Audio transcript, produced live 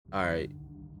all right,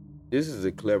 this is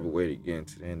a clever way to get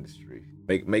into the industry.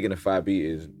 Making a 5 beat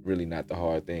is really not the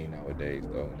hard thing nowadays,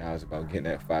 though. Now it's about getting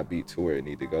that 5 beat to where it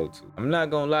need to go to. I'm not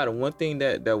gonna lie, the one thing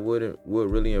that would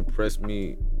really impress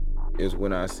me is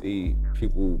when I see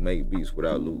people make beats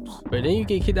without loops. But then you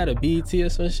get kicked out of BET or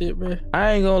some shit, bro.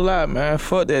 I ain't gonna lie, man.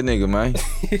 Fuck that nigga, man.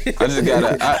 I just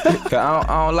gotta, I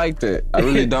don't like that. I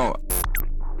really don't.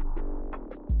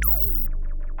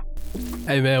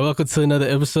 Hey, man, welcome to another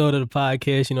episode of the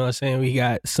podcast. You know what I'm saying? We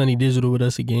got Sunny Digital with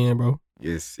us again, bro.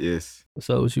 Yes. What's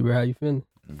up with you, bro? How you feeling?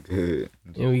 I'm good.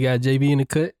 And we got JB in the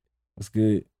cut. What's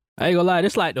good? I ain't gonna lie,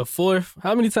 this like the fourth.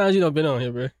 How many times you done been on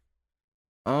here, bro?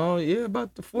 Oh, yeah,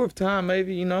 about the fourth time,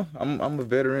 maybe. You know, I'm a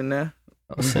veteran now.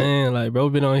 I'm saying, like, bro,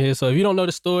 been on here. So if you don't know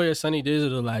the story of Sunny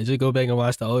Digital, like, just go back and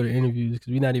watch the older interviews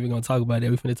because we're not even gonna talk about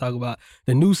that. We finna talk about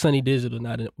the new Sunny Digital.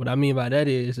 Now, what I mean by that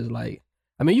is like,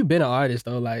 I mean, you've been an artist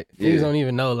though. Like, niggas don't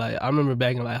even know. Like, I remember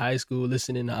back in like high school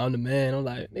listening to I'm the Man. I'm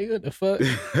like, nigga, what the fuck?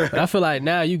 But I feel like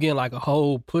now you getting like a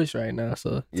whole push right now.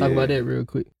 So talk about that real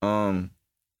quick.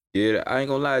 Yeah, I ain't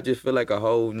gonna lie. I just feel like a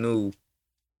whole new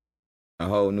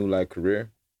like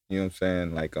career. You know what I'm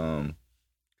saying? Like, cause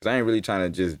I ain't really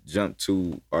trying to just jump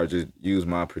to or just use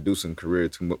my producing career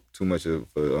too much of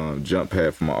a jump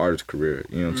pad for my artist career.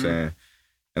 You know what I'm saying?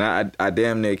 And I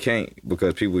damn near can't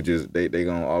because people just they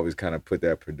gonna always kind of put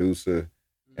that producer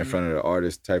in front of the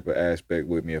artist type of aspect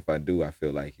with me. If I do, I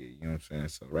feel like it. You know what I'm saying?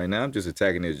 So right now I'm just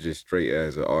attacking it just straight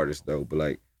as an artist though, but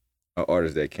like an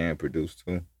artist that can produce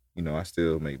too. You know, I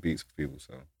still make beats for people.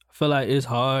 So I feel like it's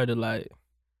hard to like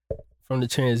from the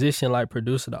transition like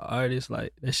producer to artist,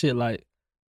 like that shit like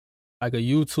a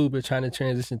YouTuber trying to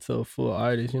transition to a full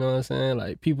artist. You know what I'm saying?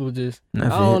 Like people just I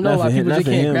don't know why people just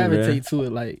can't gravitate to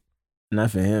it. Like.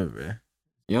 Not for him, bro.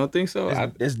 You don't think so?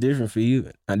 That's different for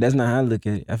you. That's not how I look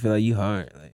at it. I feel like you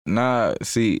hard. Like, nah,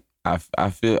 see, I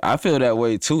feel that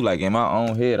way too. Like in my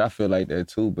own head, I feel like that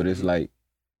too. But it's like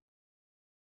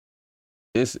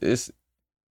it's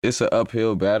an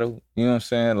uphill battle. You know what I'm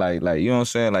saying? Like you know what I'm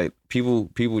saying? Like people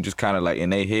just kind of like in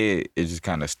their head, it's just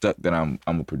kind of stuck that I'm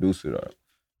a producer. Or,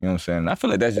 you know what I'm saying? I feel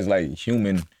like that's just like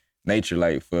human nature.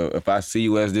 Like if I see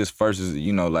you as this first,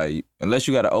 you know, like unless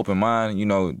you got an open mind, you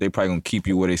know, they probably gonna keep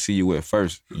you where they see you at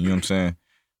first. You know what I'm saying?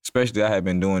 Especially I have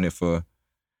been doing it for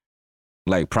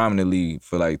like prominently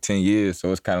for like 10 years.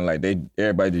 So it's kind of like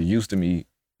everybody just used to me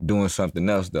doing something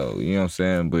else though. You know what I'm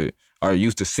saying? But or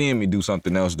used to seeing me do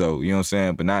something else though. You know what I'm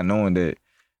saying? But not knowing that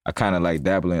I kind of like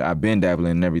I've been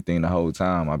dabbling in everything the whole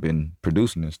time. I've been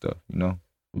producing and stuff, you know?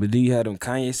 But do you have them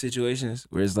Kanye situations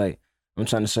where it's like, I'm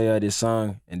trying to show y'all this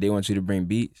song and they want you to bring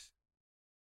beats?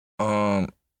 I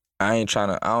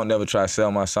don't never try to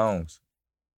sell my songs.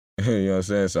 You know what I'm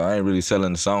saying? So I ain't really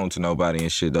selling the song to nobody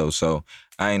and shit though. So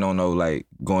I ain't on no like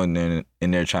going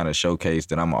in there trying to showcase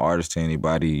that I'm an artist to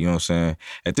anybody. You know what I'm saying?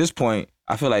 At this point,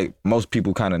 I feel like most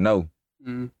people kind of know.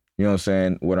 You know what I'm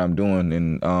saying? What I'm doing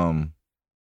and I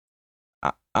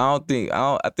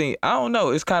don't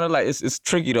know. It's kind of like it's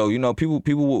tricky though. You know, people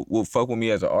will fuck with me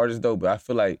as an artist though, but I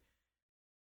feel like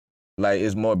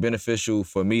it's more beneficial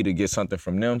for me to get something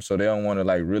from them, so they don't want to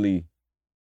like really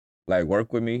like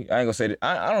work with me. I ain't gonna say that.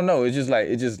 I don't know. It's just like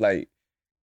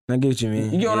I get what you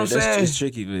mean. You know what I'm saying? It's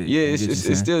tricky, but yeah,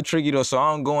 it's still tricky though. So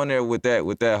I don't go in there with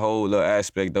that whole little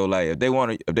aspect though. Like if they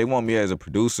want me as a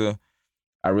producer,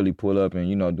 I really pull up and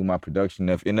you know do my production.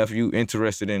 If you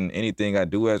interested in anything I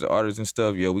do as an artist and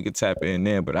stuff, yeah, we could tap in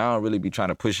there. But I don't really be trying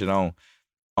to push it on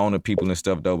the people and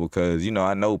stuff though, because you know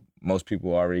I know most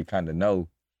people already kind of know.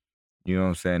 You know what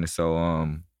I'm saying? And so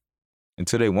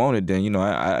until they want it, then you know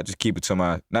I just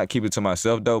not keep it to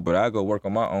myself though, but I go work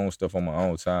on my own stuff on my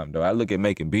own time though. I look at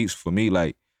making beats for me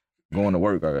like going to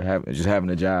work or having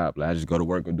a job. Like I just go to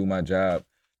work or do my job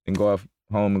and go off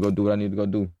home and go do what I need to go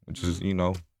do, which is you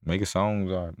know making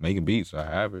songs or making beats or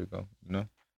however it go. You know.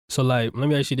 So like, let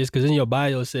me ask you this, because in your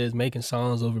bio it says making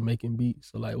songs over making beats.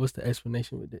 So like, what's the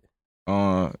explanation with it?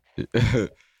 I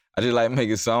just like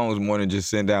making songs more than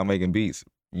just sitting down making beats.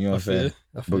 You know what I'm saying?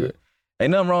 I feel it.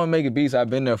 Ain't nothing wrong with making beats. I've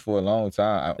been there for a long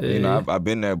time. You know, I've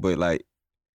been there, but like,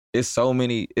 it's so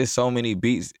many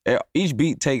beats. Each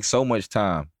beat takes so much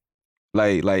time.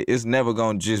 Like it's never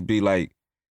gonna just be like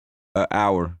an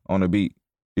hour on a beat.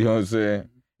 You know what I'm saying?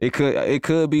 It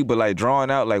could be, but like drawing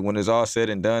out, like when it's all said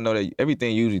and done, though, that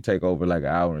everything usually take over like an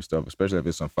hour and stuff, especially if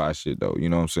it's some fire shit though. You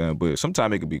know what I'm saying? But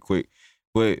sometimes it could be quick.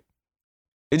 But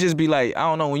it just be like, I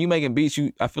don't know, when you making beats,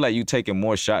 I feel like you taking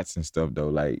more shots and stuff though.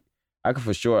 Like I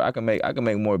can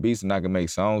make more beats than I can make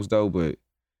songs though, but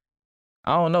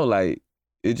I don't know, like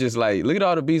it's just like look at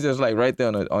all the beats that's like right there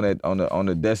on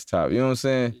the desktop. You know what I'm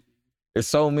saying? There's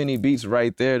so many beats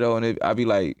right there though, and I be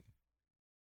like,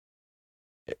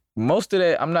 most of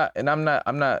that, I'm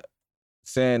not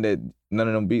saying that none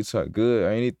of them beats are good or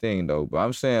anything though, but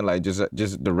I'm saying like just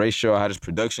the ratio of how this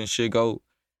production shit go.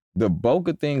 The bulk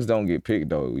of things don't get picked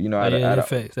though. You know, Oh, yeah, that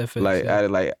facts. like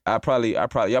Yeah. I probably y'all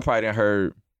probably done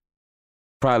heard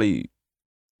probably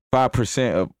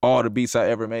 5% of all the beats I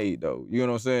ever made though. You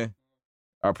know what I'm saying?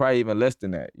 Or probably even less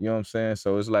than that. You know what I'm saying?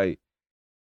 So it's like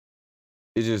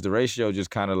it's just the ratio just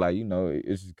kind of like, you know,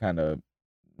 it's just kind of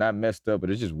not messed up, but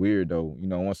it's just weird though. You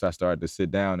know, once I started to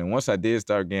sit down and once I did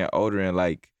start getting older and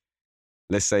like,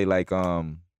 let's say like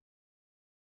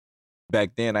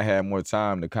back then I had more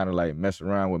time to kind of like mess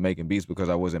around with making beats because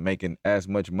I wasn't making as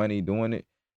much money doing it.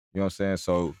 You know what I'm saying?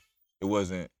 So it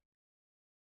wasn't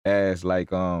as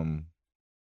like all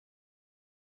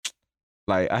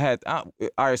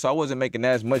right, so I wasn't making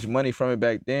as much money from it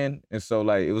back then. And so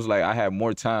like it was like I had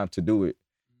more time to do it.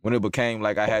 When it became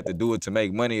like I had to do it to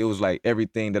make money, it was like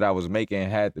everything that I was making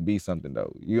had to be something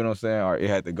though. You know what I'm saying? Or it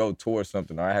had to go towards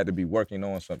something, or I had to be working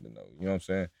on something though. You know what I'm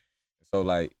saying? So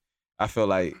like I feel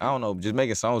like, I don't know, just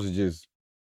making songs is just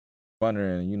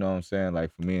funner and you know what I'm saying?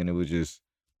 Like for me, and it was just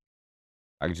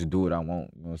I can just do what I want.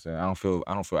 You know what I'm saying?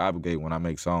 I don't feel obligated when I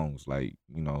make songs. Like,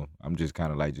 you know, I'm just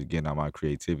kind of like just getting out my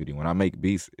creativity. When I make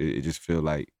beats, it just feel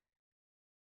like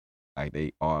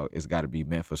they all it's got to be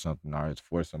meant for something or it's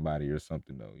for somebody or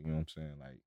something though. You know what I'm saying?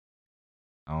 Like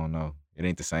I don't know, it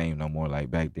ain't the same no more. Like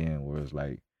back then, where it's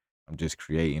like I'm just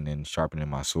creating and sharpening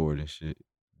my sword and shit.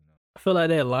 You know? I feel like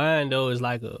that line though is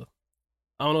like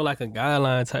I don't know, like a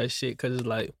guideline type shit, cause it's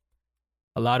like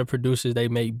a lot of producers, they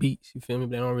make beats, you feel me?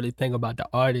 They don't really think about the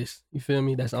artist, you feel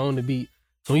me? That's on the beat.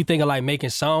 So when you think of like making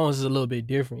songs, is a little bit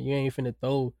different. You ain't finna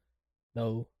throw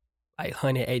no like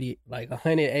 180, like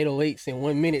 100 808s in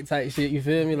 1 minute type shit, you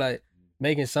feel me? Like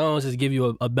making songs just give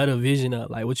you a better vision of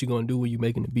like what you gonna do when you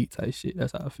making the beat type shit.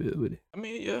 That's how I feel with it. I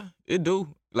mean, yeah, it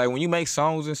do. Like when you make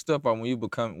songs and stuff, or when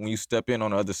you step in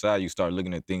on the other side, you start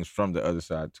looking at things from the other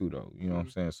side too, though. You know what I'm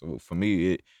saying? So for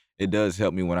me, it does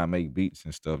help me when I make beats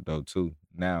and stuff though too.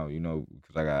 Now, you know,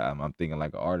 because I'm thinking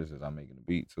like an artist as I'm making the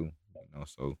beat too. You know,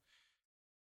 so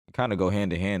it kind of go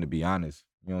hand in hand to be honest.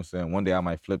 You know what I'm saying? One day I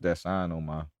might flip that sign on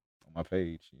my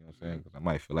page. You know what I'm saying? Because I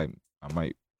might feel like I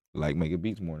might like making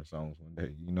beats more than songs one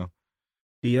day. You know?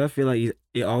 Do y'all feel like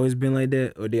it always been like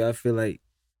that, or do y'all feel like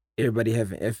everybody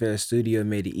having FL Studio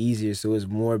made it easier, so it's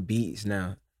more beats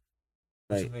now?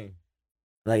 What you Like, mean?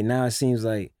 like now it seems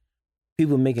like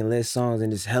people making less songs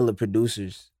and it's hella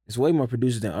producers. It's way more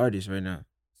producers than artists right now.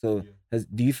 So,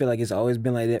 do you feel like it's always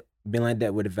been like that? Been like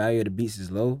that, where the value of the beats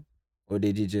is low, or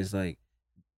did it just like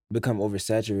become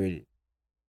oversaturated?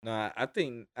 Nah, I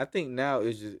think now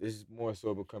it's more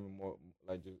so becoming more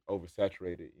like just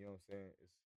oversaturated. You know what I'm saying?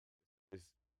 It's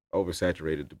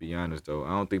oversaturated to be honest though. I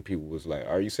don't think people was like,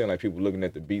 are you saying like people looking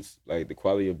at the beats like the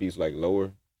quality of beats like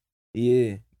lower?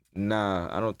 Yeah,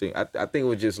 Nah, I don't think. I think it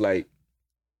was just like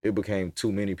it became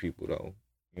too many people though.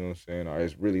 You know what I'm saying? Or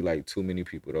it's really like too many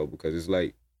people though because it's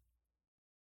like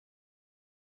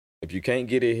if you can't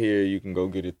get it here, you can go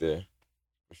get it there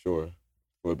for sure.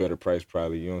 For a better price,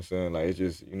 probably. You know what I'm saying? Like it's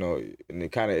just, you know, and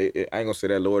it kind of, I ain't gonna say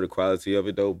that lower the quality of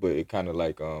it though, but it kind of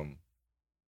like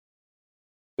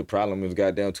the problem is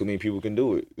goddamn too many people can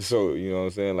do it. So you know what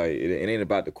I'm saying? Like it ain't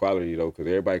about the quality though, because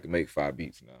everybody can make 5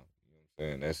 beats now. You know what I'm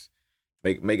saying? That's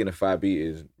making a 5 beat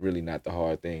is really not the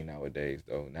hard thing nowadays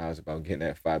though. Now it's about getting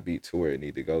that 5 beat to where it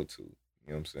need to go to. You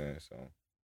know what I'm saying? So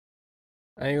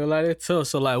I ain't gonna lie, that's tough.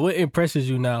 So like, what impresses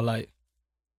you now? Like,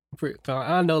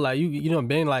 I know like you done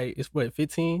been like, it's what,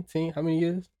 15, 10, how many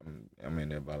years? I'm in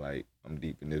there by like I'm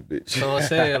deep in this bitch. So I'm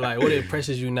saying like, what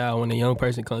impresses you now when a young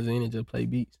person comes in and just play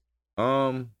beats?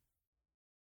 I'm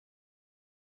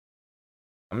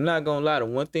not gonna lie. The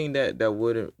one thing that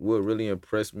would really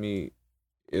impress me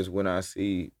is when I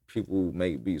see people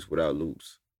make beats without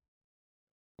loops.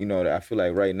 You know, I feel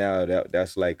like right now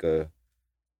that's like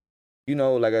you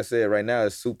know, like I said, right now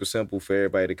it's super simple for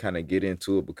everybody to kind of get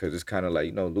into it because it's kind of like,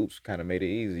 you know, loops kind of made it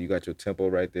easy. You got your tempo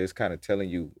right there. It's kind of telling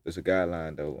you it's a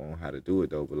guideline though on how to do it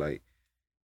though. But like,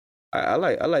 I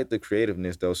like the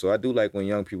creativeness though. So I do like when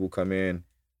young people come in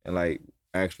and like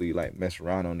actually like mess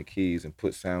around on the keys and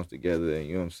put sounds together and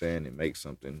you know what I'm saying and make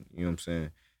something. You know what I'm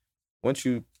saying. Once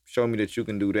you show me that you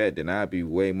can do that, then I'd be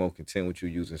way more content with you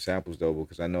using samples though,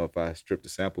 because I know if I stripped the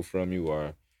sample from you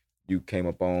or you came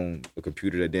up on a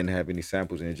computer that didn't have any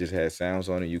samples and it just had sounds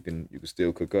on it, you can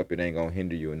still cook up. It ain't gonna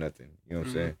hinder you or nothing. You know what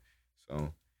I'm saying?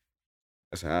 So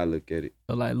that's how I look at it.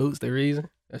 So like, Luke's the reason.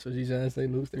 That's what you trying to say.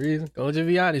 Luke's the reason. Go just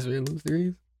be honest, man. Luke's the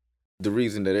reason. The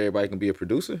reason that everybody can be a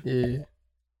producer? Yeah.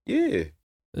 Yeah.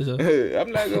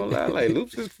 I'm not gonna lie. Like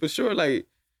Loops is for sure. Like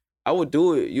I would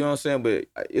do it. You know what I'm saying? But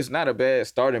it's not a bad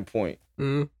starting point.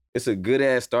 Mm-hmm. it's a good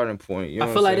ass starting point. You know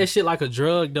I feel like that shit like a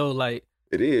drug though. Like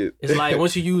it is. it's like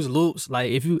once you use loops,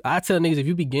 like I tell niggas if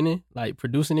you beginning like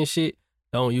producing this shit,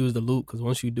 don't use the loop because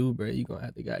once you do, bro, you gonna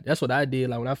have to got. That's what I did.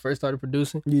 Like when I first started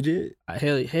producing, You did?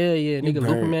 hell yeah, nigga,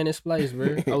 looping man in Splice,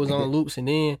 bro. I was on loops and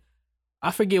then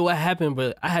I forget what happened,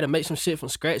 but I had to make some shit from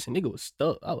scratch and nigga was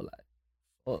stuck. I was like,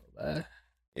 fuck, man.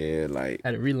 Yeah, like I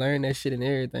had to relearn that shit and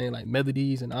everything, like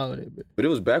melodies and all of that, bro. But it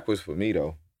was backwards for me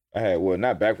though.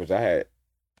 Not backwards.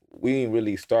 We didn't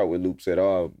really start with loops at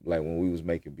all. Like when we was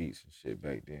making beats and shit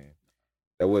back then,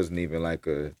 that wasn't even like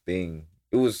a thing.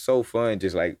 It was so fun,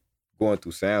 just like going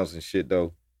through sounds and shit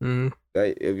though.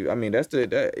 Mm-hmm.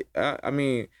 I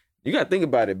mean, you gotta think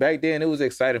about it. Back then, it was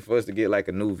exciting for us to get like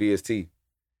a new VST,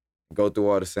 go through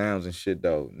all the sounds and shit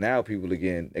though. Now people are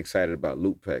getting excited about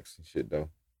loop packs and shit though.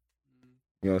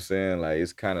 You know what I'm saying? Like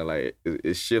it's kind of like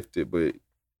it's shifted, but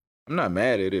I'm not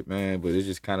mad at it, man. But it's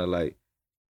just kind of like,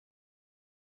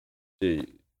 shit,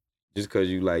 just because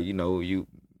you like, you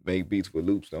make beats with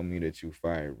loops don't mean that you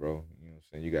fire, bro. You know what I'm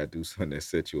saying? You gotta do something that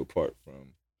sets you apart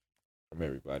from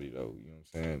everybody, though. You know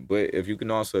what I'm saying? But if you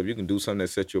can do something that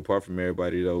sets you apart from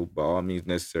everybody, though, by all means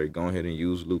necessary, go ahead and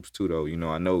use loops too, though.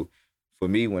 I know for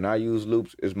me, when I use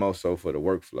loops, it's more so for the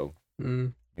workflow. Mm-hmm. You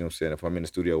know what I'm saying? If I'm in the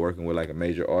studio working with like a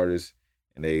major artist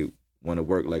and they want to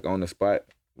work like on the spot,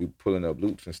 we pulling up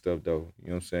loops and stuff, though. You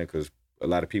know what I'm saying? Because a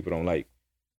lot of people don't like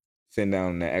sitting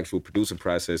down in the actual producing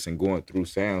process and going through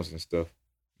sounds and stuff.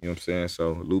 You know what I'm saying?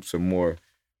 So loops are more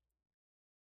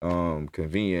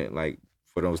convenient, like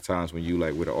for those times when you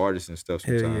like with an artist and stuff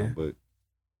sometimes. But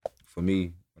for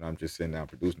me, when I'm just sitting down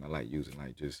producing, I like using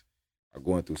like just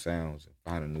going through sounds and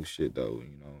finding new shit though,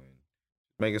 and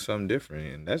making something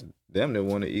different. And that's damn near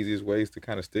one of the easiest ways to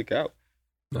kind of stick out.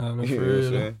 No, for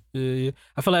real. Yeah.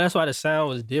 I feel like that's why the sound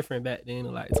was different back then,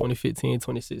 like 2015,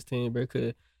 2016, bro.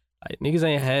 Cause like niggas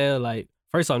ain't had like,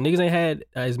 first off, niggas ain't had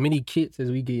as many kits as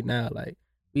we get now. Like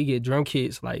we get drum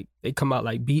kits, like they come out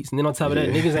like beats, and then on top of that,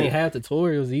 niggas ain't have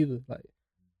tutorials either. Like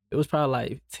it was probably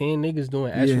like 10 niggas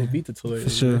doing actual beat tutorials. For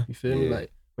sure. You feel me?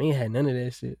 Like we ain't had none of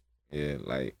that shit. Yeah,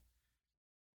 like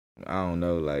I don't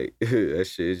know, like that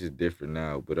shit is just different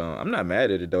now. But I'm not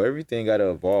mad at it though. Everything gotta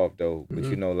evolve though. But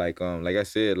like I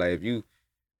said, like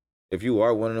if you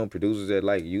are one of them producers that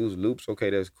like use loops, okay,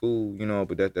 that's cool,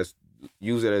 but that's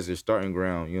use it as your starting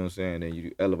ground, you know what I'm saying? Then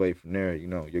you elevate from there,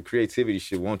 Your creativity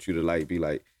should want you to like be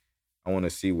like, I want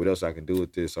to see what else I can do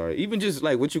with this, or even just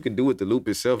like what you can do with the loop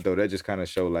itself though. That just kind of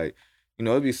show like,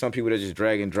 it'd be some people that just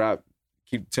drag and drop,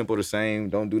 keep the tempo the same,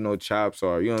 don't do no chops,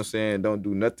 or you know what I'm saying, don't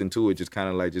do nothing to it, just kind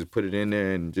of like just put it in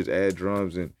there and just add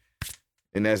drums and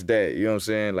that's that, you know what I'm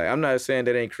saying? Like I'm not saying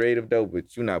that ain't creative though,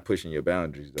 but you're not pushing your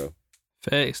boundaries though.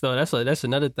 Facts though. That's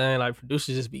another thing. Like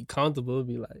producers just be comfortable,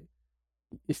 be like,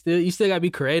 you still gotta be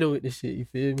creative with this shit. You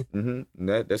feel me?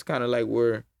 Mm-hmm. That's kind of like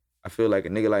where I feel like a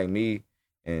nigga like me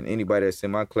and anybody that's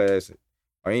in my class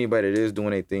or anybody that is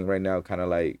doing anything right now kind of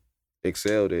like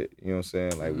excelled at. You know what I'm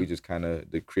saying? Like we just kind of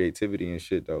the creativity and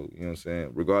shit though. You know what I'm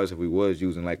saying? Regardless if we was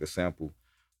using like a sample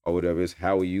or whatever, it's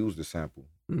how we use the sample.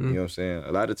 You know what I'm saying?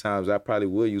 A lot of times I probably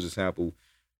would use a sample,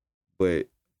 but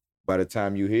by the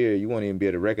time you hear it, you won't even be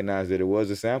able to recognize that it was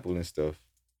a sample and stuff.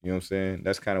 You know what I'm saying?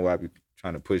 That's kind of why I be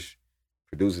trying to push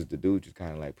producers to do, just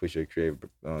kind of like push your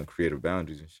creative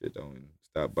boundaries and shit though, and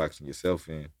stop boxing yourself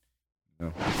in.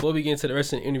 Before we get into the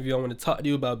rest of the interview, I want to talk to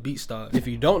you about BeatStars. If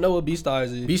you don't know what BeatStars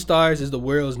is, BeatStars is the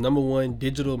world's #1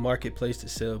 digital marketplace to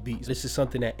sell beats. This is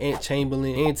something that Ant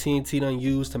Chamberlain and TNT done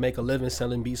use to make a living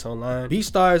selling beats online.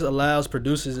 BeatStars allows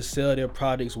producers to sell their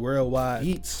products worldwide.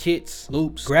 Beats, kits,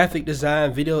 loops, graphic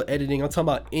design, video editing. I'm talking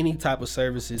about any type of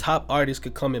services. Top artists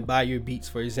could come and buy your beats.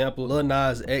 For example, Lil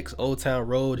Nas X Old Town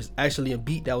Road is actually a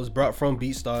beat that was brought from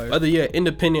BeatStars. Whether you're an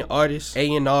independent artist,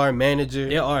 A&R manager,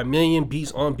 there are a million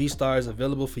beats on BeatStars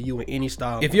available for you in any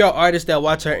style. If you're an artist that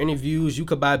watch our interviews, you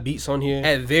could buy beats on here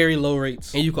at very low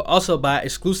rates, and you could also buy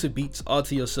exclusive beats all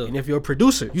to yourself. And if you're a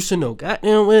producer, you should know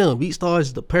goddamn well BeatStars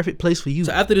is the perfect place for you.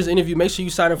 So after this interview, make sure you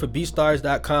sign up for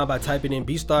BeatStars.com by typing in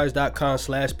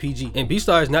BeatStars.com/PG. And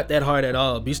BeatStars is not that hard at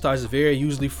all. BeatStars is very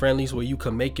user friendly, so where you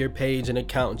can make your page and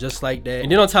account just like that.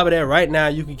 And then on top of that, right now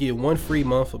you can get 1 free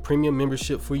month of premium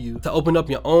membership for you to open up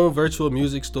your own virtual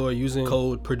music store using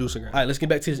code ProducerGrind. All right, let's get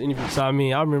back to this interview. So I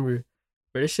remember.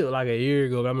 Bro, this shit was like a year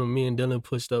ago, but I remember me and Dylan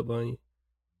pushed up on you.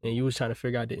 And you was trying to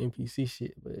figure out the MPC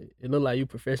shit, but it looked like you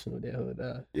professional that whole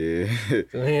time. Yeah.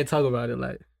 So we ain't talk about it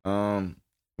like.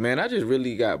 Man, I just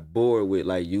really got bored with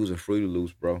like using Fruity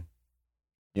Loops, bro. You know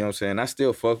what I'm saying? I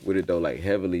still fuck with it though, like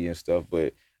heavily and stuff,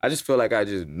 but I just feel like I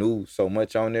just knew so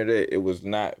much on there that it was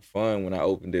not fun when I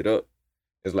opened it up.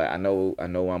 it's like I know where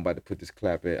I'm about to put this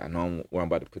clap at. I know where I'm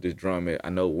about to put this drum at. I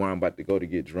know where I'm about to go to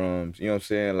get drums. You know what I'm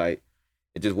saying? Like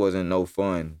it just wasn't no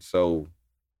fun. So,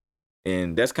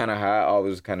 and that's kind of how I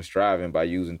always kind of striving by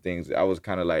using things. I was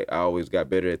kind of like I always got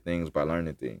better at things by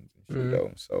learning things and shit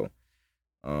though. So,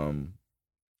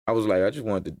 I was like I just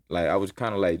wanted to like I was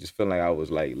kind of like just feeling like I was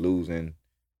like losing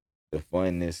the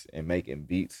funness and making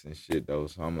beats and shit though.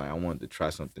 So I'm like I wanted to try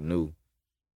something new.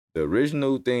 The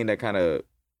original thing that kind of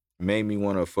made me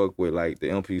want to fuck with like the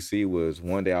MPC was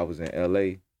one day I was in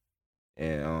LA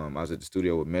and I was at the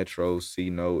studio with Metro, C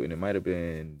Note, and it might have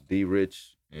been D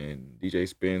Rich and DJ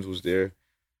Spins was there.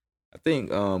 I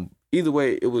think either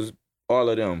way it was all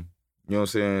of them. You know what I'm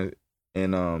saying?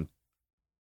 And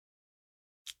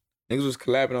niggas was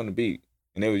collabing on the beat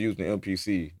and they was using the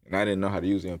MPC and I didn't know how to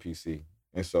use the MPC.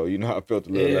 And so, you know, I felt a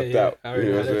little left out. You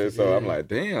know what I'm saying? So I'm like,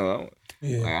 damn,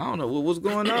 like, I don't know what's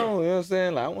going on. You know what I'm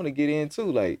saying? Like, I want to get in too.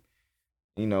 Like,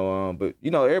 you know, but you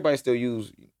know, everybody still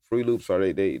use Free Loops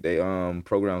or they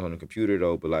programs on the computer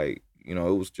though. But like, you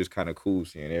know, it was just kind of cool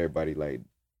seeing everybody like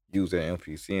use that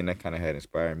MPC, and that kind of had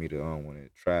inspired me to want to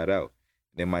try it out.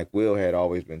 And then Mike Will had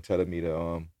always been telling me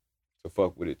to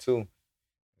fuck with it too.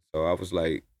 So I was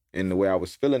like, in the way I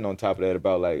was feeling on top of that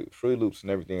about like Free Loops and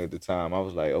everything at the time, I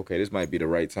was like, okay, this might be the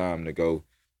right time to go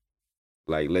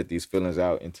like let these feelings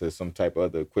out into some type of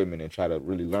other equipment and try to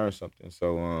really learn something.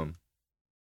 So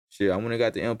shit, I went and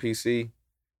got the MPC,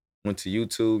 went to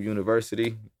YouTube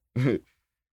University.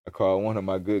 I called one of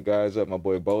my good guys up, my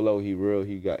boy Bolo. He real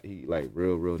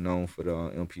known for the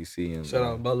MPC. And shout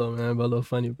out Bolo, man. Bolo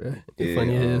funny, bro. Yeah,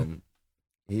 Funny as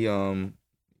he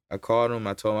I called him.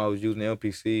 I told him I was using the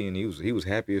MPC, and he was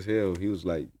happy as hell. He was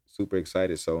like super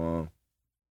excited. So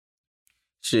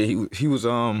shit, he was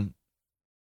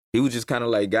just kind of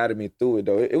like guiding me through it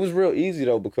though. It was real easy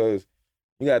though because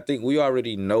you gotta think we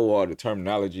already know all the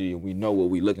terminology and we know what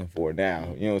we looking for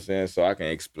now. You know what I'm saying? So I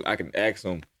can ask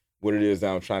him what it is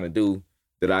that I'm trying to do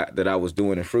that I was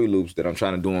doing in Free Loops that I'm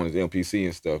trying to do on his MPC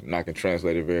and stuff, and I can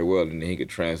translate it very well, and then he could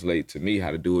translate to me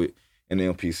how to do it in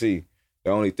the MPC. The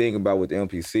only thing about with the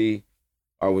MPC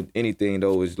or with anything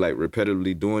though is like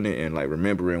repetitively doing it and like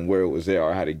remembering where it was at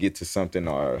or how to get to something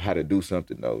or how to do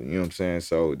something though. You know what I'm saying?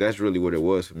 So that's really what it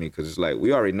was for me because it's like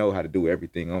we already know how to do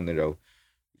everything on there though.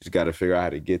 You just got to figure out how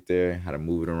to get there, how to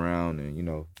move it around, and you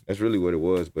know that's really what it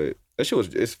was. But that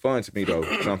shit it's fun to me though.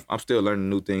 I'm still learning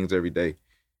new things every day.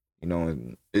 You know,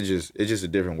 and it's just a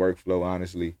different workflow.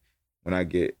 Honestly, when I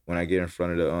get in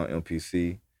front of the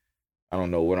MPC. I don't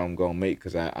know what I'm gonna make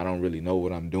because I don't really know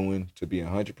what I'm doing to be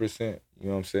 100%. You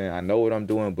know what I'm saying? I know what I'm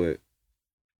doing, but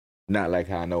not like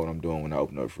how I know what I'm doing when I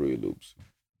open up Free Loops.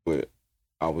 But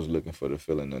I was looking for the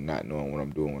feeling of not knowing what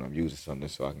I'm doing when I'm using something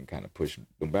so I can kind of push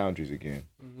the boundaries again.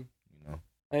 Mm-hmm. You know?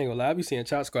 I ain't gonna lie, I be seeing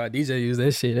Chop Squad DJ use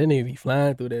that shit. That nigga be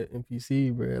flying through that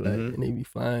MPC, bro. Like, mm-hmm. They be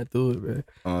flying through it,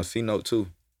 bro. C Note too.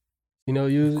 You know,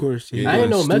 use it? Of course. Yeah. I ain't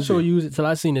know Metro use it till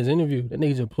I seen his interview. That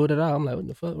nigga just pulled it out. I'm like, what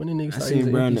the fuck? When the nigga started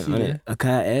using MPC? A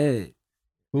Kai ad.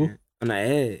 Who? On the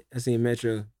ad. I seen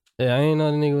Metro. Yeah, I ain't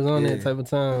know the nigga was on that type of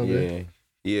time. Yeah. Bro.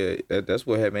 Yeah, that's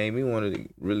what had made me want to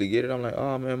really get it. I'm like,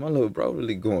 oh man, my little bro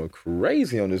really going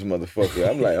crazy on this motherfucker.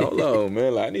 I'm like, hold on,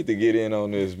 man. Like, I need to get in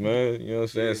on this, man. You know what I'm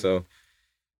saying? So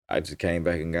I just came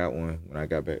back and got one when I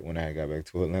got back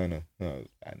to Atlanta.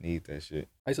 I need that shit.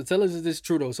 All right, so tell us if this is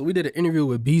true though. So we did an interview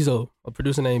with Bezo, a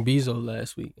producer named Bezo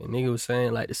last week, and nigga was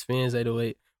saying like the Spins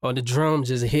 808 or the drums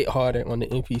just hit harder on the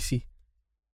MPC.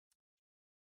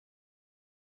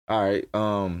 All right,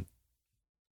 on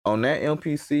that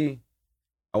MPC,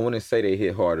 I wouldn't say they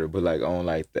hit harder, but like on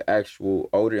like the actual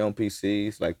older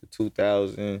MPCs, like the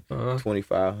 2000,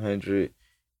 2500,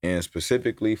 and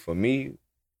specifically for me,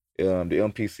 the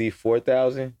MPC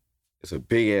 4000, it's a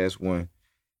big ass one.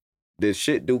 The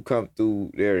shit do come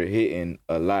through there hitting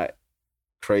a lot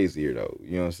crazier though.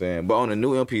 You know what I'm saying? But on the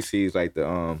new MPCs like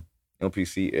the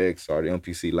MPC X or the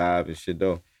MPC Live and shit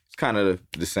though, it's kind of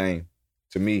the same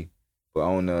to me. But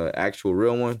on the actual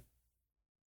real one,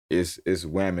 it's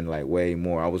whamming like way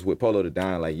more. I was with Polo the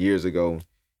Don like years ago,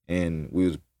 and we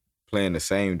was playing the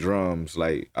same drums.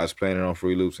 Like I was playing it on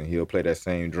Free Loops, and he'll play that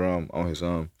same drum on his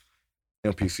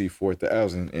MPC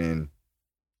 4000, and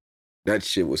that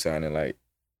shit was sounding like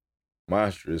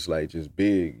monstrous, like just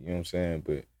big. You know what I'm saying?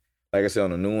 But like I said,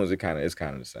 on the new ones, it's kind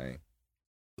of the same.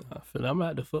 I feel I'm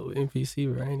about to fuck with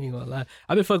MPC, bro. I ain't even gonna lie.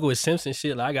 I been fucking with Simpson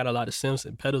shit. Like I got a lot of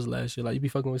Simpson pedals last year. Like you be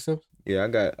fucking with Simpson? Yeah, I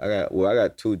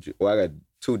got two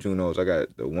Junos. I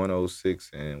got the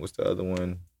 106 and what's the other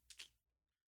one?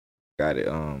 Got it.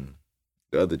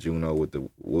 The other Juno with the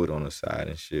wood on the side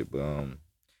and shit. But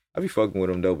I be fucking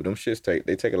with them though. But them shits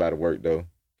take a lot of work though.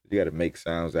 You got to make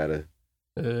sounds out of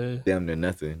damn near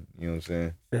nothing. You know what I'm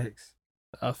saying? Facts.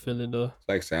 I feel it though. It's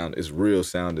like sound. It's real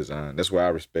sound design. That's why I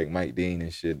respect Mike Dean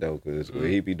and shit though, because what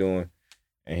he be doing,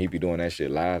 and he be doing that shit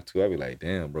live too. I be like,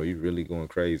 damn, bro, you really going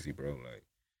crazy, bro. Like,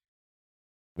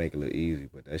 make it look easy,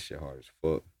 but that shit hard as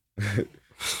fuck.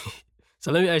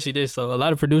 So let me ask you this. So a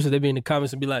lot of producers, they be in the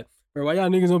comments and be like, bro, why y'all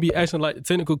niggas don't be asking like the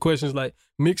technical questions like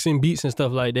mixing beats and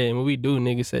stuff like that? And when we do,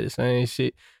 niggas say the same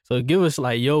shit. So give us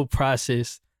like your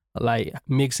process of, like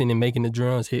mixing and making the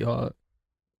drums hit hard.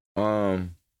 All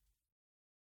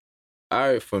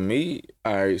right, for me,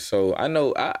 all right, so I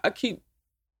know I keep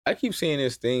seeing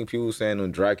this thing, people saying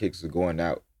them dry kicks are going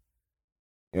out.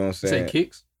 You know what I'm saying? Say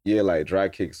kicks? Yeah, like dry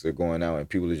kicks are going out and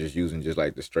people are just using just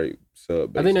like the straight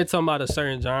sub bass. I think they're talking about a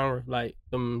certain genre, like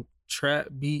them trap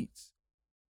beats.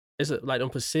 It's like them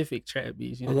Pacific trap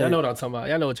beats. Y'all know what I'm talking about.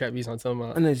 Y'all know what trap beats I'm talking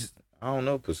about. I don't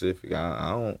know Pacific.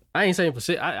 I don't. I ain't saying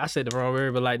Pacific. I said the wrong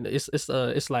word, but like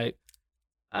it's like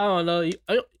I don't know. You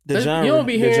genre, don't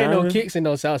be hearing genre? no kicks and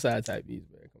no Southside type beats,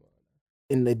 man. Come on.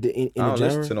 In I the don't listen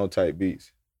genre. to no type beats.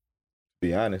 To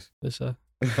be honest. For sure.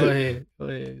 Go ahead.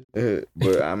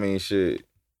 But I mean, shit.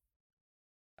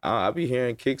 I be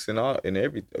hearing kicks and all and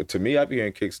every. To me, I be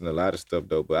hearing kicks and a lot of stuff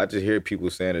though. But I just hear people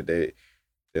saying that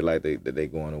they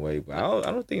going away. But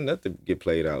I don't think nothing get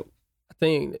played out. I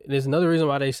think there's another reason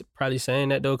why they probably saying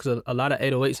that though, because a lot of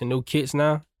 808s and new kits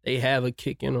now, they have a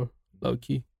kick in them, low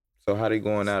key. So how they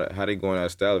going out? How they going out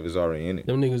of style if it's already in it?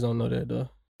 Them niggas don't know that though.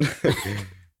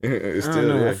 It's I still don't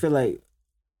know. there. I feel like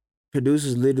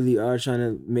producers literally are trying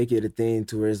to make it a thing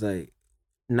to where it's like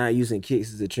not using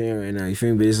kicks as a trend right now. You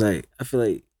feel me? But it's like I feel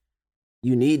like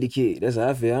you need the kick. That's how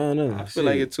I feel. I don't know. I feel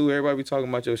like it too. Everybody be talking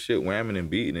about your shit whamming and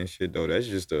beating and shit though. That's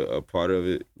just a part of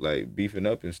it, like beefing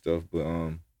up and stuff.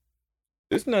 But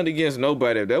it's nothing against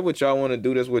nobody. If that's what y'all want to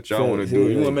do, that's what y'all want to do.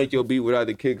 You want to make your beat without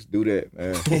the kicks, do that,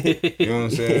 man. You know what I'm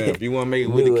saying? If you want to make it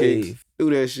with the kicks, do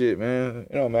that shit, man.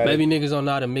 It don't matter. Maybe niggas don't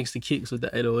know how to mix the kicks with the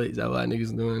 808s. That's why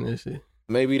niggas doing that shit.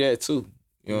 Maybe that too.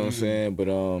 You know what I'm saying? But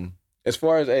as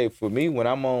far as for me, when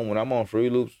I'm on Free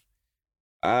Loops,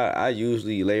 I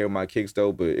usually layer my kicks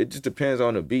though, but it just depends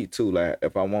on the beat too. Like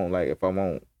if I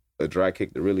want a dry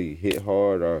kick to really hit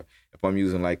hard, or if I'm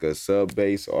using like a sub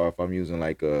bass, or if I'm using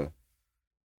like a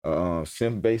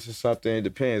synth bass or something. It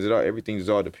depends. Everything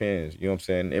just all depends. You know what I'm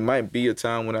saying? It might be a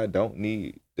time when I don't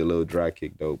need the little dry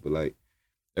kick though, but like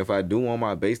if I do want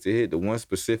my bass to hit, the one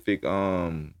specific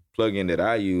plugin that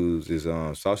I use is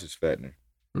Sausage Fattener.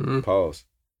 Mm-hmm. Pause.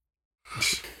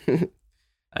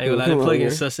 I ain't gonna lie, the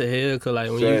plugin such a hell, cause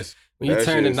like when you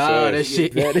turn the knob, that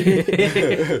shit.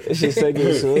 That shit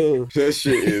second slow. That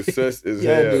shit is sus as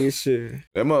Yeah, hell. dude, shit.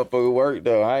 That motherfucker work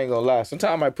though. I ain't gonna lie.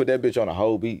 Sometimes I might put that bitch on a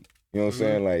whole beat. You know what I'm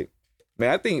saying? Like,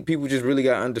 man, I think people just really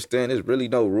gotta understand there's really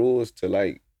no rules to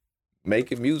like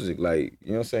making music. Like,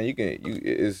 you know what I'm saying?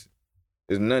 It's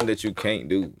nothing that you can't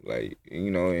do. Like,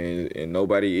 you know, and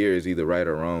nobody ear is either right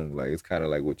or wrong. Like, it's kind of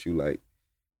like what you like,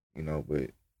 you know,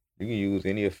 but you can use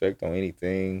any effect on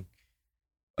anything.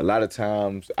 A lot of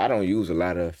times, I don't use a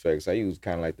lot of effects. I use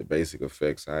kind of like the basic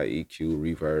effects, EQ,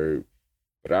 reverb.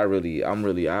 But I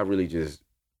really just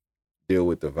deal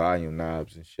with the volume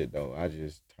knobs and shit though. I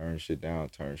just turn shit down,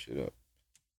 turn shit up.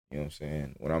 You know what I'm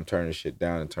saying? When I'm turning shit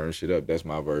down and turning shit up, that's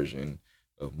my version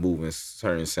of moving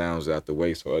certain sounds out the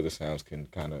way so other sounds can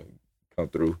kind of come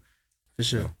through. For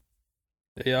sure.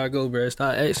 There y'all go, bro.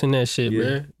 Start asking that shit,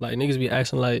 bro. Like niggas be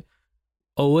asking like,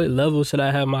 oh, what level should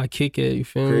I have my kick at? You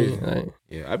feel me? Like,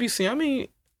 yeah,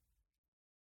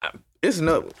 it's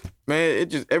not, man. It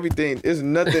just everything. It's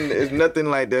nothing. It's nothing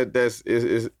like that.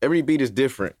 Is every beat is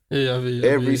different. Yeah,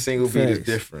 every single beat is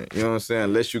different. You know what I'm saying?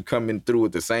 Unless you coming through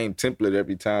with the same template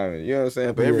every time. You know what I'm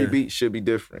saying? But every beat should be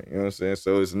different. You know what I'm saying?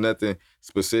 So it's nothing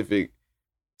specific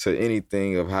to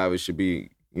anything of how it should be.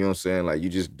 You know what I'm saying? Like you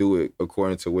just do it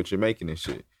according to what you're making and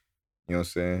shit. You know what I'm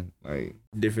saying? Like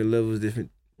different levels, different.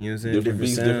 You know what I'm saying? Different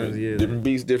beats, sounds, different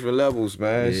beats, different levels,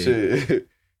 man. Yeah. Shit.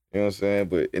 You know what I'm saying?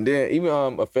 But and then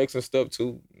even effects and stuff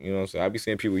too. You know what I'm saying? I be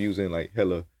seeing people using like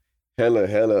hella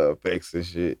effects and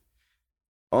shit.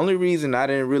 Only reason I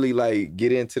didn't really like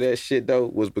get into that shit though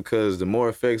was because the more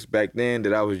effects back then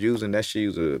that I was using, that shit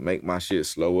used to make my shit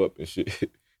slow up and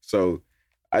shit. So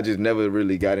I just never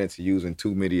really got into using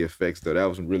too many effects though. That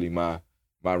was really my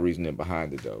reasoning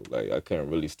behind it though. Like I couldn't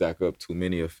really stack up too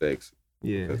many effects.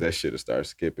 Yeah. Because that shit would start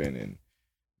skipping and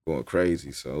going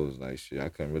crazy. So it was like, shit, I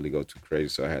couldn't really go too crazy.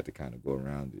 So I had to kind of go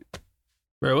around it.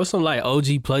 Bro, what's some like OG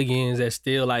plugins that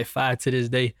still like fire to this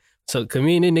day? So, cause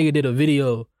me and that nigga did a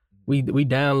video. We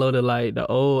downloaded like the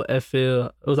old FL,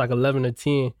 it was like 11 or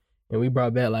 10. And we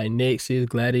brought back like Nexus,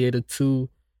 Gladiator 2.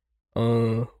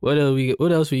 What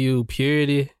else we use?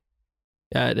 Purity.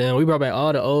 Goddamn, we brought back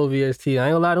all the old VST. I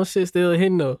ain't gonna lie, them shit still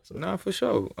hitting though. So, Nah, for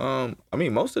sure. I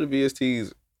mean, most of the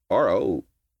VSTs are old.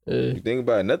 yeah. You think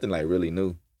about it, nothing like really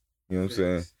new. You know what I'm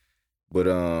saying? But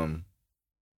I'm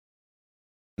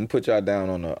gonna put y'all down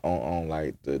on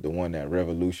like the one that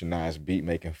revolutionized beat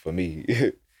making for me.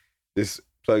 This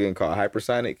plugin called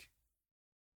Hypersonic.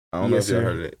 I don't know if y'all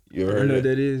heard of it. You ever I heard know of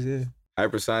what it? that is, yeah.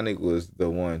 Hypersonic was the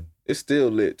one. It's still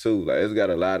lit too. Like it's got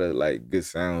a lot of like good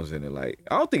sounds in it. Like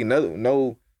I don't think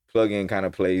no plugin kind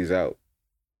of plays out.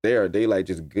 They like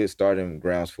just good starting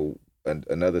grounds for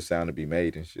another sound to be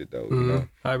made and shit though. You know,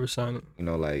 Hypersonic. you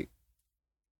know like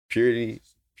Purity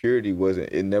wasn't.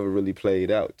 It never really played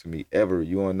out to me ever.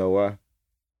 You wanna know why?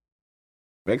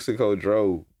 Mexico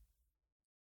Drove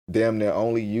damn near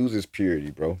only uses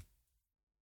Purity, bro.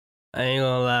 I ain't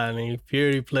gonna lie, nigga.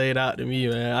 Purity played out to me,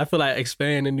 man. I feel like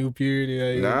expanding new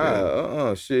Purity.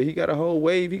 Nah, shit. He got a whole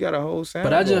wave. He got a whole sound.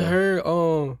 But I just going.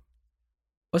 heard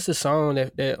what's the song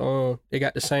that they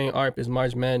got the same art as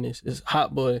March Madness? It's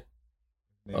Hot Boy.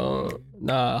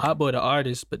 Hot Boy the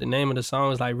artist, but the name of the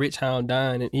song is like Rich Hound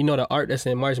Dine, and you know the art that's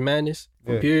in March Madness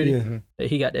from Purity. Yeah. That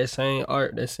he got that same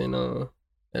art that's in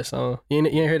that song. You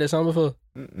ain't heard that song before?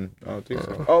 I don't think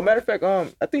so. Oh, matter of fact,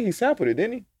 I think he sampled it,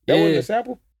 didn't he? That wasn't a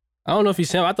sample. I don't know if he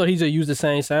sampled. I thought he just used the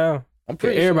same sound. I'm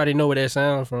pretty sure. Everybody know where that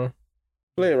sound from.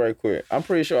 Play it right quick. I'm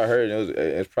pretty sure I heard it.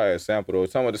 It's probably a sample though.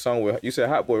 It's talking about the song with you said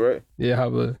Hot Boy, right? Yeah,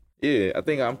 Hot Boy. Yeah,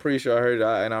 I'm pretty sure I heard it.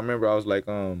 And I remember I was like,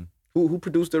 who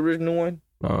produced the original one?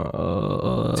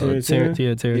 Tarantino.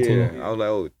 Yeah, I was like,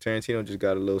 oh, Tarantino just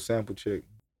got a little sample check.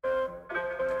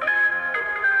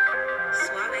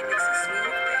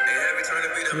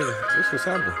 What's the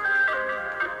sample?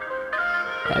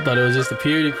 I thought it was just the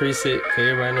Purity preset, cause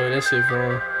everybody know where that shit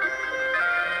from.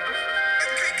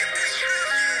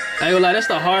 I ain't gonna lie, that's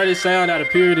the hardest sound out of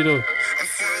Purity though.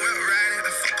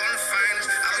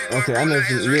 Okay, I know if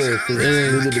you get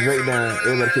the breakdown,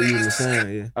 everybody can use the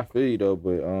sound, yeah. I feel you though,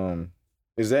 but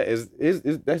is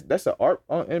that's an art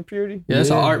in Purity? Yeah, that's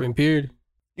an art in Purity.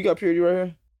 You got Purity right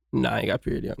here? Nah, I ain't got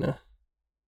Purity on there.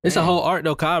 It's a whole art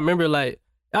though, cause I remember the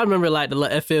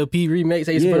little FLP remakes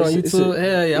they used to put on YouTube.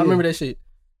 Hell yeah, I remember that shit.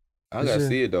 I gotta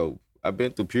see it though. I've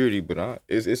been through Purity, but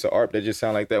it's an art that just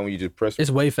sound like that when you just press.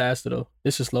 It's way faster though.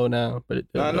 It's just slow down, but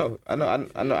I know how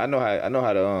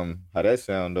that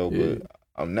sound though. Yeah.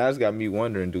 But now it's got me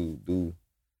wondering, do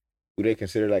they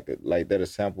consider like that a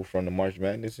sample from the March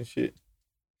Madness and shit?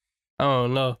 I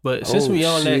don't know, but since we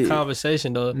on that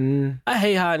conversation though, I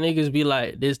hate how niggas be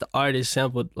like, this the artist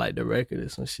sampled like the record or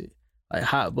some shit. Like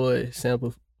Hot Boy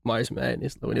sampled March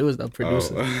Madness when it was the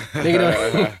producer.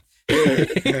 Nigga, we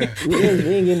ain't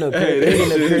getting no credit. Hey,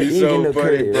 that shit is so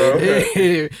funny, bro.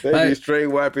 They Like- be straight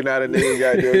wiping out a nigga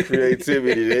goddamn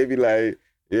creativity. They be like,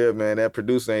 yeah, man, that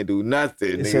producer ain't do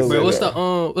nothing. It's Nigga so-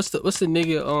 said, what's the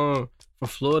nigga from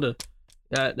Florida?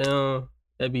 Goddamn,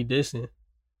 that be dissing.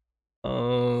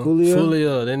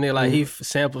 Julio. Then they like he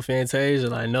sampled Fantasia.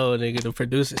 Like no, nigga, the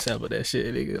producer sampled that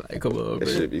shit. Nigga, like come on, that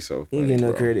bro. shit be so You funny, ain't getting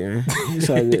no bro. credit, man. It's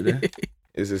all good though.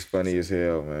 It's just funny as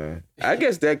hell, man. I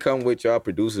guess that come with y'all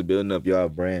producers building up y'all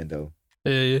brand, though.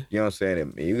 Yeah. You know what I'm saying?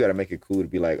 And you got to make it cool to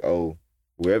be like, oh,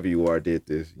 whoever you are did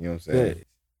this. You know what I'm saying? Yeah.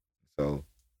 So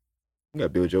you got to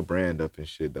build your brand up and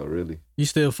shit, though, really. You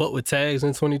still fuck with tags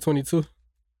in 2022?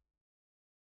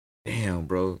 Damn,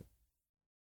 bro.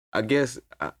 I guess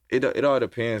it all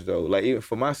depends, though. Like, even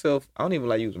for myself, I don't even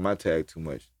like using my tag too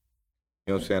much.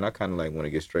 You know what I'm saying? I kind of like want to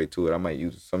get straight to it. I might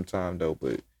use it sometime, though,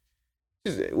 but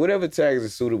just whatever tags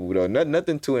is suitable, though.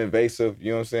 Nothing too invasive,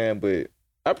 you know what I'm saying? But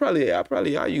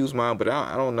I use mine, but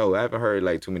I don't know. I haven't heard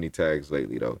like too many tags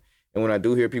lately, though. And when I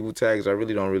do hear people tags, I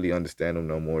really don't really understand them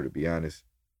no more, to be honest.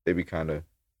 They be kind of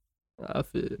I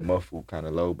feel it. muffled, kind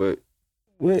of low, but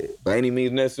What? by any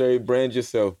means necessary, brand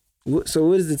yourself. So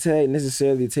what is the tag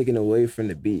necessarily taken away from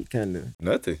the beat, kind of?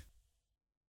 Nothing.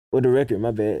 Or the record,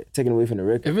 my bad. Taken away from the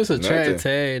record. If it's a track Nothing.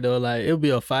 tag though, like it'll be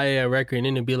a fire record and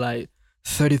then it'll be like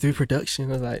 33 production.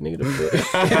 I was like, nigga, the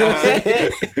fuck.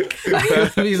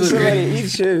 It'll be some Somebody crazy- eat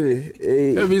sugar.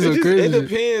 Hey. it'll be some It crazy.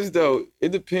 depends, though.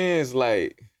 It depends,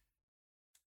 like.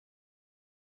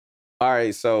 All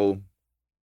right, so.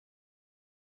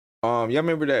 Y'all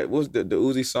remember that? What was the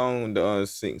Uzi song? The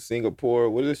Singapore.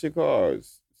 What is that shit called?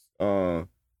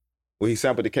 Where he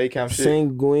sampled the K-Camp shit.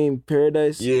 Sanguine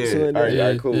Paradise. Yeah. something like All right, that. all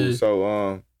right, cool. Yeah.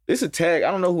 So it's a tag.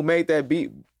 I don't know who made that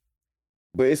beat,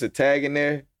 but it's a tag in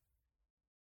there.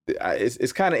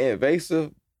 It's kind of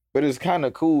invasive, but it's kind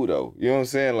of cool though. You know what I'm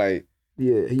saying? Like.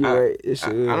 Yeah, you're right. It's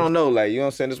I don't know, like, you know what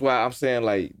I'm saying? That's why I'm saying,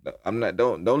 like, I'm not,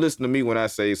 don't listen to me when I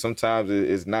say sometimes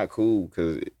it's not cool,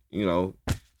 because, you know,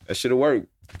 that should've worked.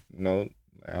 You know,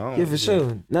 Like, I don't, Yeah, for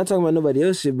sure. Not talking about nobody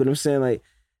else shit, but I'm saying like,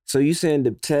 so you saying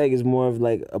the tag is more of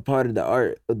like a part of the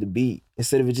art of the beat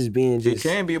instead of it just being It just.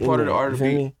 can be a in part of the there, art you of the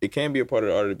feel beat. me? It can be a part of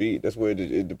the art of the beat. That's where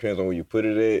it depends on where you put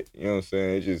it at. You know what I'm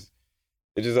saying?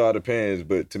 It just all depends.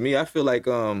 But to me, I feel like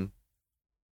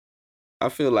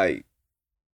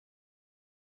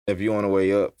if you on the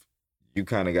way up, you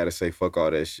kind of got to say fuck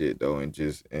all that shit though, and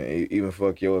even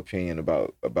fuck your opinion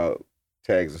about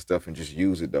tags and stuff, and just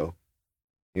use it though.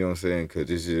 You know what I'm saying? Because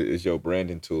it's your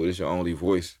branding tool. It's your only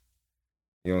voice.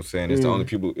 You know what I'm saying? It's the only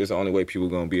people. It's the only way people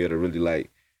gonna be able to really like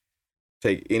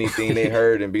take anything they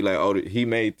heard and be like, oh, he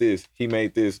made this. He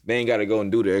made this. They ain't got to go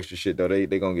and do the extra shit though. They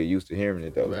gonna get used to hearing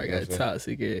it though. Bro, I got a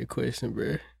toxic ass question,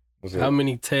 bro. What's How up?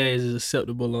 many tags is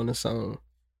acceptable on a song?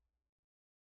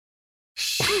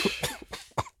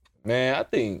 Man, I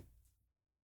think.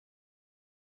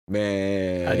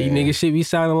 Man, How these niggas shit be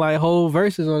sounding like whole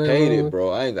verses on it. hate it,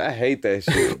 bro. I hate that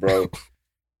shit, bro.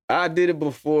 I did it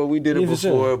before. We did it Yeah, for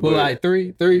before. sure. But Well, like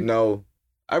three. no,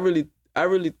 I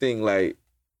really think like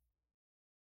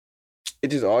it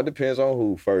just all depends on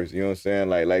who first. You know what I'm saying?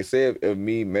 Like say if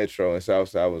me, Metro, and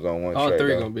Southside was on one All track,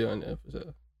 three though, gonna be on there for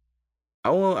sure. I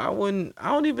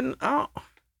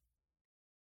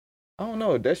don't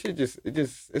know. That shit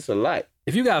it's a lot.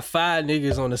 If you got 5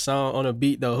 niggas on the song on a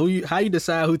beat though, how you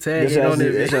decide who tag That's it what on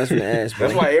there? that's what I was gonna ask, bro.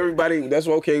 That's why everybody. That's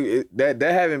okay. That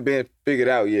haven't been figured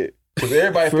out yet. Because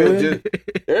everybody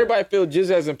feel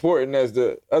just as important as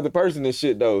the other person and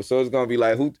shit though. So it's gonna be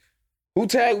like who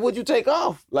tag would you take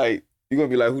off? Like you're gonna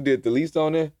be like who did the least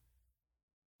on there?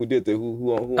 Who did the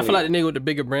who I feel like the nigga with the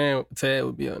bigger brand tag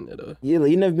would be on there though. Yeah,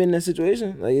 like you never been in that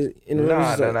situation? Like in the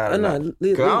Nah, it's like, nah, oh, nah.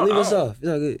 Leave 'Cause us off. It's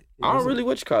all good. I don't really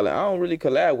I don't really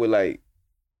collab with like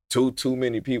too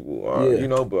many people or Yeah.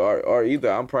 but or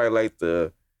either I'm probably like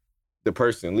the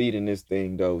person leading this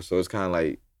thing though. So it's kind of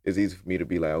like it's easy for me to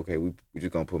be like, okay, we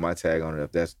just gonna put my tag on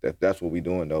it if that's what we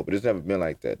doing though. But it's never been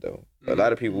like that though. A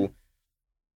lot of people,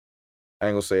 I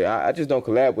ain't gonna say I just don't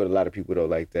collab with a lot of people though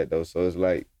like that though. So it's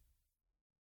like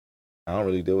I don't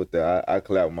really deal with that. I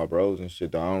collab with my bros and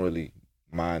shit though. I don't really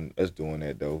mind us doing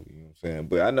that though. You know what I'm saying?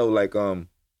 But I know like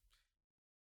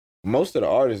most of the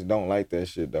artists don't like that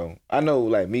shit though. I know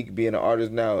like me being an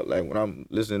artist now, like when I'm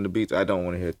listening to beats, I don't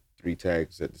want to hear 3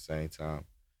 tags at the same time.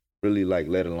 Really like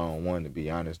let alone one to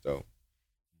be honest though.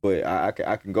 But I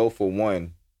can go for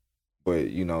one, but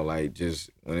like just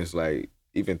when it's like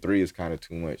even 3 is kind of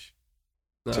too much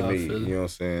to me. You know what I'm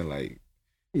saying? Like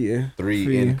Yeah.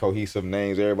 3 incohesive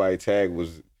names. Everybody tag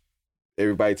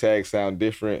sound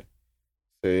different.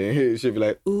 So it should be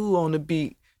like ooh on the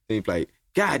beat. Then you be like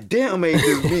God damn, made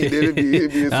this beat. Then it'd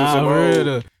be some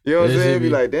old, you know what I'm saying? It'd be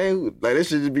like, dang, like this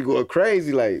should just be going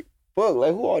crazy. Like, fuck,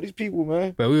 like who are these people,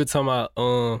 man? But we were talking about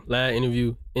last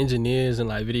interview, engineers and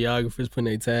like videographers putting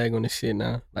their tag on the shit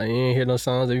now. Like you ain't hear no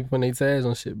songs, they be putting their tags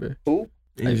on shit, bro. Who?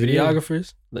 Like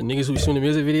videographers, like niggas who shooting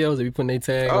music videos, they be putting their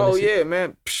tag on the shit. Yeah,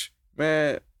 man. Psh,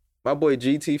 man, my boy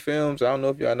GT Films, I don't know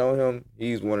if y'all know him.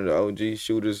 He's one of the OG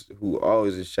shooters who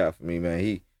always is shot for me, man.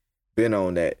 He been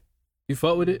on that. You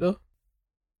fuck with it though?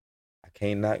 I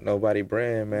can't knock nobody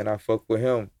brand, man. I fuck with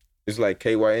him. It's like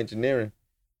KY Engineering.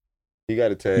 He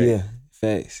got a tag. Yeah,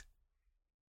 facts.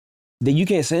 Then you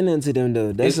can't send nothing to them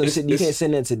though. That's some shit you can't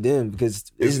send that to them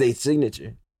because it's their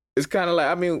signature. It's kind of like,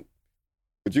 I mean,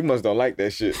 but you must don't like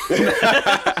that shit.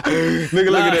 Nigga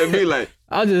looking at me like.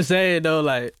 I'm just saying though,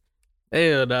 like,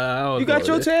 hell nah, I don't You got know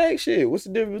your that. tag? Shit. What's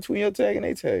the difference between your tag and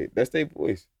they tag? That's their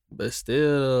voice. But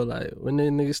still, like, when they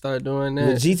niggas start doing that.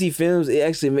 With GT Films, it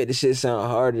actually make the shit sound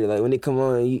harder. Like when they come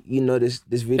on, you know this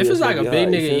video. If it's like a big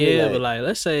hard, you nigga, feel me? yeah, Like, but like,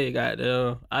 let's say,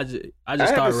 goddamn, I just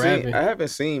start rapping. I haven't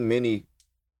seen many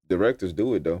directors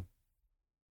do it though.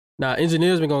 Nah,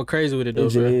 engineers been going crazy with it though,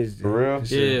 bro. engineers, For real? for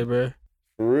sure. Yeah, bro.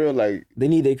 For real, like They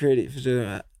need their credit for sure. You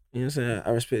know what I'm saying? I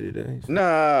respect it though.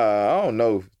 nah, I don't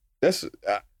know. That's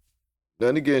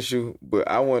nothing against you, but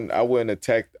I wouldn't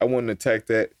attack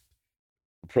that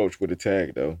approach with a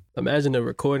tag though. Imagine a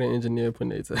recording engineer putting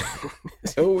their tag.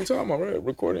 So who we talking about, right?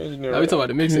 Recording engineer. Nah, we talking about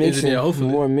the mixing engineer, hopefully.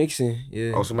 More mixing,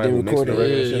 yeah. Oh, somebody They who mixing the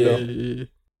recording. record and shit, though? Yeah.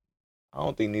 I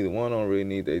don't think neither one don't really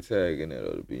need their tag in there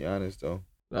though, to be honest though.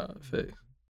 Nah, facts.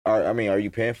 I mean, are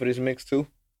you paying for this mix too?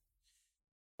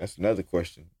 That's another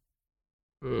question.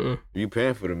 Mm. Are you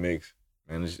paying for the mix?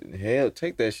 Man, hell,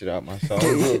 take that shit out my song.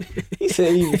 He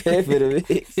said he paid for the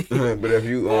mix. But if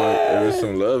you if it's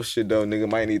some love shit though, nigga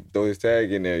might need to throw his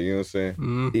tag in there. You know what I'm saying?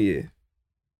 Mm. Yeah.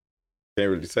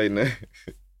 Can't really say nothing.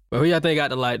 But who y'all think got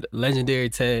the like legendary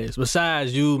tags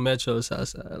besides you, Metro,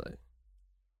 Southside? Like,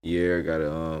 Yeah, got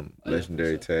a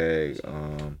legendary tag.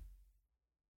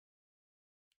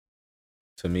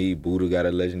 To me, Buddha got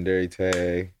a legendary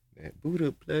tag. that?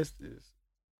 Buddha bless this.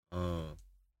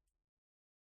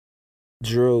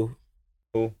 Drill.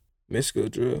 Who? Mexico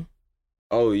drill.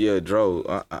 Oh yeah, Dro.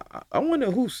 I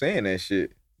wonder who's saying that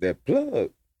shit. That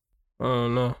plug. I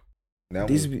don't know. That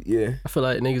These one- yeah. I feel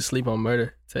like niggas sleep on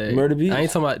murder tag. Murder Beats? I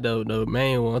ain't talking about the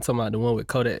main one. I'm talking about the one with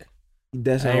Kodak.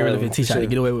 That's I ain't hard, really been for teach how to sure.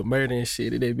 get away with murder and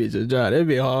shit. And that bitch just job. That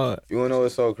bitch hard. You wanna know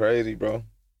what's so crazy, bro?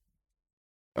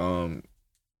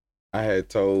 I had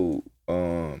told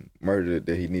Murder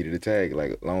that he needed a tag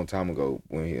like a long time ago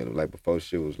when he like before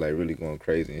shit was like really going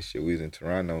crazy and shit. We was in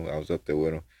Toronto. I was up there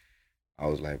with him. I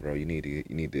was like, bro, you need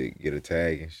to get a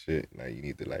tag and shit. Like you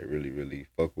need to like really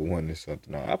fuck with one or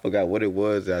something. I forgot what it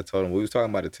was that I told him. We was talking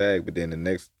about the tag, but then the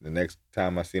next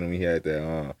time I seen him, he had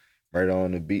that Murder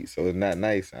on the beat. So it's not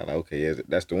nice. I like, okay, yeah,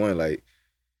 that's the one. Like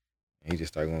he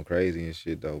just started going crazy and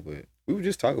shit though. But we were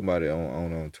just talking about it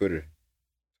on Twitter.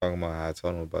 Talking about how I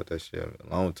told him about that shit a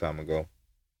long time ago.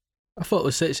 I fuck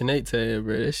with Section 8 tag,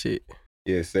 bro. That shit.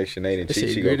 Yeah, Section 8 and That Chi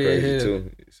shit Chi go gritty as crazy hell.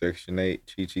 too. Section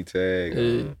 8, Chi Chi tag.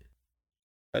 Yeah.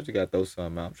 I just got those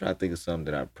something out. I'm trying to think of something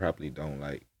that I probably don't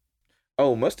like.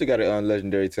 Oh, Mustard got a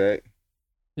legendary tag.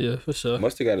 Yeah, for sure.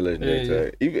 Mustard got a legendary Yeah, yeah.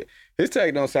 tag. Even his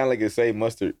tag don't sound like it say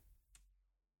Mustard.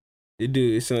 It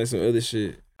do. It sounds like some other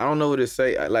shit. I don't know what it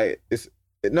say.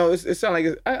 It sound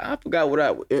like I forgot what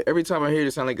every time I hear it,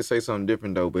 it sound like it say something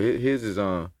different though. But his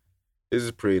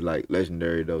is pretty like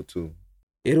legendary though too.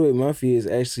 808 Mafia is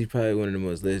actually probably one of the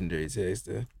most legendary tags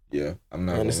though. Yeah, I'm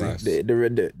not Honestly, gonna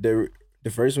lie. the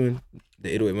first one, the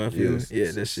 808 Mafia.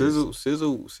 Yeah, that shit.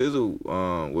 Sizzle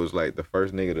was like the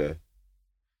first nigga to.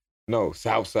 No,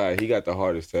 Southside. He got the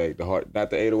hardest tag. Not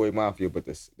the 808 Mafia, but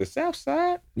the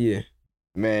Southside. Yeah.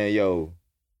 Man, yo,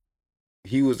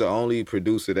 he was the only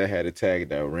producer that had a tag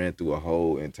that ran through a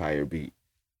whole entire beat,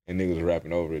 and niggas was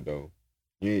rapping over it though.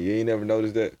 You ain't never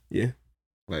noticed that? Yeah.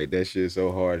 Like that shit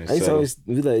so hard and I used to subtle. always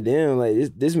be like, damn, like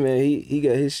this man, he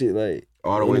got his shit like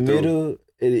All the in way the through. middle,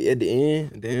 at the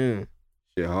end. Damn.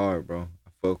 Shit hard, bro.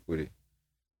 I fuck with it.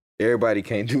 Everybody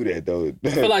can't do that though. I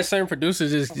feel like certain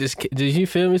producers just you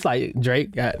feel me? It's like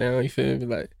Drake, goddamn, you feel me?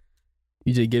 Like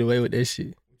you just get away with that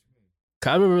shit.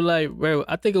 'Cause I remember like, bro,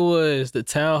 I think it was the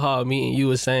town hall meeting. You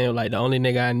was saying like the only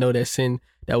nigga I know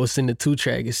that was in the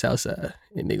 2-track is Southside,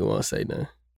 and nigga won't say nothing.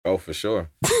 Oh, for sure.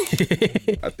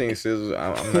 I think Sizzle.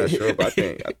 I'm not sure, but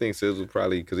I think Sizzle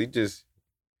probably because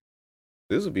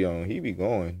Sizzle be on. He be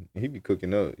going. He be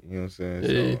cooking up. You know what I'm saying?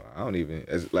 Yeah. So I don't even.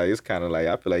 It's kind of like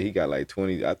I feel like he got like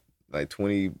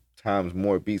 20 times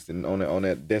more beats than on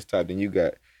that desktop than you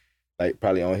got. Like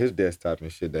probably on his desktop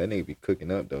and shit. That nigga be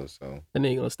cooking up though. So That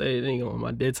nigga gonna stay. That nigga on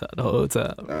my dead top the whole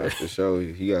time. nah, for sure.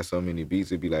 He got so many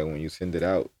beats. It'd be like when you send it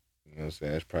out. You know what I'm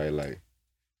saying? That's probably like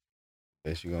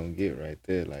best you gonna get right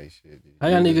there. Like shit. How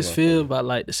y'all Jesus niggas feel motherfucker. about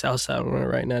like the Southside run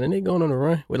right now? The nigga going on the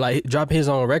run with like dropping his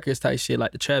own records type shit.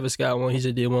 Like the Travis Scott one, he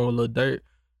just did one with Lil Durk.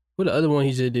 What the other one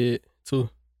he just did too?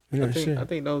 I'm not sure. I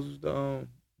think those was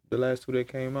the last two that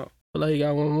came out. Feel like he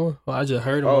got one more. Well, I just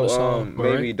heard him on the song.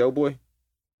 Maybe Doughboy.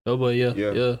 Oh boy, yeah.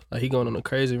 Yeah. Like he going on a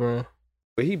crazy run.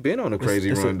 But he been on a crazy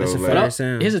That's run that's though. a Like, fire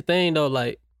sound. Here's the thing though,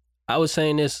 like I was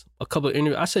saying this a couple of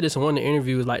interviews. I said this in one of the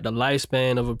interviews, like the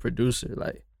lifespan of a producer.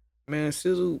 Like man,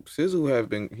 Sizzle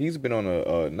he's been on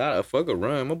a not a fucking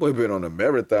run. My boy been on a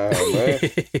marathon, man.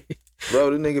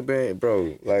 Bro, the nigga been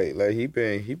like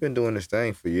he been doing this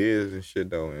thing for years and shit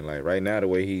though. And like right now the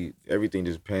way everything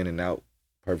just panning out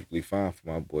perfectly fine for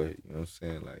my boy. You know what I'm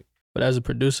saying? Like But as a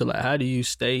producer, like how do you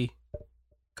stay?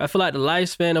 I feel like the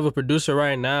lifespan of a producer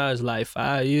right now is like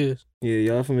 5 years. Yeah,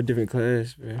 y'all from a different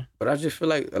class, bro. but I just feel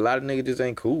like a lot of niggas just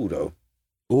ain't cool though.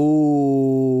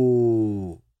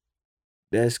 Ooh.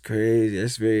 That's crazy.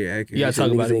 That's very accurate. You gotta said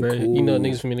talk about niggas it, ain't bro. cool. You know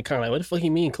niggas from in the car like, what the fuck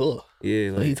you mean cool?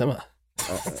 Yeah, What you like talking about?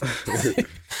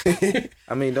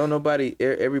 I mean, don't nobody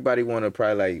everybody wanna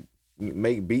probably like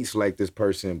make beats like this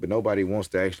person, but nobody wants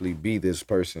to actually be this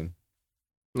person.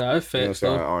 Nah, it's You know what I'm facts.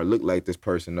 saying? though. Or look like this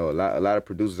person. No, a lot of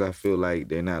producers I feel like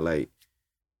they're not like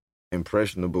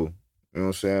impressionable. You know what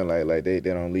I'm saying? Like they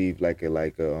don't leave like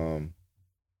a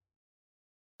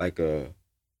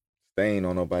stain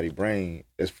on nobody's brain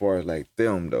as far as like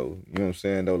them though. You know what I'm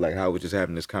saying though? Like how I was just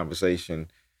having this conversation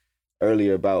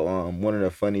earlier about one of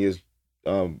the funniest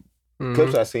Mhm.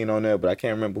 clips I seen on there, but I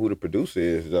can't remember who the producer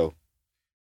is though.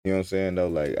 You know what I'm saying though?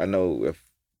 Like I know if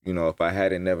I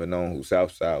hadn't never known who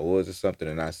Southside was or something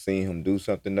and I seen him do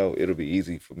something though, it'll be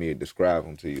easy for me to describe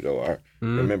him to you though. Or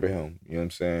Mhm. remember him. You know what I'm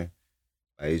saying?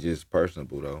 Like he's just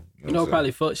personable though. You know,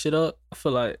 probably fuck shit up. I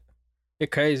feel like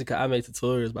it's crazy because I make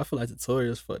tutorials, but I feel like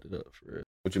tutorials fucked it up for real.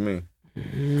 What you mean?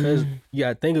 Because you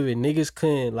gotta think of it, niggas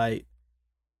couldn't,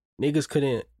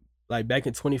 like back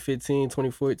in 2015,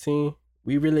 2014,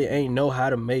 we really ain't know how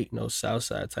to make no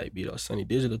Southside type beat or Sunny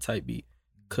Digital type beat.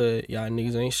 Cause y'all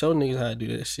niggas ain't show niggas how to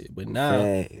do that shit. But now,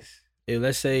 Facts. if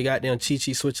let's say goddamn Chi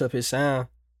switch up his sound,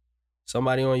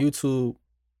 somebody on YouTube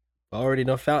already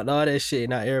done found all that shit.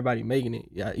 Not everybody making it.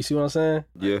 Yeah, you see what I'm saying?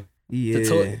 Yeah.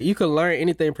 Yeah. You can learn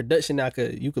anything in production now.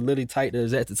 Cause you could literally type the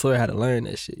exact tutorial how to learn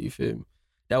that shit. You feel me?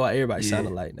 That's why everybody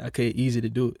sounded like now. Cause it's easy to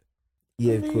do it.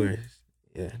 Yeah, of course.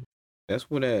 Yeah. That's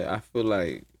when I feel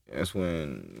like that's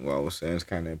when what I was saying it's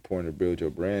kind of important to build your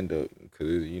brand up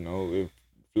because it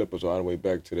flip us all the way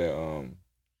back to that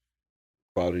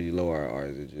quality low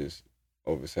art is just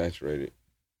oversaturated.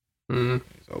 Mm-hmm.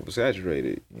 It's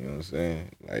oversaturated. You know what I'm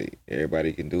saying? Like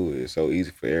everybody can do it. It's so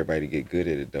easy for everybody to get good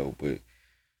at it though. But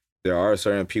there are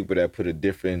certain people that put a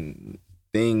different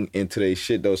thing into their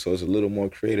shit though, so it's a little more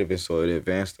creative and so it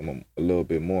advanced them a little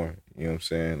bit more. You know what I'm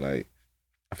saying? Like.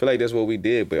 I feel like that's what we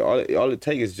did, but all it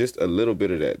takes is just a little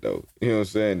bit of that, though. You know what I'm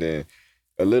saying? Then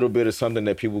a little bit of something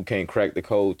that people can't crack the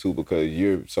code to because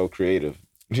you're so creative.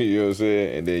 You know what I'm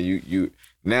saying? And then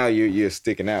you're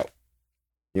sticking out.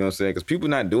 You know what I'm saying? Because people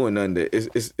not doing nothing that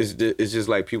it's just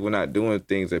like people not doing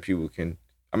things that people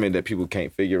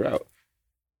can't figure out.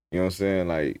 You know what I'm saying?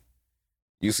 Like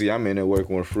you see, I'm in there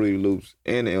working with Fruity Loops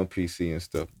and the MPC and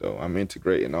stuff, though. I'm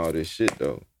integrating all this shit,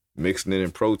 though, mixing it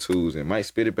in Pro Tools and might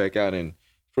spit it back out in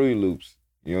Fruity Loops.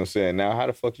 You know what I'm saying? Now, how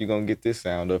the fuck you gonna get this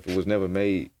sound up? It was never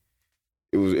made.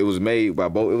 It was made by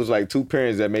both. It was like two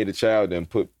parents that made a child and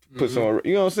put some.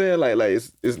 You know what I'm saying? Like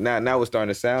it's now it's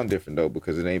starting to sound different though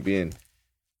because it ain't being,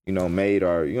 made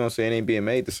or you know what I'm saying. It ain't being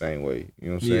made the same way. You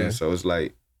know what I'm saying? Yeah. So it's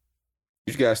like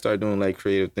you just gotta start doing like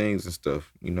creative things and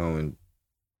stuff. And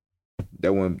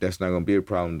that's not gonna be a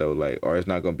problem though. Like or it's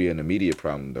not gonna be an immediate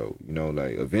problem though.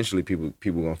 Like eventually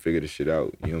people gonna figure this shit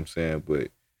out. You know what I'm saying? But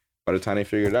by the time they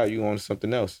figure it out, you on to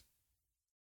something else.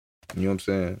 You know what I'm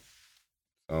saying?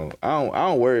 So I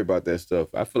don't worry about that stuff.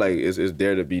 I feel like it's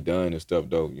there to be done and stuff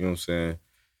though. You know what I'm saying?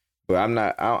 But I'm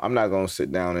not gonna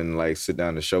sit down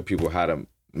to show people how to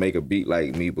make a beat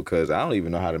like me because I don't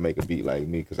even know how to make a beat like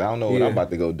me because I don't know what I'm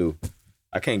about to go do.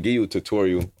 I can't give you a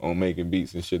tutorial on making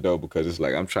beats and shit though because it's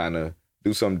like I'm trying to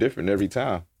do something different every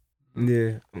time. Yeah.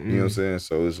 You know what I'm saying?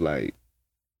 So it's like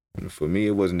for me,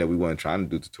 it wasn't that we weren't trying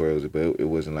to do tutorials, but it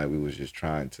wasn't like we was just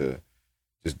trying to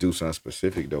just do something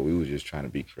specific, though. We was just trying to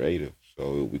be creative.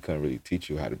 So we couldn't really teach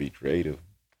you how to be creative.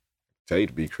 Tell you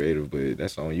to be creative, but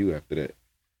that's on you after that.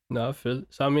 No, I feel it.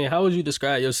 So, I mean, how would you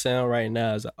describe your sound right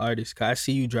now as an artist? Because I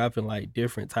see you dropping, like,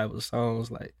 different type of songs.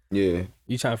 Like, yeah.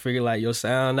 You trying to figure, like, your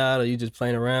sound out or you just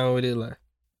playing around with it? Like,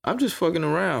 I'm just fucking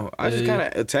around. I just kind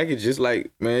of attack it just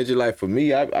like, man, just like for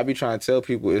me, I be trying to tell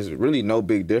people it's really no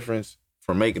big difference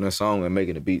from making a song and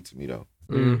making a beat to me though.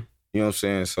 Mm. You know what I'm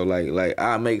saying? So like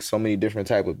I make so many different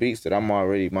type of beats that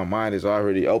my mind is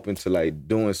already open to like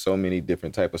doing so many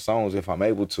different type of songs if I'm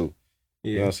able to. Yeah.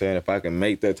 You know what I'm saying? If I can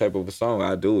make that type of a song,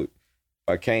 I do it.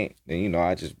 If I can't, then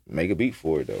I just make a beat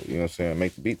for it though. You know what I'm saying?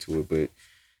 Make the beat to it. But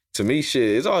to me,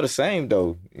 shit, it's all the same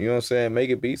though. You know what I'm saying?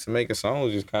 Making beats and making songs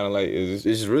is just kind of like it's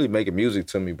just really making music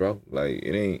to me, bro. Like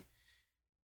it ain't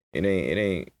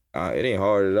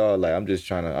hard at all. Like I'm just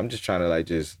trying to like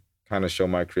just kind of show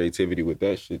my creativity with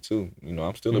that shit too.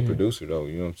 I'm still a producer though.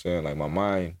 You know what I'm saying? Like my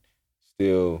mind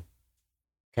still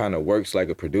kind of works like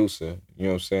a producer. You know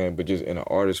what I'm saying? But just in an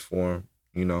artist form.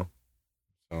 So.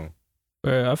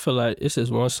 Bro, I feel like it's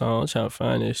just one song. I'm trying to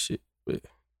find this shit. But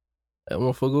that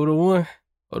motherfucker go to one.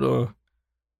 Hold on.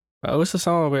 Bro, what's the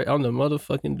song? Bro? I'm the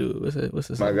motherfucking dude. What's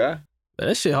the song? My guy.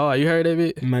 That shit hard. You heard that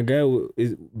bit? My guy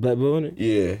is Black Boy on it?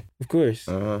 Yeah. Of course.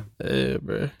 Uh-huh. Yeah,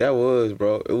 bro. That was,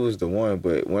 bro. It was the one.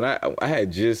 But when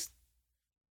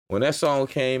when that song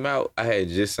came out, I had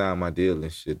just signed my deal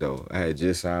and shit, though. I had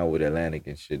just signed with Atlantic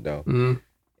and shit, though. Mm-hmm.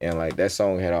 And, like, that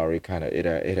song had already kind of,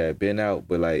 it had been out.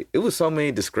 But, like, it was so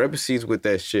many discrepancies with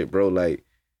that shit, bro. Like,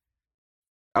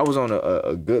 I was on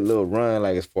a good little run,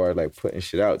 like, as far as, like, putting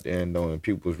shit out there, though, and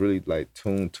people was really, like,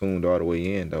 tuned all the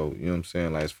way in, though. You know what I'm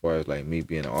saying? Like, as far as, like, me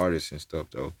being an artist and stuff,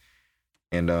 though.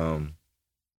 And,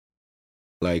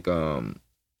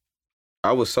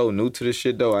 I was so new to this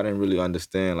shit, though, I didn't really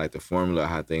understand, like, the formula of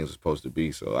how things were supposed to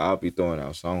be. So I'll be throwing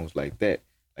out songs like that,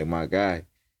 like My Guy.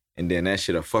 And then that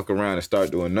shit'll fuck around and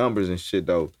start doing numbers and shit,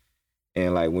 though.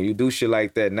 And, like, when you do shit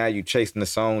like that, now you chasing the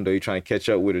song, though. You trying to catch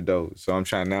up with it, though. So I'm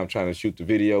trying to shoot the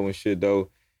video and shit, though.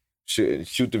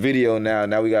 Shoot the video now.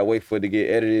 Now we got to wait for it to get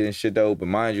edited and shit, though. But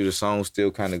mind you, the song's still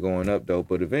kind of going up, though.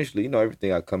 But eventually,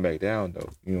 everything got to come back down, though.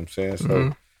 You know what I'm saying?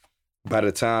 So by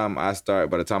the time I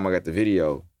got the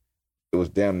video, it was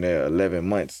damn near 11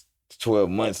 months, 12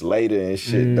 months later and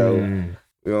shit, though.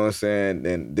 You know what I'm saying?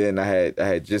 And then I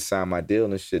had just signed my deal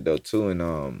and shit, though, too.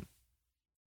 And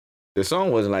the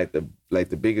song wasn't like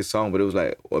the biggest song, but it was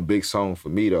like a big song for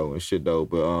me though and shit though.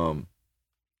 But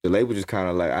the label just kind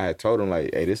of like, I had told them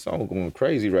like, hey, this song going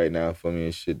crazy right now for me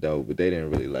and shit though, but they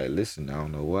didn't really like listen. I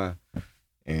don't know why.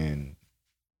 And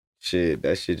shit,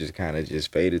 that shit just kind of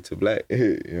just faded to black.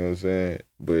 You know what I'm saying?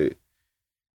 But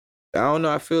I don't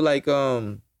know. I feel like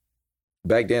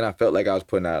back then I felt like I was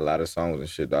putting out a lot of songs and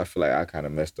shit. Though. I feel like I kind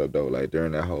of messed up though. Like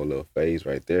during that whole little phase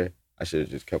right there, I should have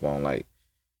just kept on like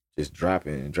just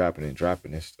dropping and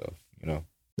stuff. You know.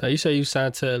 Now you say you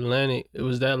signed to Atlantic.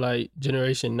 Was that like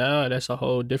Generation Now? Or that's a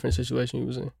whole different situation you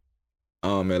was in.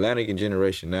 Atlantic and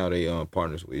Generation Now, they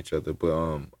partners with each other.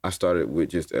 But I started with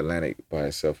just Atlantic by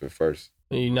itself at first.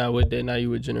 And you not with that now,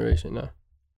 you with Generation Now.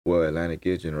 Well, Atlantic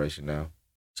is Generation Now.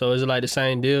 So is it like the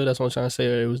same deal? That's what I'm trying to say,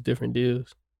 or it was different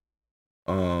deals?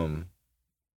 It's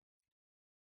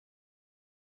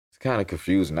kind of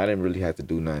confusing. I didn't really have to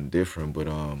do nothing different, but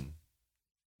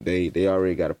they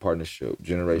already got a partnership.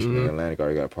 Generation and Atlantic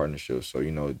already got a partnership. So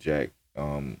you know, Jack,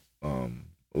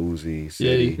 Uzi,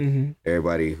 City,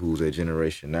 everybody who's at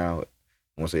Generation Now,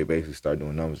 once they basically start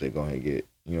doing numbers, they go ahead and get,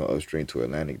 you know, upstream to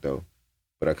Atlantic though.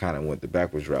 But I kind of went the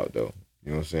backwards route though.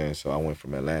 You know what I'm saying? So I went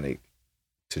from Atlantic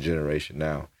to Generation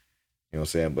Now. You know what I'm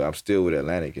saying? But I'm still with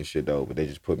Atlantic and shit though. But they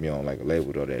just put me on like a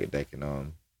label though that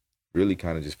can really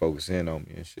kind of just focus in on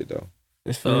me and shit though.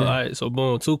 So all right, so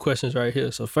boom, 2 questions right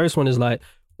here. So first one is like,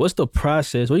 what's the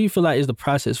process? What do you feel like is the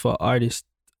process for artists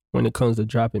when it comes to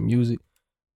dropping music?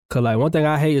 Cause like one thing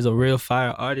I hate is a real fire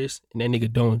artist and that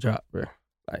nigga don't drop, bro.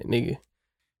 Like nigga.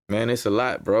 Man, it's a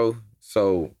lot, bro.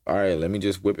 So, all right, let me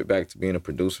just whip it back to being a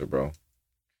producer, bro.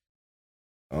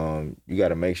 You got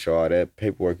to make sure all that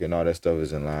paperwork and all that stuff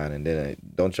is in line, and then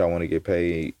don't y'all want to get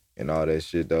paid and all that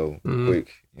shit though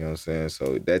quick. You know what I'm saying?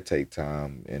 So that take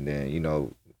time, and then you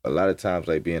know a lot of times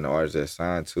like being an artist that's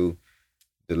signed to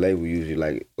the label usually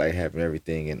like having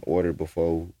everything in order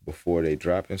before they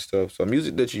drop and stuff. So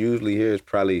music that you usually hear has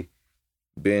probably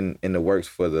been in the works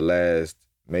for the last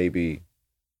maybe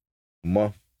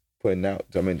month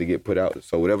to get put out.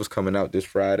 So whatever's coming out this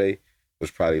Friday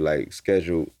was probably like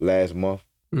scheduled last month.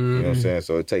 You know what I'm saying?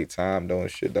 So it takes time though and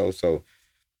shit though. So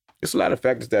it's a lot of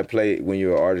factors that play when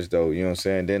you're an artist though. You know what I'm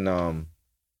saying? Then I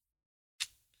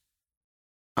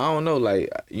don't know, like,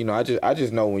 you know, I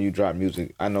just know when you drop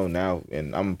music, I know now,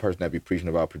 and I'm a person that be preaching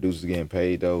about producers getting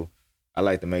paid though. I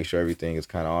like to make sure everything is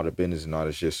kind of all the business and all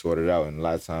the shit sorted out, and a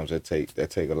lot of times that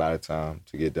take a lot of time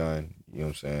to get done. You know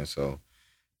what I'm saying? So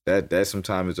that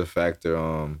sometimes is a factor.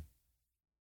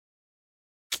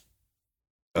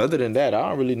 Other than that, I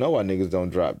don't really know why niggas don't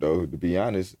drop though. To be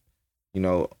honest, you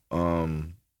know,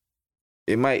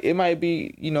 it might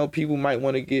be, you know, people might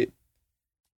want to get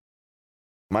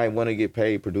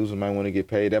paid. Producers might want to get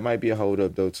paid. That might be a hold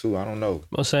up though too. I don't know.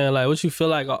 I'm saying like, what you feel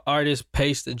like an artist's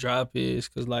pace to drop is?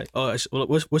 Cause like,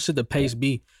 what should the pace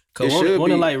be? Cause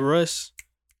one of like Russ,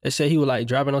 they said he was like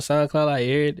dropping on SoundCloud like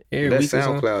every that's week. That's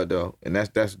SoundCloud though, and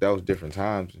that was different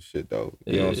times and shit though.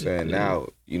 You know what I'm saying? Yeah. Now,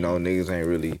 you know, niggas ain't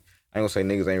really. I ain't gonna say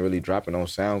niggas ain't really dropping on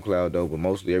SoundCloud though, but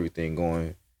mostly everything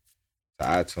going to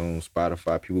iTunes,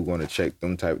 Spotify. People going to check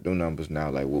them numbers now.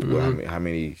 Like how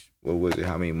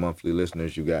many monthly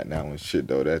listeners you got now and shit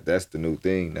though. That's the new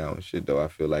thing now and shit though. I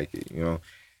feel like it, you know.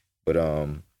 But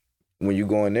when you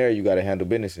go in there, you got to handle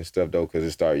business and stuff though, because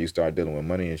you start dealing with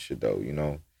money and shit though, you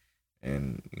know.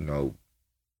 And you know,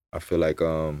 I feel like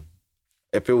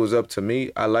if it was up to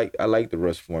me, I like the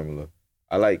Russ formula.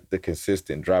 I like the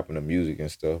consistent dropping of music and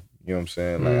stuff. You know what I'm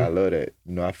saying? Like I love that.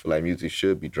 You know, I feel like music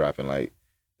should be dropping like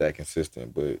that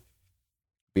consistent, but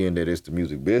being that it's the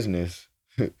music business,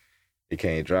 it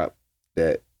can't drop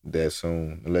that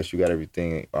soon unless you got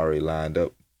everything already lined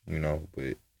up, you know.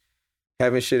 But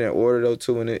having shit in order though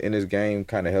too in this game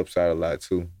kind of helps out a lot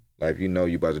too. Like, you know,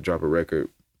 you about to drop a record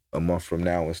a month from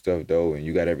now and stuff though, and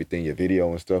you got everything, your video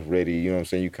and stuff ready. You know what I'm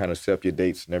saying? You kind of set up your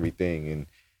dates and everything, and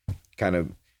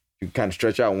you kind of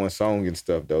stretch out one song and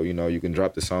stuff though. You know, you can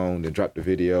drop the song, then drop the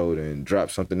video, then drop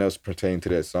something else pertaining to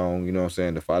that song. You know what I'm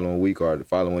saying? The following week or the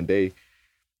following day.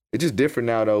 It's just different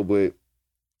now though. But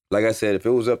like I said, if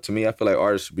it was up to me, I feel like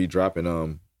artists should be dropping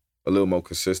a little more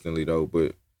consistently though.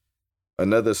 But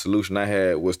another solution I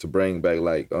had was to bring back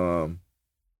like live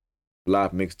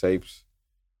mixtapes,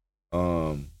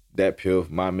 that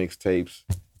Piff, my mixtapes.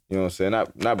 You know what I'm saying?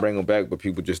 Not bring them back, but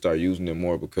people just start using them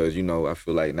more because, you know, I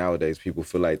feel like nowadays people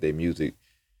feel like their music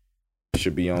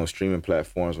should be on streaming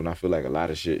platforms when I feel like a lot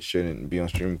of shit shouldn't be on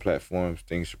streaming platforms.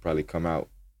 Things should probably come out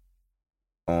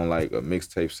on like a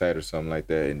mixtape site or something like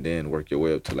that and then work your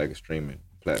way up to like a streaming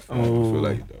platform. I feel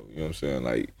like, though. You know what I'm saying?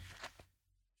 Like,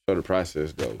 show the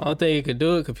process, though. I don't think you could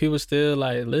do it because people still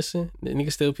like listen. The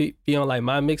niggas still be on like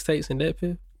my mixtapes and that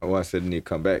Piff. Oh, I said they need to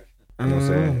come back. You know what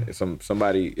I'm saying?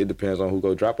 Somebody, it depends on who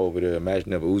go drop over there.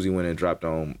 Imagine if Uzi went and dropped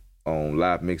on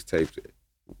live mixtapes,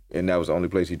 and that was the only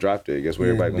place he dropped it. Guess where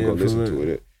everybody gonna go listen to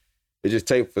it. It just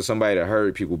take for somebody to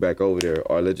hurry people back over there.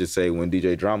 Or let's just say when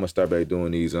DJ Drama start back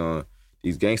doing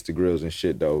these gangster grills and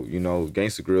shit though. You know,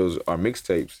 gangster grills are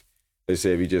mixtapes. They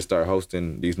say if you just start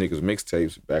hosting these niggas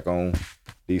mixtapes back on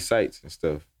these sites and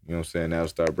stuff, you know what I'm saying? That'll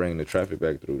start bringing the traffic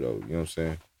back through though. You know what I'm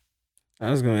saying? I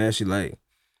was gonna ask you like,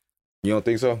 you don't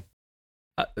think so?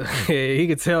 He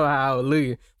could tell how I was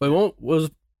looking. But was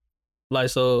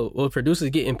producers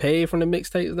getting paid from the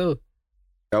mixtapes though?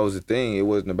 That was the thing. It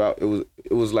wasn't about.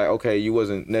 It was like, okay, you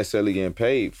wasn't necessarily getting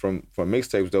paid from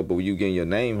mixtapes though, but you getting your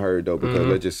name heard though, because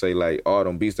let's just say like all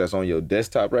them beats that's on your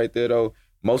desktop right there though,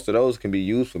 most of those can be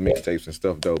used for mixtapes and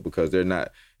stuff though, because they're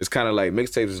not. It's kind of like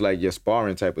mixtapes is like your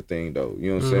sparring type of thing though.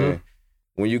 You know what I'm saying?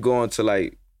 When you go into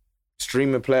like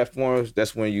streaming platforms,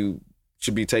 that's when you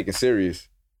should be taken serious.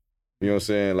 You know what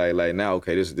I'm saying? Like now,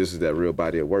 okay, this is that real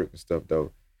body of work and stuff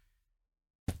though.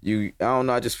 I don't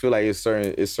know, I just feel like it's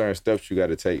certain steps you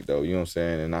gotta take though, you know what I'm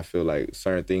saying? And I feel like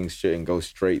certain things shouldn't go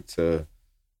straight to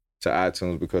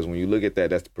iTunes, because when you look at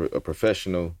that's a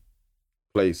professional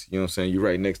place, you know what I'm saying? You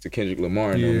right next to Kendrick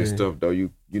Lamar and them and stuff though.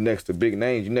 You next to big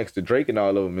names, you next to Drake and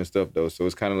all of them and stuff though. So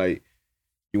it's kind of like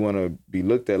you wanna be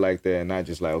looked at like that and not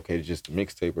just like, okay, just a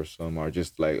mixtape or something, or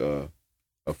just like a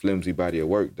flimsy body of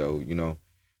work though, you know?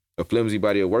 A flimsy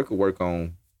body of work will work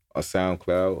on a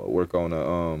SoundCloud, or work on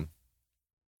a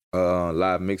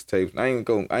live mixtapes. I ain't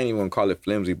even gonna call it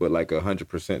flimsy, but like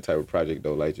 100% type of project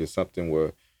though. Like just something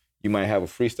where you might have a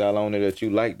freestyle on it that you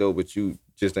like though, but you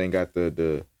just ain't got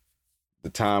the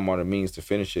time or the means to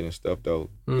finish it and stuff though.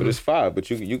 But it's fine. But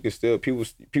you can still, people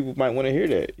might want to hear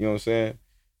that. You know what I'm saying?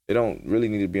 They don't really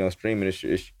need to be on streaming.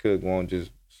 It could go on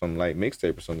just some like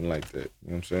mixtape or something like that.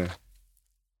 You know what I'm saying?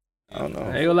 I don't know.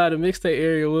 I ain't gonna lie, the mixtape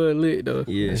area was lit though.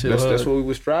 Yeah, that's what we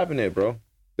was striving at, bro.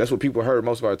 That's what people heard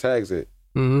most of our tags at.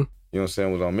 You know what I'm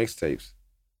saying? Was on mixtapes,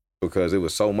 because it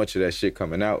was so much of that shit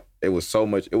coming out. It was so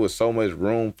much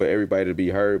room for everybody to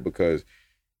be heard, because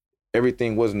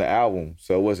everything wasn't the album,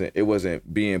 so it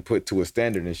wasn't being put to a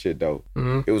standard and shit though.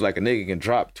 It was like a nigga can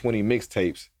drop 20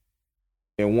 mixtapes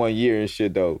in 1 year and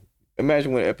shit though.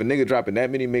 Imagine if a nigga dropping that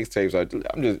many mixtapes.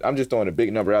 I'm just throwing a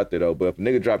big number out there though. But if a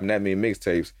nigga dropping that many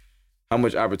mixtapes, how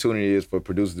much opportunity is for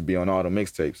producers to be on all the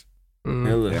mixtapes?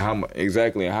 And how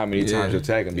many times your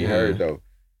tag can be heard though.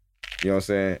 You know what I'm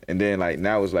saying? And then like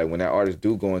now it's like when that artist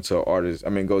do go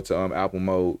to album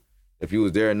mode, if you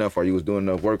was there enough or you was doing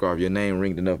enough work, or if your name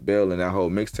ringed enough bell in that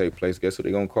whole mixtape place, guess what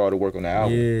they gonna call to work on the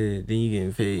album? Yeah, then you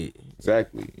getting paid.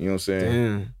 Exactly. You know what I'm saying?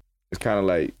 Damn. It's kind of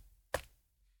like,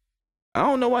 I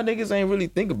don't know why niggas ain't really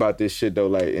think about this shit though.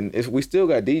 Like, and we still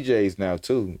got DJs now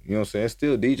too. You know what I'm saying?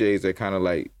 Still DJs that kind of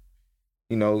like,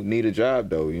 you know, need a job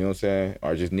though. You know what I'm saying?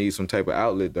 Or just need some type of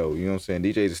outlet though. You know what I'm saying?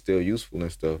 DJs are still useful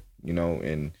and stuff. You know,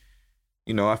 and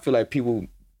you know, I feel like people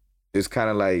is kind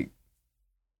of like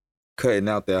cutting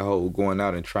out that whole going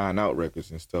out and trying out records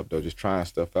and stuff though. Just trying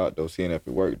stuff out though, seeing if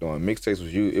it worked. Doing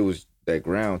mixtapes was that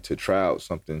ground to try out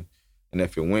something, and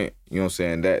if it went, you know what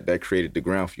I'm saying? That created the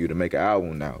ground for you to make an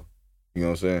album now. You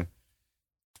know what I'm saying?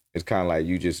 It's kind of like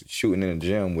you just shooting in the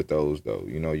gym with those though.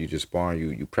 You know, you just sparring,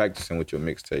 you practicing with your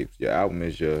mixtapes. Your album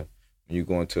is when you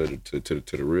go into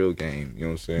the real game. You know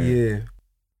what I'm saying? Yeah.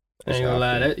 I ain't gonna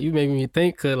lie, that you make me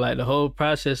think, cause like the whole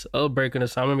process of breaking the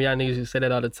song. I remember y'all niggas used to say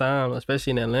that all the time,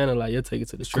 especially in Atlanta. Like you'll take it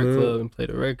to the strip club and play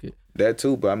the record. That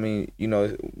too, but I mean, you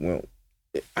know,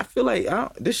 I feel like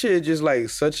this shit is just like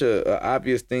such a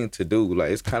obvious thing to do. Like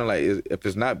it's kind of like if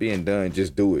it's not being done,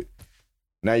 just do it.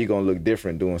 Now you're gonna look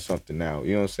different doing something now.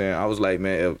 You know what I'm saying? I was like,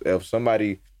 man, if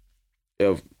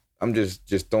I'm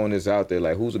just throwing this out there,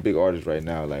 like who's a big artist right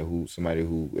now? Like somebody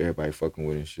who everybody fucking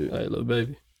with and shit. Like Lil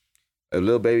Baby. If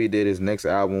Lil Baby did his next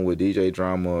album with DJ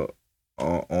Drama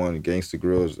on Gangsta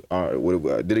Grills, did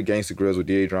a Gangsta Grills with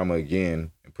DJ Drama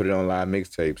again and put it on live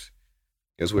mixtapes,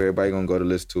 guess where everybody gonna go to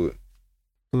listen to it?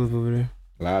 Who's over there?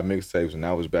 Live mixtapes, and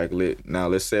now it's back lit. Now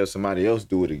let's say if somebody else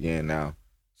do it again now.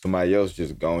 Somebody else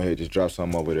just go ahead, just drop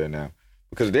something over there now.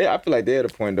 Because I feel like they're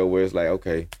at a point though where it's like,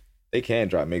 okay, they can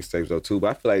drop mixtapes though too, but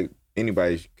I feel like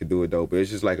anybody could do it though. But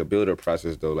it's just like a build-up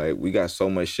process though. Like we got so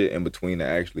much shit in between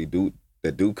that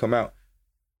do come out.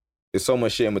 There's so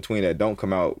much shit in between that don't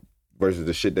come out versus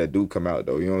the shit that do come out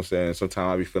though. You know what I'm saying?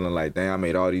 Sometimes I be feeling like, damn, I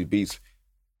made all these beats.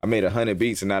 I made 100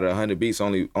 beats, and out of 100 beats,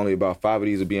 only about 5 of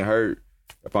these are being heard.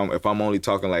 If I'm only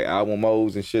talking like album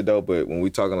modes and shit though, but when we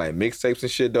talking like mixtapes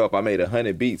and shit though, if I made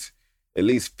 100 beats, at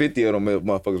least 50 of them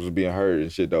motherfuckers was being heard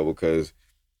and shit though, because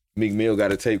Meek Mill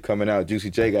got a tape coming out, Juicy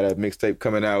J got a mixtape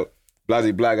coming out,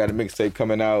 Blasey Blah got a mixtape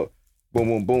coming out, boom,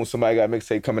 boom, boom. Somebody got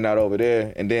mixtape coming out over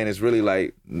there, and then it's really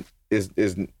like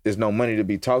it's no money to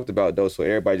be talked about though. So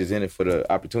everybody just in it for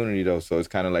the opportunity though. So it's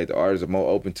kind of like the artists are more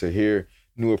open to hear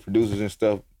newer producers and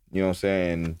stuff. You know what I'm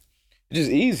saying? It's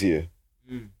just easier.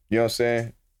 You know what I'm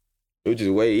saying? It was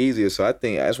just way easier. So I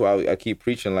think that's why I keep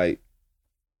preaching like.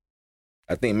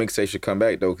 I think mixtape should come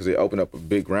back though, because it opened up a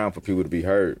big ground for people to be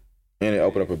heard, and it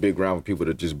opened up a big ground for people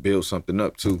to just build something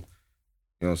up too. You know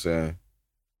what I'm saying?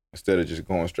 Instead of just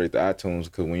going straight to iTunes,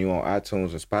 because when you on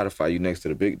iTunes and Spotify, you next to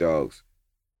the big dogs.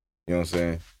 You know what I'm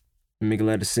saying? It make a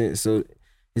lot of sense. So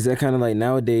is that kind of like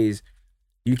nowadays,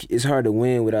 it's hard to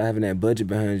win without having that budget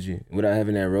behind you, without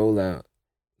having that rollout.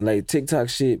 Like TikTok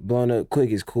shit blowing up quick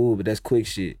is cool, but that's quick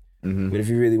shit. Mm-hmm. But if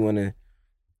you really want to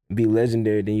be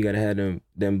legendary, then you gotta have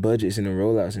them budgets and the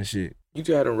rollouts and shit. You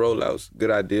just had them rollouts, good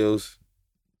ideas,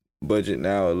 budget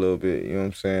now a little bit, you know what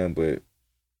I'm saying? But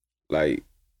like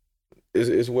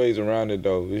it's ways around it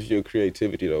though. It's your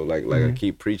creativity though. Like I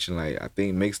keep preaching, like I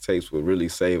think mixtapes would really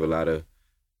save a lot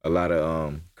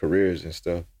of careers and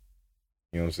stuff.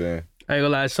 You know what I'm saying? I ain't gonna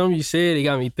lie, something you said, it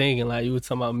got me thinking, like you were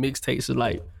talking about mixtapes, so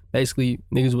like basically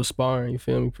niggas was sparring, you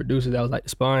feel me? Producers, that was like the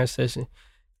sparring session.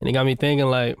 And it got me thinking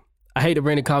like, I hate to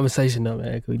bring the conversation up,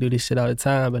 man, because we do this shit all the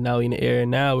time, but now we in the era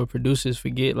now where producers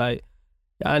forget, like,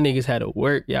 y'all niggas had to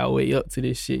work y'all way up to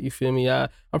this shit, you feel me? I'm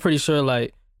pretty sure,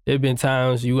 like, there been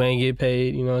times you ain't get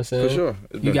paid, you know what I'm saying? For sure.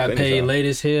 You got paid late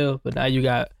as hell, but now you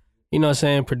got, you know what I'm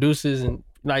saying, producers and,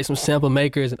 like, some sample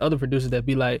makers and other producers that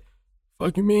be like,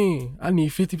 fuck you mean? I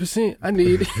need 50%. I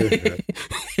need,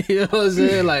 you know what I'm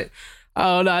saying? Like, I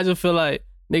don't know, I just feel like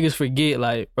niggas forget,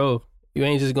 like, bro, you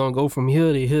ain't just gonna go from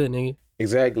here to here, nigga.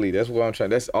 Exactly. That's what I'm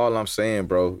trying. That's all I'm saying,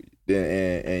 bro.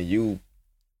 And you,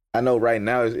 I know right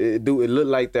now it look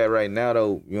like that right now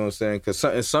though. You know what I'm saying? Because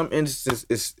in some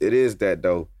instances it is that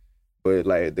though. But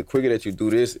like the quicker that you do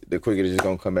this, the quicker it's just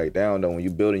gonna come back down though. When you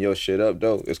building your shit up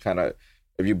though, it's kind of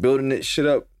if you building it shit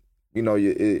up, you know,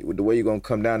 the way you're gonna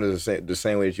come down is the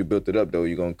same way that you built it up though.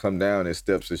 You're gonna come down in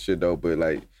steps and shit though. But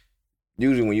like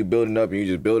usually when you building up and you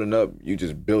just building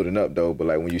up though. But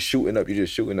like when you shooting up, you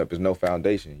just shooting up. There's no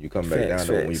foundation. You come back down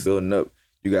though. When you building up,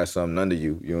 you got something under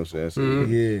you. You know what I'm saying? So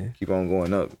you keep on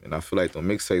going up. And I feel like the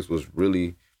mixtapes was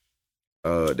really,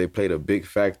 they played a big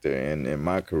factor in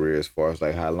my career as far as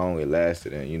like how long it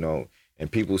lasted. And you know,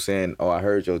 and people saying, "Oh, I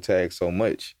heard your tag so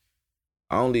much."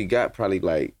 I only got probably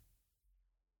like.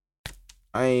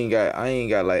 I ain't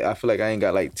got like, I feel like I ain't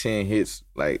got like 10 hits,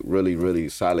 like really, really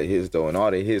solid hits though. And all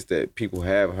the hits that people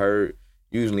have heard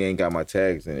usually ain't got my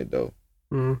tags in it though.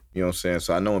 Mm-hmm. You know what I'm saying?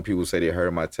 So I know when people say they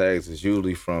heard my tags, it's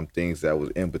usually from things that was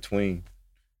in between,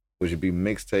 which would be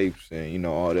mixtapes and, you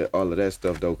know, all of that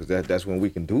stuff though, because that's when we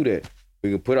can do that.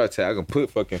 We can put our tag, I can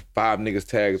put fucking 5 niggas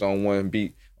tags on one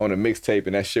beat on a mixtape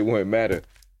and that shit wouldn't matter.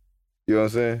 You know what I'm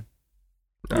saying?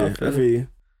 Yeah, I feel you.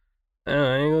 I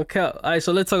ain't gonna count. All right,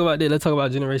 so let's talk about that. Let's talk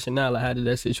about Generation Now. Like, how did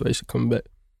that situation come back?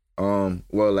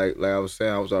 Well, like I was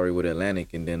saying, I was already with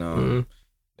Atlantic, and then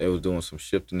they was doing some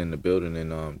shifting in the building,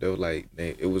 and they was like,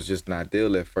 it was just not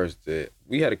deal at first.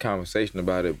 We had a conversation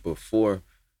about it before,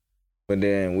 but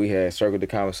then we had circled the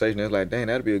conversation. It's like, dang,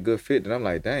 that'd be a good fit. And I'm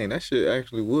like, dang, that shit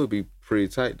actually would be pretty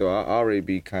tight though. I already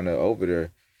be kind of over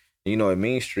there, you know, at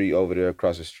Mean Street over there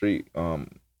across the street.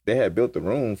 They had built the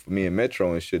room for me and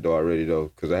Metro and shit though already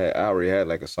though, because I already had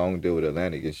like a song deal with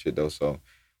Atlantic and shit though. So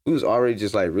we was already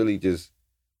just like really just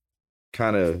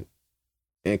kind of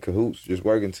in cahoots, just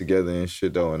working together and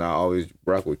shit though. And I always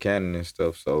rock with Cannon and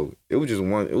stuff. So it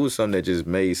was something that just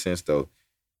made sense though.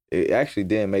 It actually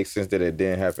didn't make sense that it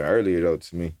didn't happen earlier though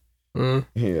to me.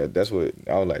 Yeah, that's what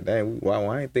I was like. Dang, why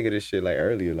I ain't think of this shit like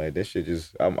earlier? Like that shit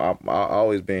just I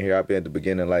always been here. I've been at the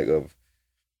beginning like of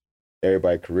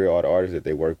everybody's career, all the artists that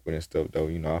they work with and stuff though.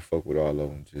 You know, I fuck with all of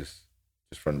them just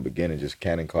from the beginning. Just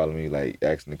Cannon calling me like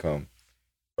asking to come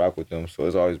rock with them. So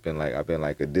it's always been like I've been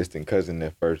like a distant cousin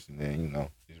at first, and then you know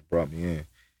just brought me in.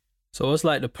 So it's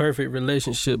like the perfect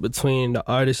relationship between the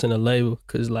artist and the label,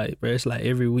 cause like, bro, it's like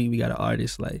every week we got an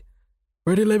artist like,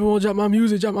 bro, the label won't drop my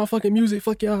music, drop my fucking music,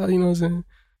 fuck y'all, you know what I'm saying?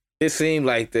 It seemed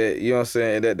like that, you know what I'm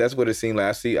saying? That's what it seemed like.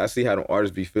 I see how the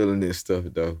artists be feeling this stuff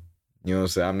though. You know what I'm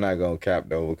saying? I'm not gonna cap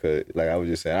though, because like I was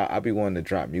just saying, I be wanting to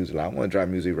drop music. Like, I want to drop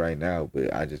music right now,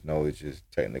 but I just know it's just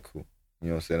technical. You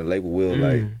know what I'm saying? The label will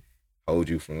like hold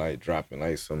you from like dropping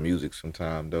like some music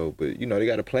sometime though. But you know, they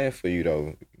got a plan for you though. You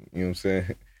know what I'm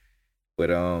saying? But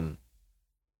I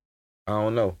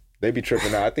don't know. They be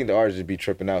tripping out. I think the artists just be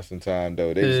tripping out sometime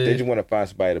though. They just want to find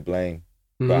somebody to blame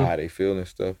about how they feel and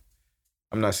stuff.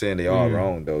 I'm not saying they all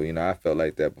wrong though. You know, I felt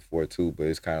like that before too, but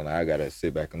it's kind of like I gotta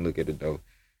sit back and look at it though.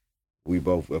 We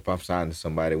both, if I'm signing to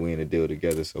somebody, we in a deal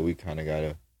together, so we kind of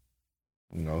gotta,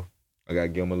 you know, I gotta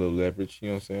give them a little leverage. You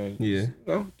know what I'm saying?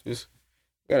 Yeah. Just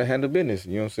gotta handle business.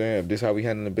 You know what I'm saying? If this how we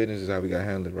handle the business, this is how we gotta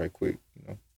handle it right quick. You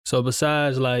know. So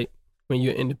besides like when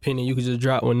you're independent, you can just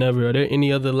drop whenever. Are there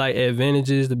any other like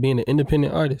advantages to being an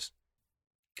independent artist?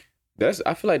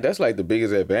 I feel like that's like the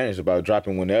biggest advantage about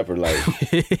dropping whenever. Like,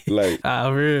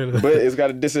 really? But it's got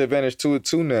a disadvantage to it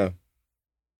too now.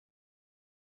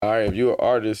 All right, if you're an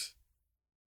artist,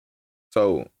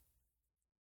 so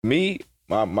me,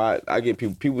 I get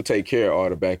people take care of all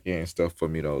the back end stuff for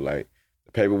me though, like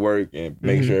the paperwork and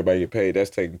making sure everybody get paid. That's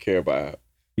taken care of by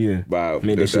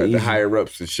the higher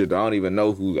ups and shit. I don't even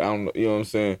know who. I don't know. You know what I'm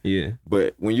saying? Yeah.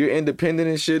 But when you're independent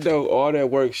and shit though, all that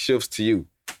work shifts to you.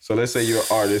 So let's say you're an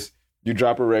artist, you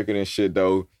drop a record and shit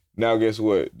though. Now guess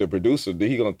what? The producer,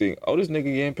 he gonna think, oh, this nigga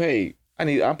getting paid. I'm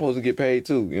supposed to get paid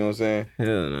too. You know what I'm saying?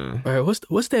 Hell no. Bro,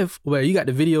 what's that? Where you got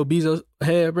the video Bezos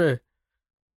had, bro?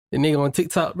 The nigga on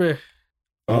TikTok, bro.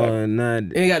 Nah.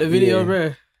 He got the video,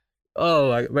 bro. Oh,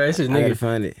 like, bro, this is I nigga. gotta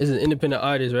find it. This is an independent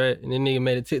artist, right? And then nigga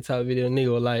made a TikTok video.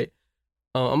 Nigga was like,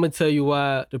 I'm gonna tell you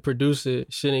why the producer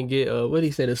shouldn't get what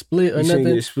he said, a split or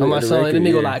nothing on my song. And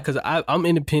the nigga like, cause I'm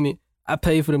independent. I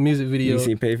pay for the music video.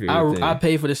 Pay for I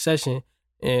pay for the session.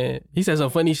 And he said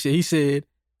some funny shit. He said,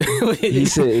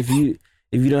 if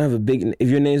you don't have if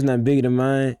your name's not bigger than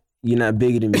mine, you're not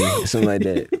bigger than me. Or something like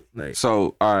that. Like,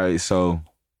 so all right, so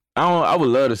I would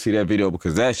love to see that video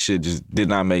because that shit just did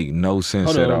not make no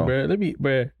sense at all. Bro. That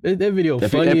video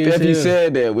if funny as hell. If he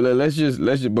said that, well, let's just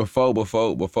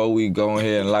before we go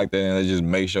ahead and like that, and let's just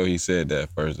make sure he said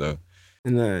that first though.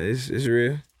 Nah, it's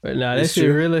real. But nah, that shit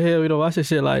real as hell. We don't watch that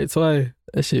shit like twice.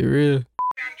 That shit real.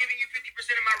 I'm giving you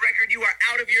 50% of my record. You are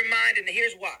out of your mind, and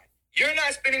here's why. You're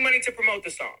not spending money to promote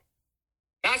the song.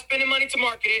 Not spending money to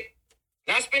market it.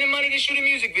 Not spending money to shoot a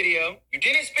music video. You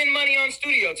didn't spend money on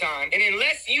studio time. And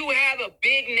unless you have a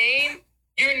big name,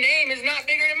 your name is not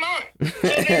bigger than mine.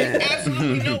 So there's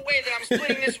absolutely no way that I'm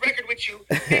splitting this record with you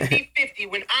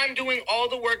 50-50 when I'm doing all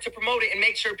the work to promote it and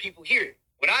make sure people hear it.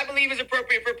 What I believe is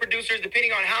appropriate for producers,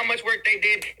 depending on how much work they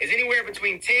did, is anywhere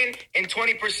between 10 and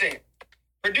 20%.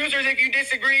 Producers, if you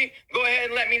disagree, go ahead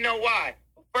and let me know why.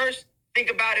 But first,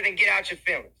 think about it and get out your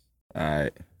feelings. All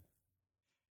right.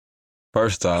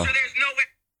 First off, So there's no way.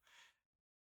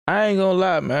 I ain't gonna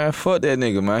lie, man. Fuck that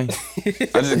nigga, man.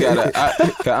 I just gotta.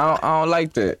 I don't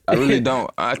like that. I really don't.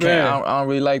 I can't. I don't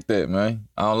really like that, man.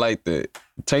 I don't like that.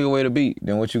 Take away the beat,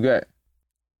 then what you got?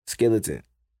 Skeleton.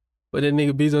 But that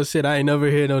nigga Bezos said, I ain't never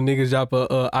heard no niggas drop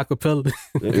a acapella.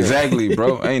 Exactly,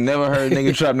 bro. I ain't never heard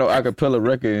nigga drop no acapella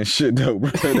record and shit though,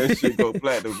 bro. That shit go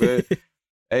platinum, man.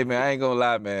 Hey, man, I ain't gonna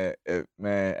lie, man.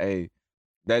 Hey,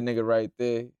 that nigga right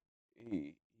there,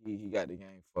 he got the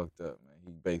game fucked up, man.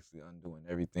 He basically undoing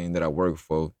everything that I worked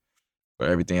for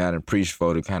everything I done preached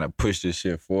for to kind of push this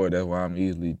shit forward. That's why I'm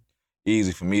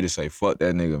easy for me to say, fuck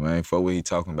that nigga, man. Fuck what he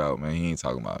talking about, man. He ain't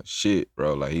talking about shit,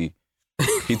 bro. Like,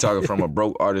 he talking from a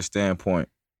broke artist standpoint.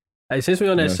 Hey, since we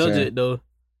on that subject, though,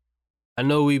 I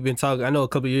know we've been talking, I know a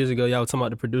couple years ago, y'all were talking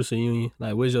about the producer union.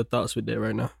 Like, what's your thoughts with that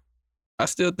right now? I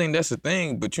still think that's a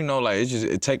thing, but you know, like,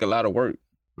 it take a lot of work.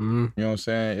 Mm-hmm. You know what I'm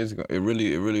saying? It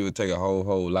really would take a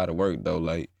whole lot of work though.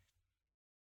 Like,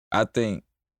 I think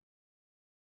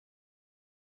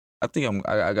I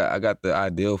got the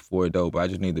ideal for it though, but I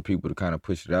just need the people to kind of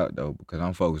push it out though, because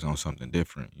I'm focused on something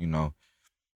different. You know,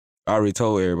 I already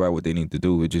told everybody what they need to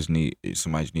do.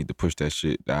 Somebody just need to push that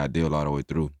shit, the ideal, all the way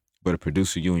through. But a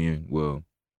producer union will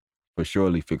for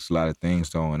surely fix a lot of things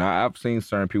though. And I've seen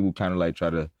certain people kind of like try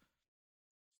to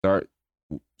start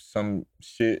some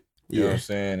shit. You know what I'm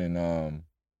saying? And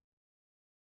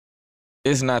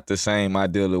it's not the same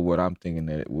ideal of what I'm thinking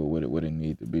that what it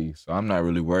need to be. So I'm not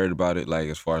really worried about it, like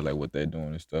as far as like what they're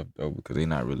doing and stuff though, because they're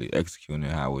not really executing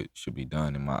how it should be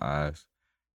done in my eyes.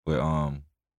 But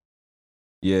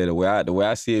yeah, the way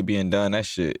I see it being done, that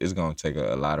shit is gonna take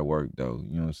a lot of work though.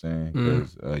 You know what I'm saying?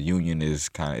 Because a union is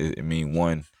kind of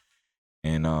one,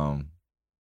 and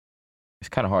it's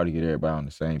kind of hard to get everybody on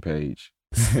the same page.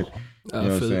 You know what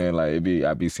I'm saying? Like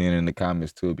I be seeing in the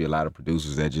comments too. It'd be a lot of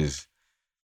producers that just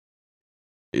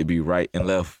it'd be right and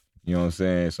left. You know what I'm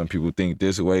saying? Some people think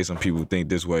this way, some people think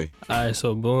this way. All right,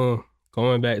 so boom,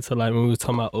 going back to like when we was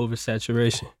talking about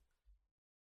oversaturation.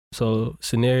 So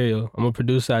scenario, I'm a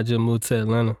producer. I just moved to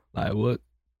Atlanta. Like, what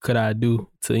could I do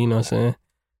to, you know what I'm saying,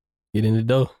 get in the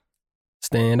door,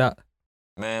 stand out?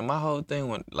 Man, my whole thing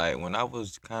when I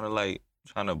was kind of like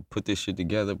trying to put this shit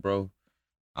together, bro.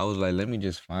 I was like, let me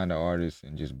just find an artist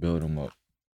and just build them up.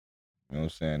 You know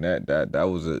what I'm saying?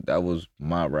 That was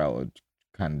my route of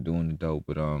kind of doing it though.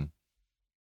 But I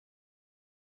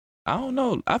don't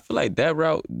know. I feel like that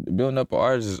route, building up an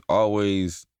artist, is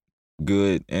always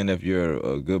good and if you're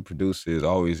a good producer, it's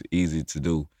always easy to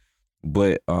do.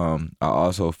 But I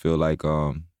also feel like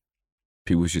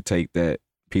people should take that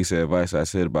piece of advice I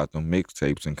said about them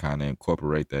mixtapes and kind of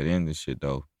incorporate that in the shit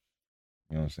though.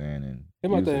 You know what I'm saying? And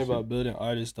Here's my use that thing shit. about building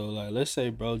artists though. Like, let's say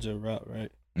bro just rap,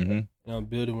 right? Mm-hmm. And I'm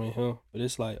building with him, but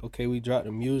it's like, okay, we drop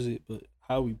the music, but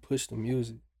how we push the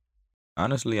music?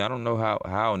 Honestly, I don't know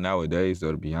how nowadays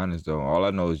though. To be honest though, all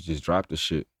I know is just drop the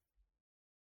shit.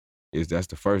 That's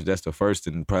the first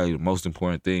and probably the most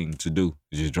important thing to do.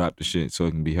 Is just drop the shit so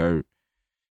it can be heard.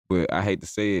 But I hate to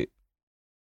say it.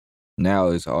 Now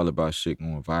it's all about shit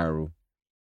going viral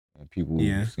and people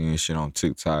seeing shit on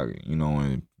TikTok,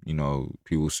 and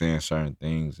people saying certain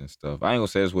things and stuff. I ain't gonna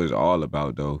say that's what it's all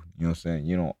about though. You know what I'm saying?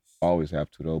 You don't always have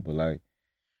to though, but like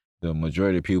the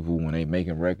majority of people when they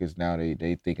making records now,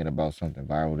 they thinking about something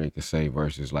viral they can say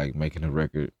versus like making a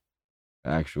record,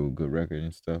 actual good record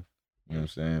and stuff. You know what I'm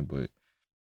saying? But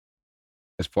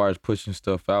as far as pushing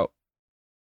stuff out,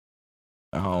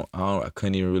 I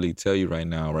couldn't even really tell you right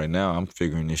now. Right now, I'm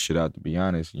figuring this shit out, to be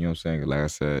honest. You know what I'm saying? Like I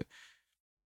said,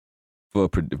 for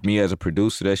me as a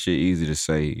producer, that shit easy to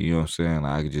say. You know what I'm saying?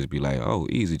 Like I could just be like, oh,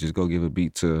 easy, just go give a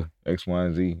beat to X, Y,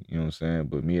 and Z. You know what I'm saying?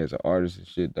 But me as an artist and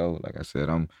shit though, like I said,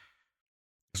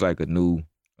 it's like a new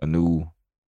little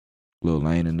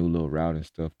lane, a new little route and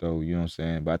stuff though. You know what I'm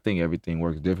saying? But I think everything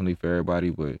works differently for everybody.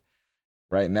 But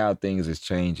right now, things is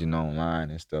changing online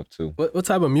and stuff too. What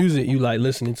type of music you like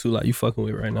listening to, like you fucking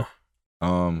with right now?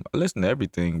 I listen to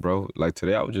everything, bro. Like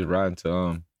today, I was just riding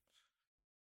to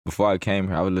before I came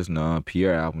here, I was listening to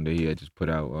Pierre album that he had just put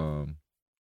out.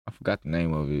 I forgot the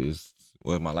name of it. It's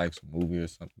Was My Life's a Movie or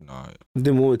something? Nah,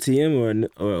 The one with TM or an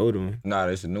older one? nah,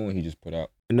 it's a new one he just put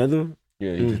out. Another one?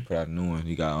 Yeah, he just put out a new one.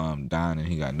 He got Don and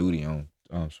he got Nudie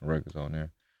on some records on there.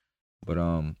 But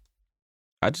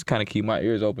I just kind of keep my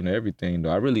ears open to everything though.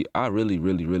 I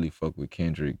really fuck with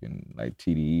Kendrick and like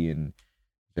TDE and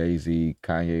Jay-Z,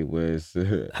 Kanye West.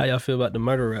 How y'all feel about the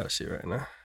murder rap shit right now?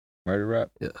 Murder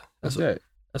rap? Yeah, What's that?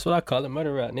 That's what I call it,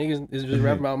 murder rap. Niggas is just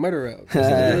rapping about murder rap. That's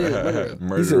what it is, murder rap.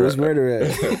 Murder He said, "What's rap. murder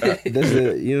rap?" That's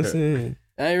it. You know what I'm saying?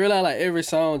 I ain't realize like every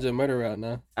song just murder rap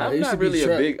now.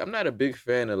 Like, I'm not a big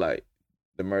fan of like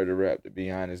the murder rap, to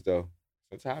be honest though.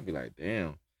 Sometimes I be like,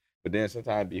 damn. But then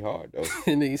sometimes it be hard though.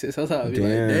 Niggas say sometimes I be like,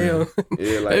 damn.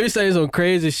 Yeah, like They be saying some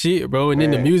crazy shit, bro. And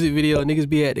then the Man. music video, niggas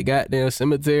be at the goddamn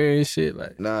cemetery and shit.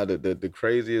 Like, nah, the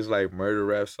craziest like murder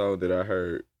rap song that I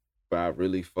heard, but I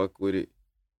really fuck with it.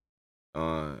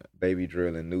 Baby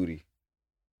Drill and Nudie.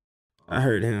 I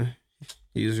heard him.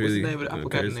 He was really. What's the name of it? I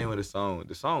forgot the name of the song.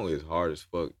 The song is hard as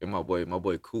fuck. And my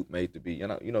boy Coop made the beat.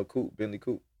 You know Coop, Bentley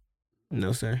Coop.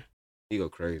 No, sir. He go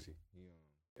crazy.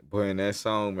 But in that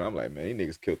song, man, I'm like, man,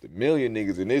 these niggas killed a million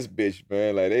niggas in this bitch,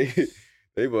 man. Like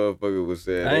they motherfucker was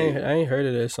saying. I ain't heard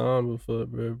of that song before,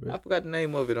 bro. I forgot the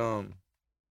name of it.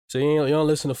 So you don't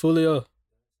listen to Fulio?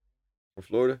 From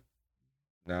Florida.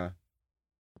 Nah.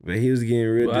 But he was getting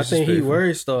real. Well, I think he disrespectful.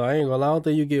 worse though. I ain't gonna lie. I don't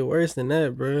think you get worse than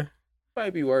that, bro.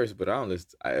 Might be worse, but I don't listen.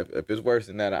 If it's worse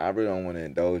than that, I really don't want to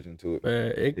indulge into it.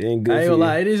 Bruh, It ain't good I ain't for gonna you.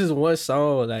 lie. It is just one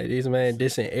song. Like this man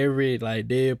dissing every like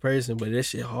dead person, but that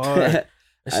shit hard. That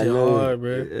I shit know. hard,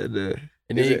 bro.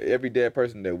 And Is then it every dead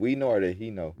person that we know or that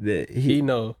he know? That he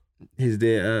know. his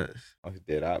dead ops. Oh, his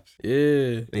dead ops.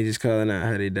 Yeah. They just calling out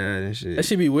how they died and shit. That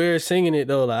should be weird singing it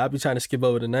though. Like I be trying to skip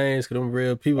over the names because them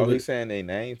real people. Oh, but he's saying their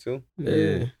name too?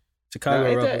 yeah.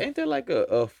 Chicago Nah, rapper. ain't there like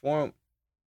a form?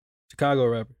 Chicago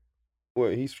rapper.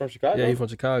 What, he's from Chicago? Yeah, he from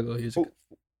Chicago. He's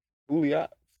Fully. Nah,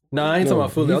 I ain't No, talking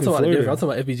about Fully. he I'm from talking about different. Florida. I'm talking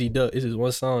about FBG Duck. It's just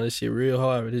one song. This shit real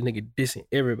hard, but this nigga dissing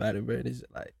everybody, bro. This is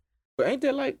like But ain't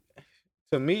that like,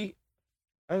 to me,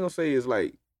 I ain't gonna say it's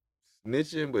like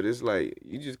snitching, but it's like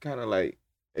you just kind of like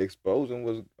exposing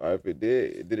what's, or if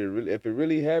it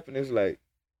really happened, it's like,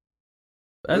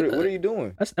 what are you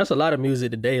doing? that's a lot of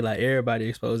music today. Like everybody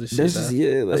exposes shit. That's now. just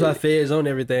like, That's why Feds on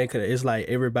everything. Cause it's like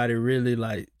everybody really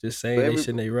like just saying But they shit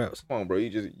in their raps. Come on, bro.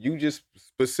 You just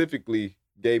specifically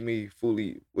gave me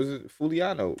was it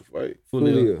Fuliano, right?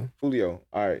 Fulio.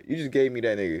 All right. You just gave me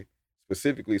that nigga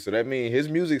specifically. So that means his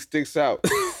music sticks out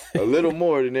a little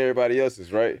more than everybody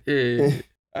else's, right? Yeah.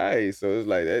 All right. So it's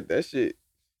like that shit.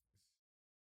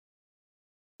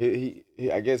 He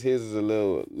I guess his is a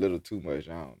little too much.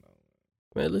 I don't know.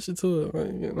 Man, listen to it,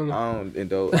 right? You know. I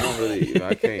don't really,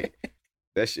 I can't.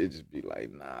 That shit just be like,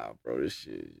 nah, bro, this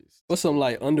shit just. What's some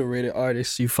like underrated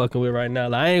artists you fucking with right now?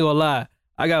 Like I ain't gonna lie,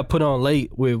 I got put on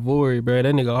late with Vori, bro.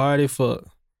 That nigga hard as fuck.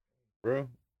 Bro,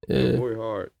 Yeah. my boy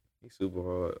hard. He's super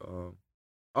hard.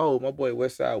 Oh, my boy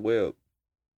Westside Webb.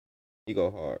 He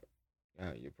go hard.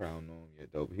 Yeah, you probably don't know him yet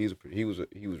though. But he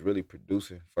was really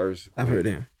producing first. I've heard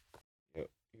him. Yep.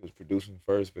 he was producing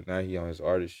first, but now he on his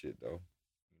artist shit though.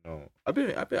 You know,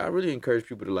 I really encourage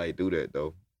people to like do that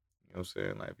though. You know what I'm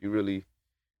saying? Like if you really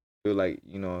feel like,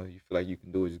 you know, you feel like you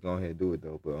can do it, just go ahead and do it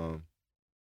though.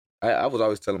 But I was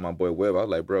always telling my boy Webb, I was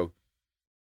like, bro,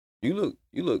 you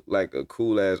look like a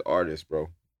cool ass artist, bro.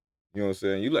 You know what I'm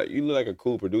saying? You look like a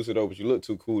cool producer though, but you look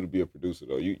too cool to be a producer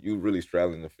though. You really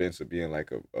straddling the fence of being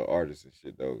like a artist and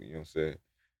shit though. You know what I'm saying?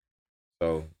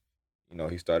 So, you know,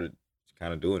 he started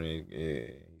kind of doing it.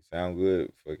 Yeah, he sound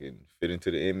good, fucking fit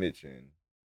into the image, and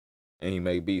he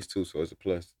make beats too, so it's a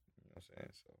plus. You know what I'm saying?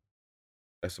 So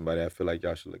that's somebody I feel like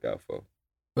y'all should look out for.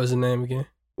 What's the name again?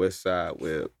 West Side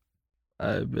Webb.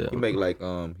 I bet. He make like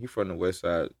he from the West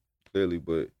Side clearly,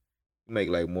 but he make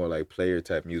like more like player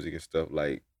type music and stuff.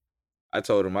 Like I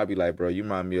told him, I'd be like, bro, you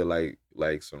remind me of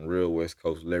like some real West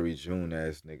Coast Larry June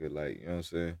ass nigga. Like, you know what I'm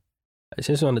saying?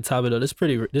 Since we're on the topic though,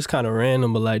 this kind of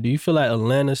random, but like, do you feel like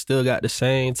Atlanta still got the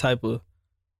same type of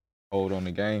Hold on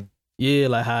the game. yeah,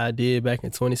 like how I did back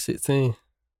in 2016?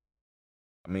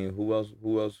 I mean, who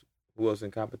else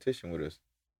in competition with us?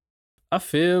 I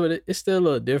feel, but it's still a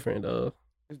little different though.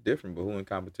 It's different, but who in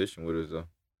competition with us though?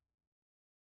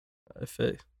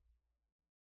 Effect.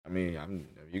 I mean,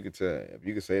 if you could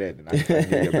say that, then I can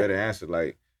give you a better answer.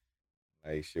 Like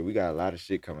shit, we got a lot of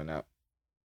shit coming out.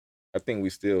 I think we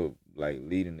still like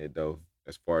leading it though,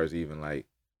 as far as even like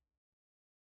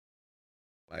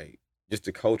just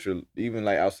the culture, even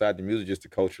like outside the music, just the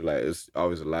culture. Like it's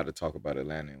always a lot to talk about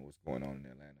Atlanta and what's going on in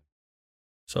Atlanta.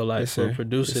 So like Yes, for a sir.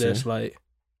 producer Yes, that's sir. like,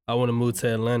 I want to move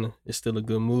to Atlanta, it's still a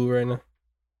good move right now.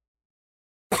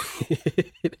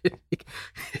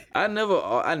 I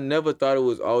never thought it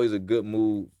was always a good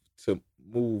move to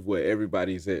move where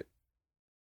everybody's at.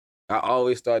 I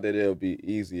always thought that it'll be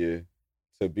easier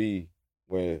to be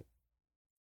where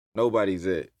nobody's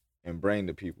at and bring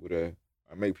the people there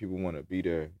or make people want to be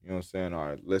there. You know what I'm saying?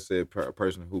 Or let's say a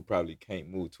person who probably can't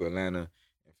move to Atlanta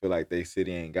and feel like they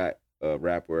city ain't got a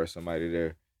rapper or somebody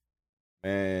there.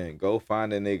 Man, go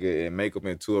find a nigga and make him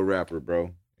into a rapper,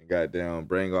 bro. And goddamn,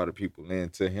 bring all the people in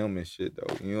to him and shit,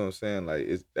 though. You know what I'm saying? Like,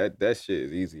 it's that shit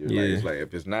is easier. Like, it's Yeah. like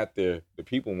if it's not there, the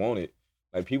people want it.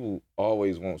 Like, people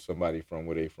always want somebody from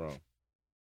where they from.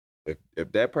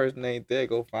 If that person ain't there,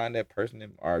 go find that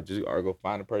person or go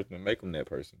find a person and make them that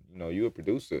person. You know, you a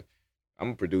producer. I'm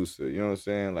a producer. You know what I'm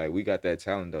saying? Like, we got that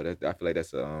talent though. I feel like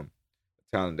that's a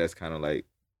talent that's kind of like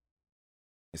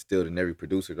instilled in every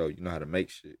producer though. You know how to make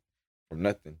shit from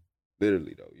nothing,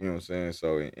 literally though. You know what I'm saying?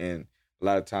 So and a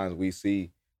lot of times we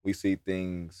see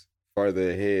things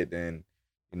further ahead than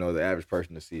you know the average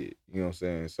person to see it. You know what I'm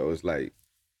saying? So it's like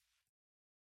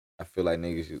I feel like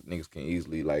niggas can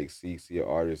easily like see an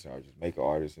artist or just make an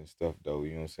artist and stuff though.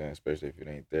 You know what I'm saying? Especially if it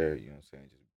ain't there. You know what I'm saying?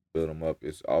 Just build them up.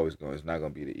 It's not gonna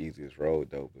be the easiest road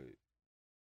though, but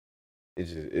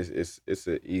it's just it's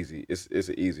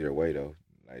an easier way though.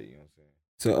 Like you know what I'm saying?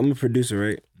 So I'm a producer,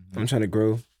 right? Mm-hmm. I'm trying to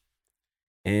grow,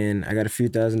 and I got a few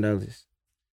 $1,000s.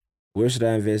 Where should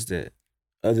I invest that,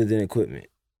 other than equipment?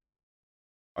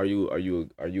 Are you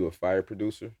a fire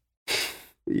producer?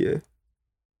 Yeah.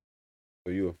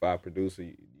 So you a fire producer?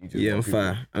 You just Yeah, I'm want people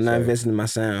fine. I'm not say- investing in my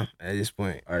sound at this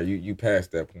point. All right, you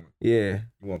past that point. Yeah.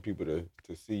 You want people to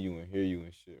see you and hear you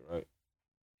and shit, right?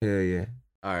 Hell yeah.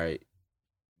 All right.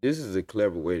 This is a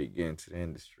clever way to get into the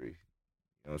industry.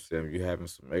 You know what I'm saying? If you're having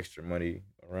some extra money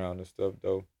around and stuff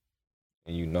though,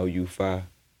 and you know you fire,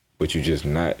 but you just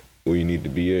not where you need to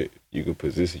be at, you can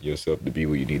position yourself to be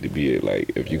where you need to be at.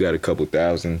 Like if you got a couple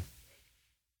thousand,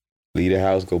 leave the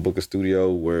house, go book a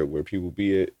studio where people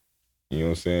be at. You know what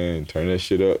I'm saying? Turn that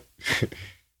shit up.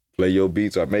 Play your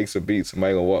beats or make some beats.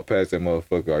 Somebody gonna walk past that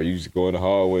motherfucker, or you just go in the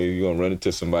hallway, you gonna run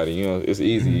into somebody. You know, it's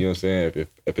easy, you know what I'm saying?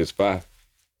 If it's fire.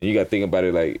 And you gotta think about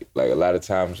it like a lot of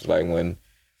times, like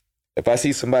if I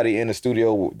see somebody in the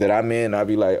studio that I'm in, I'll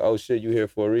be like, oh shit, you here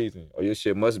for a reason. Or your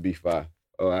shit must be fire.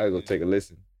 Oh, I gotta go take a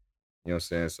listen. You know what I'm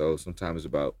saying? So sometimes it's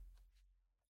about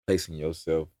placing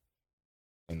yourself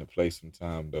in the place and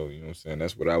time though, you know what I'm saying?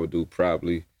 That's what I would do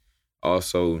probably.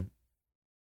 Also,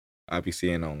 I be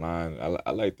seeing online.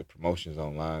 I like the promotions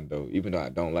online though, even though I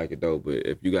don't like it though. But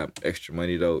if you got extra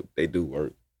money though, they do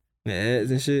work. The ads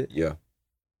and shit. Yeah.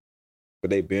 But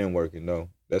they been working though.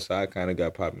 That's how I kind of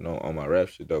got popping on my rap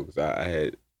shit though, because I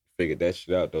had figured that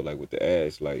shit out though, like with the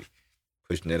ads, like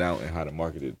pushing it out and how to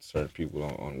market it to certain people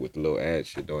on with the little ad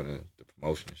shit doing the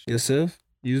promotion and shit. Yourself?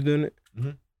 You was doing it?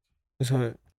 Mhm. It's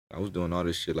hard. I was doing all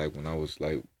this shit like when I was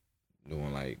like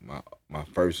doing like my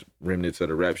first remnants of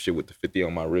the rap shit with the 50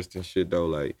 on my wrist and shit though,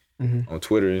 like Mm-hmm. on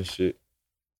Twitter and shit. You know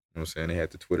what I'm saying? They had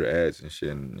the Twitter ads and shit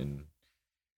and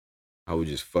I was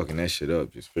just fucking that shit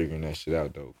up, just figuring that shit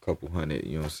out though. Couple hundred,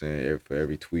 you know what I'm saying, for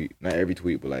every tweet. Not every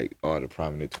tweet, but like all the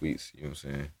prominent tweets, you know what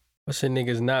I'm What should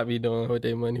niggas not be doing with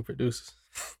their money, producers?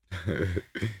 saying?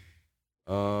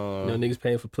 Niggas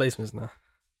paying for placements now.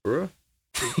 For real?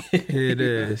 Here it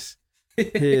is. Here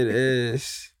it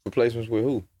is. Replacements with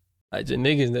who? Like the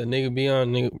nigga be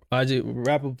on I just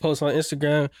rapper post on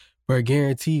Instagram for a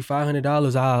guarantee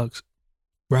 $500 I'll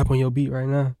rap on your beat right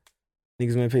now.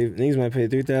 Niggas might pay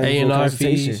 $3,000 for a A&R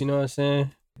consultation. fees, you know what I'm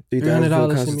saying? $3,000 for a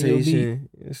 $300 send me your beat. consultation. You know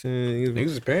what I'm saying? Niggas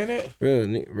is paying that?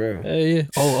 Bro. Yeah.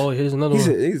 Oh, here's another one.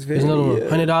 Here's Here's another one.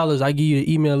 $100. I give you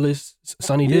the email list.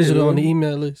 Sunny Digital on the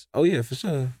email list. Oh yeah, for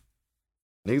sure.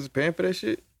 Niggas is paying for that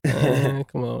shit? Man,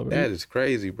 come on, bro. That is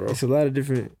crazy, bro. It's a lot of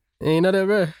different. Ain't know that,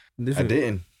 bro. I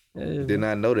didn't. Yeah, Did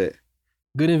not know that.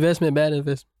 good investment, bad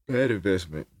investment. Bad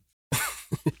investment.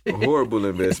 Horrible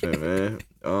investment,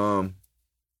 man.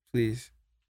 Please.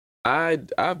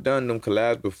 I've done them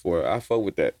collabs before. I fuck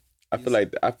with that. I feel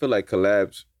like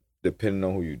collabs, depending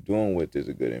on who you're doing with, is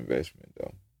a good investment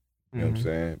though. You know what I'm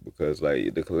saying? Because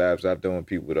like the collabs I've done with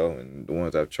people though, and the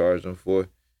ones I've charged them for,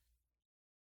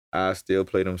 I still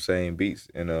play them same beats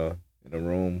in a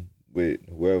room with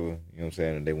whoever, you know what I'm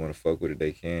saying, and they want to fuck with it,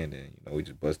 they can, and you know, we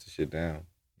just bust the shit down.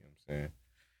 You know what I'm saying?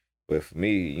 But for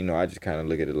me, you know, I just kind of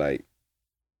look at it like,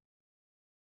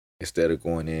 instead of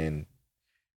going in,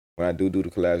 when I do the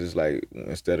collabs, it's like,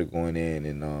 instead of going in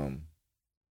and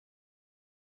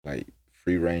like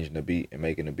free ranging the beat and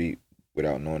making the beat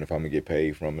without knowing if I'm gonna get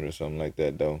paid from it or something like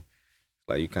that though,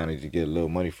 like you kind of just get a little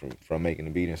money from making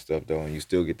the beat and stuff though, and you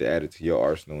still get to add it to your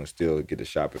arsenal and still get to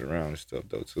shop it around and stuff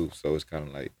though too. So it's kind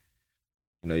of like,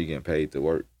 you know, you're getting paid to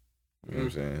work. You know what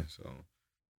I'm saying? So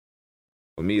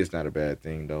for me, it's not a bad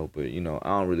thing though. But you know, I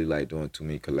don't really like doing too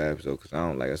many collabs though, cause I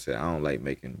don't, like I said, I don't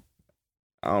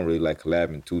really like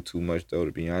collabing too much though,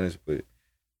 to be honest. But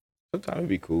sometimes it'd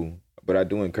be cool. But I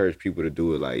do encourage people to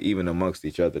do it, like even amongst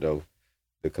each other though.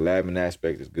 The collabing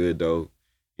aspect is good though.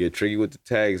 Get tricky with the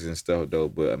tags and stuff though.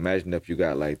 But imagine if you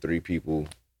got like 3 people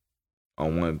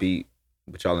on one beat,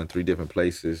 but y'all in 3 different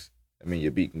places. I mean,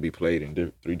 your beat can be played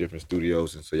in 3 different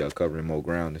studios, and so y'all covering more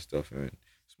ground and stuff, and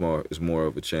it's more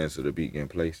of a chance of the beat getting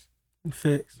placed.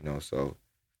 Facts. You know, so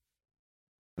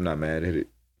I'm not mad at it.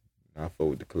 I fuck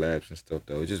with the collabs and stuff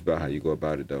though. It's just about how you go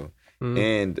about it though.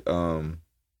 And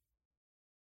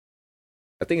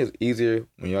I think it's easier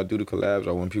when y'all do the collabs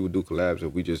or when people do collabs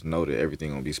if we just know that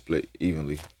everything gonna be split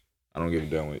evenly. I don't give a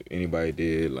damn what anybody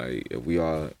did. Like if we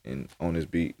all on this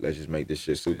beat, let's just make this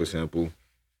shit super simple.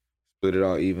 Split it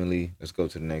all evenly. Let's go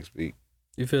to the next beat.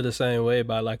 You feel the same way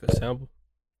about like a sample?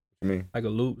 What you mean? Like a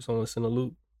loop, someone send a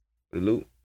loop? The loop?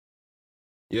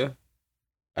 Yeah.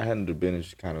 I handle the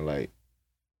business kind of like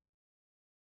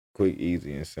quick,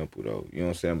 easy, and simple though. You know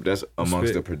what I'm saying? But that's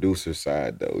amongst the producer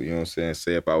side though. You know what I'm saying?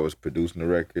 Say if I was producing the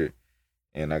record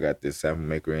and I got this sample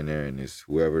maker in there and it's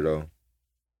whoever though,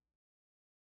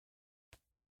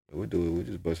 we'll do it. We'll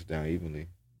just bust it down evenly. You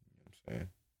know what I'm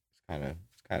saying?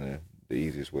 It's kind of the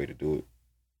easiest way to do it.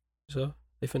 So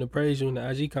they finna praise you in the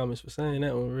IG comments for saying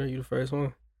that one, bro. You the first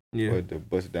one. Yeah. But to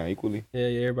bust it down equally? Yeah,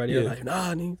 everybody else like,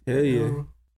 nah, nigga. Hell yeah.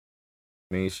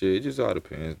 I mean, shit, it just all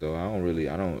depends, though.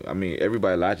 I mean,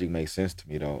 everybody's logic makes sense to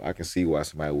me, though. I can see why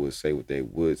somebody would say what they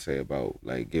would say about,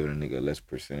 like, giving a nigga less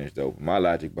percentage, though. But my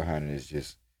logic behind it is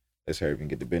just, let's hurry up and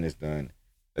get the business done.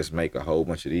 Let's make a whole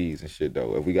bunch of these and shit,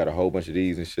 though. If we got a whole bunch of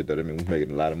these and shit, though, I mean, we're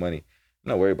making a lot of money. I'm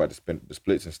not worried about the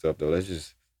splits and stuff, though. Let's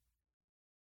just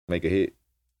make a hit.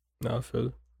 No, I feel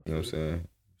it. You know what I'm saying?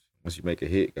 Once you make a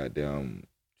hit, goddamn,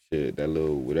 shit, that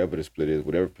little, whatever the split is,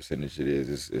 whatever percentage it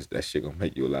is, that shit gonna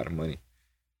make you a lot of money.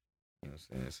 You know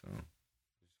what I'm saying? So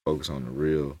focus on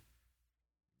the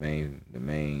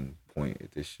main point of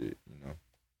this shit, you know.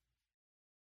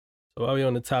 So while we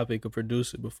on the topic of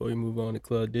producer, before we move on to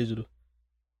Club Digital,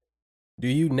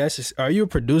 are you a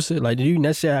producer? Like, do you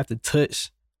necessarily have to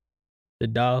touch the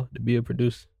DAW to be a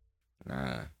producer?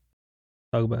 Nah.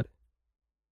 Talk about it.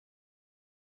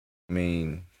 I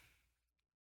mean,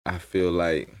 I feel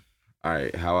like, all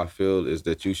right, how I feel is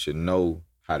that you should know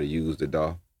how to use the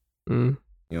DAW. Mm.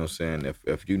 You know what I'm saying?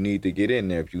 If you need to get in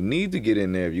there, if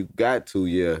you got to,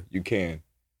 yeah, you can.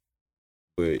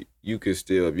 But you can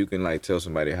still, if you can like tell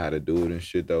somebody how to do it and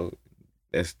shit though,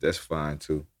 that's fine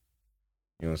too.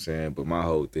 You know what I'm saying? But my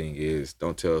whole thing is,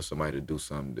 don't tell somebody to do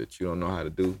something that you don't know how to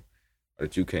do, or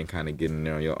that you can't kind of get in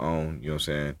there on your own. You know what I'm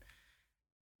saying?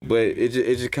 But it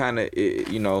just kind of,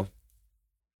 you know,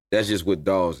 that's just with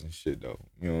DAWs and shit though.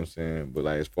 You know what I'm saying? But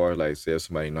like as far as like, say if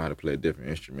somebody know how to play a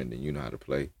different instrument than you know how to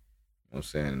play, you know what I'm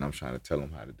saying? And I'm trying to tell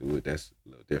them how to do it, that's a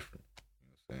little different. You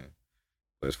know what I'm saying?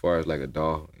 But as far as like a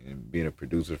DAW and being a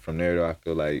producer from there though, I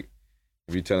feel like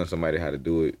if you're telling somebody how to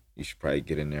do it, you should probably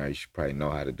get in there. You should probably know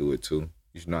how to do it too.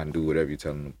 You should know how to do whatever you're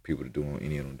telling people to do on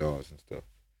any of them dogs and stuff.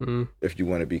 Mm-hmm. If you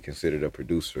want to be considered a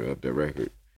producer of the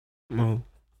record. Mm.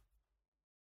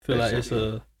 Feel like it's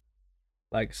a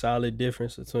solid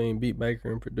difference between beat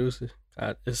maker and producer.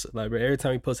 It's like, bro, every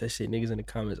time we post that shit, niggas in the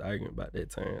comments arguing about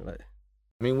that term. Like,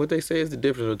 I mean, what they say is the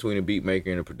difference between a beat maker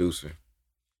and a producer.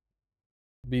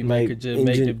 beat maker just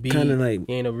make the beat. Kind of like,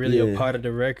 He ain't a part of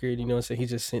the record. You know what I'm saying? He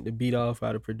just sent the beat off.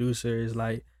 While the producer is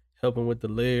like helping with the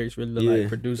lyrics, really like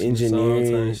producing the songs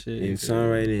and shit. And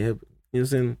songwriting, help. You know what I'm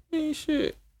saying? Ain't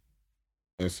shit.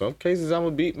 In some cases, I'm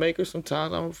a beat maker.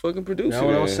 Sometimes I'm a fucking producer. That's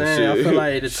what I'm saying. I feel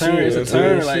like the term is a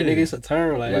term. Like, nigga, it's a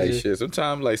term. Like shit.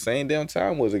 Sometimes, like, Same Damn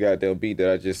Time was a goddamn beat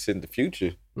that I just sent the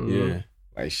Future. Mm-hmm. Yeah.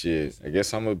 Like, shit. I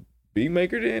guess I'm a beat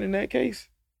maker then in that case.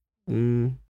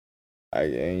 Mm.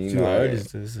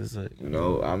 Artists. It's like,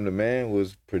 I'm the Man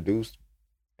was produced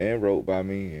and wrote by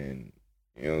me. And,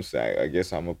 you know what I'm saying? I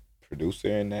guess I'm a producer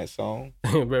in that song.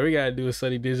 Bro, we gotta do a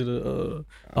Sunny Digital,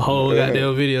 a whole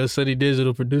goddamn video, Sunny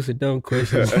Digital producer dumb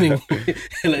questions. Let that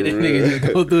nigga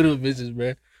just go through them bitches,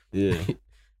 bro. Yeah. All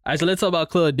right, so let's talk about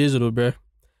Club Digital, bro.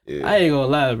 Yeah. I ain't gonna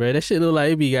lie, bro. That shit look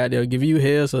like it be goddamn giving you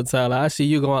hell sometimes. Like, I see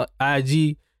you go on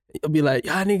IG, you'll be like,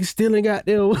 y'all niggas stealing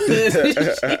goddamn.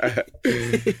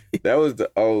 That was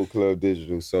the old Club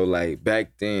Digital. So, like,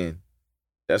 back then,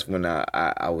 that's when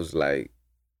I was like,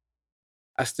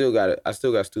 I still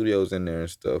got studios in there and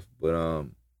stuff, but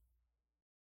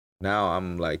now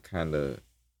I'm like kind of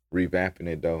revamping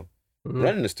it though. Mm-hmm.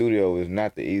 Running the studio is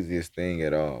not the easiest thing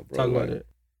at all, bro. Talk about it.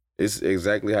 It's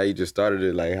exactly how you just started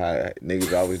it, like how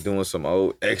niggas always doing some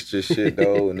old extra shit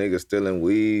though. Niggas stealing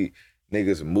weed,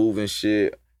 niggas moving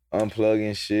shit,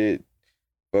 unplugging shit,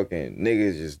 fucking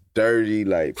niggas just dirty,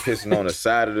 like pissing on the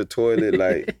side of the toilet,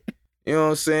 like. You know what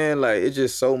I'm saying? Like, it's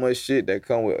just so much shit that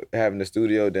come with having the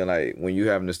studio. Then, like, when you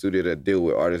having the studio that deal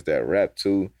with artists that rap,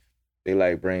 too, they,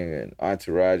 like, bringing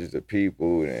entourages of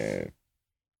people, and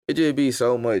it just be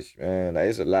so much, man. Like,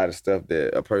 it's a lot of stuff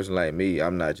that a person like me,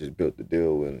 I'm not just built to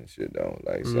deal with and shit, though.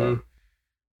 Like, so,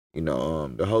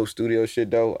 the whole studio shit,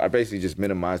 though, I basically just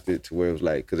minimized it to where it was,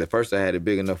 like, because at first I had it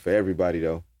big enough for everybody,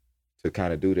 though, to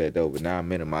kind of do that, though. But now I'm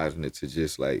minimizing it to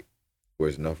just, like, where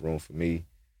there's enough room for me.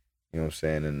 You know what I'm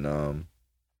saying? And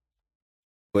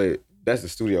but that's the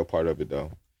studio part of it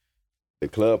though. The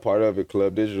club part of it,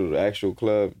 Club Digital, the actual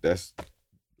club, that's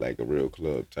like a real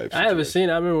club type. I haven't seen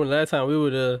it. I remember when last time we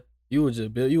were you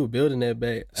were building that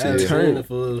back. I haven't seen it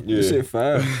for this shit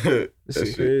fire. This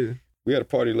shit crazy. We had a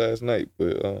party last night,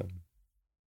 but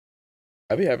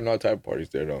I be having all type of parties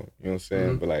there though. You know what I'm saying?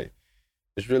 Mm-hmm. But like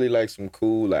it's really like some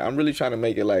cool, like I'm really trying to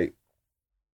make it like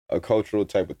a cultural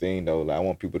type of thing though. Like I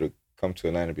want people to come to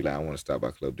Atlanta and be like, I want to stop by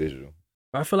Club Digital.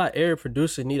 I feel like every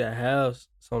producer need to have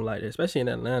something like that, especially in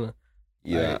Atlanta.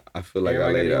 Yeah, like, I feel like I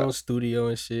laid got out own studio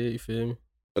and shit. You feel me?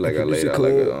 I feel like I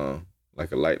laid out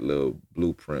like a light little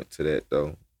blueprint to that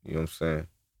though. You know what I'm saying?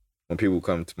 When people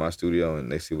come to my studio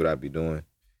and they see what I be doing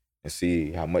and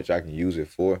see how much I can use it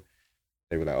for,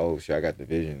 they be like, oh shit, I got the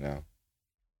vision now.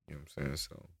 You know what I'm saying?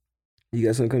 So you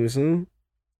got something coming soon? As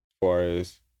far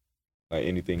as like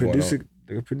anything producer, going on?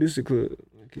 Like a producer club,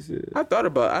 like you said.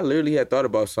 I literally had thought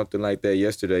about something like that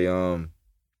yesterday.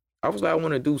 I was like, I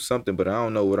want to do something, but I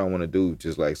don't know what I want to do.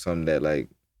 Just like something that like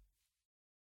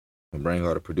bring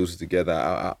all the producers together.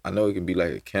 I know it can be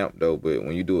like a camp though, but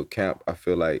when you do a camp, I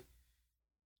feel like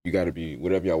you got to be,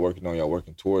 whatever y'all working on, y'all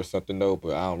working towards something though,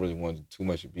 but I don't really want it too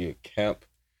much to be a camp.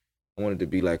 I want it to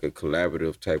be like a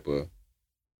collaborative type of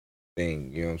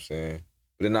thing, you know what I'm saying?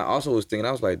 But then I also was thinking,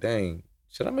 I was like, dang,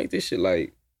 should I make this shit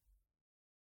like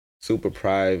super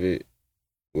private,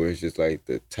 where it's just like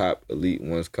the top elite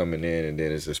ones coming in and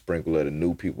then it's a sprinkle of the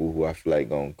new people who I feel like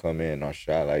gonna come in, or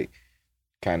should I like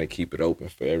kind of keep it open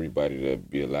for everybody to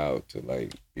be allowed to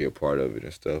like be a part of it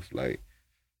and stuff, like,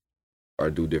 or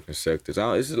do different sectors.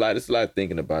 It's a lot of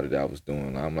thinking about it that I was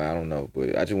doing. I'm like, I don't know,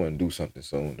 but I just want to do something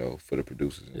soon though for the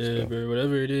producers and stuff. Yeah, bro,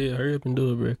 whatever it is, hurry up and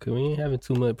do it, bro, because we ain't having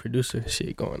too much producer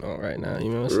shit going on right now, you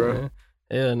know what I'm saying?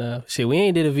 Hell no. Shit, we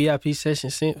ain't did a VIP session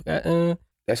since,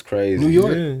 that's crazy. New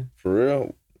York? Yeah. For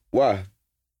real? Why?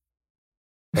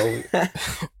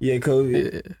 COVID? Yeah,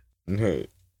 COVID.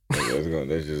 Yeah.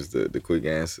 That's just the quick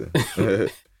answer.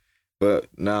 But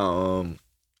now,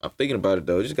 I'm thinking about it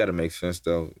though. It just gotta make sense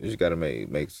though. It just gotta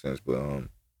make sense. But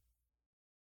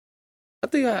I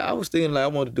think I was thinking like I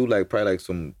want to do like probably like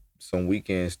some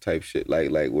weekends type shit,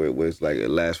 like where it's like it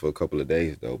lasts for a couple of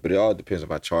days though. But it all depends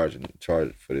if I charge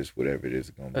for this, whatever it is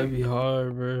gonna be. That'd be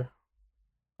hard, bro.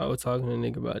 I was talking to a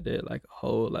nigga about that, like a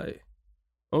whole like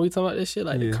when we talking about this shit,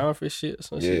 like the conference shit or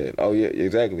some shit. Yeah. Oh yeah,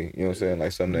 exactly. You know what I'm saying?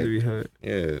 Like something That'd be hard.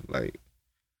 Yeah, like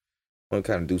want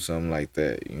to kind of do something like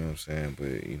that. You know what I'm saying?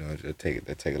 But you know, that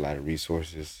take a lot of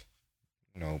resources.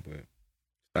 You know, but it's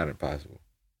not impossible.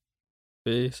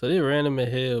 Yeah, so they random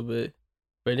as hell, but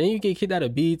then you get kicked out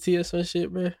of BET or some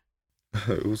shit, bro.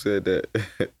 Who said that?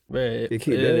 Bruh, They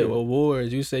kicked the that.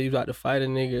 awards. You say you about to fight a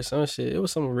nigga or some shit. It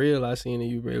was something real I seen in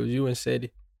you, bro. It was you and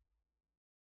Seti.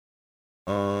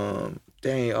 Dang.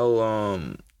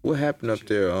 What happened up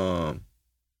there?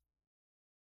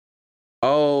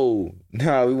 Oh,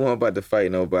 nah, we weren't about to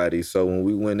fight nobody. So when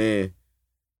we went in.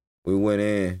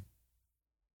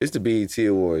 It's the BET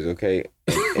Awards, okay?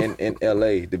 In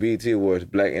LA, the BET Awards,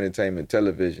 Black Entertainment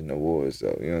Television Awards,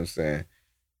 though. You know what I'm saying?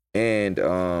 And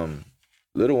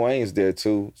Lil Wayne's there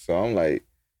too. So I'm like,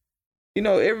 you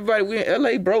know, everybody, we in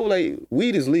LA, bro, like,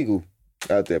 weed is legal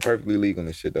out there, perfectly legal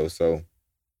and shit, though. So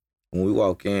when we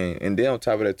walk in, and then on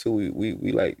top of that, too,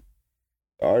 we like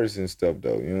artists and stuff,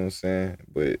 though. You know what I'm saying?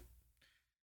 But,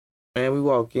 man, we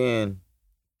walk in,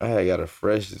 I had got a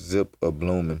fresh zip of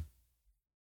blooming.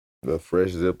 A fresh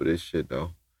zip of this shit,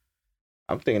 though.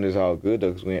 I'm thinking it's all good,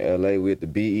 though, because we in LA, we at the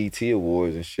BET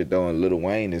Awards and shit, though, and Lil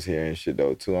Wayne is here and shit,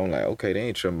 though, too. I'm like, okay, they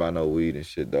ain't tripping about no weed and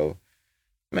shit, though.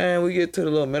 Man, we get to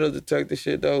the little metal detector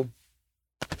shit, though.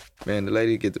 Man, the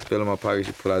lady get the pill in my pocket,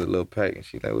 she pull out the little pack, and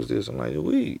she like, what's this? I'm like,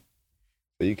 weed.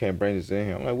 So you can't bring this in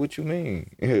here. I'm like, what you mean?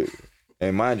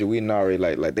 And mind you, we done already,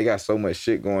 like, they got so much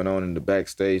shit going on in the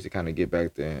backstage to kind of get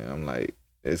back there. And I'm like,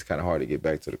 it's kind of hard to get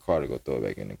back to the car to go throw it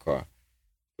back in the car.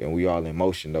 And we all in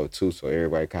motion, though, too. So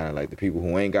everybody kind of like, the people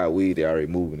who ain't got weed, they already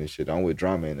moving and shit. I'm with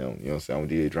Drama and them, you know what I'm saying? I'm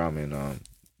with DJ Drama and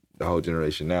the whole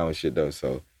generation now and shit, though.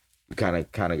 So we kind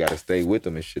of got to stay with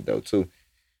them and shit, though, too.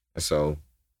 And so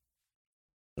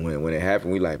when it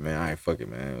happened, we like, man, I ain't fucking,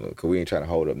 man. Look, 'cause we ain't trying to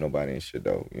hold up nobody and shit,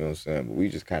 though. You know what I'm saying? But we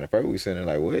just kind of, first we sitting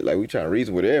there like, what? Like, we trying to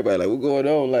reason with everybody. Like, what going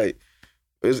on? Like,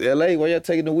 it's LA. Why y'all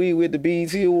taking the weed with the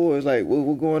BET Awards? Like,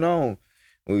 what going on?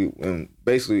 And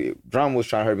basically, Drama was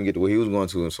trying to hurt me get to where he was going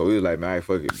to, and so he was like, man, all right,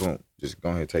 fuck it, boom, just go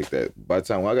ahead and take that. By the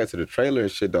time when I got to the trailer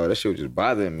and shit, though, that shit was just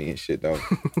bothering me and shit, though.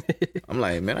 I'm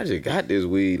like, man, I just got this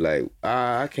weed, like,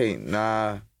 I can't,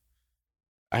 nah.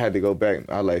 I had to go back.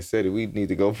 I like said it, we need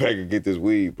to go back and get this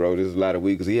weed, bro. There's a lot of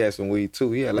weed, because he had some weed,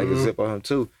 too. He had, like, a zip on him,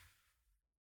 too.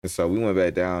 And so we went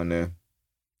back down there.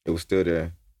 It was still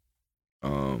there.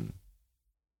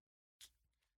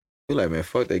 We like, man,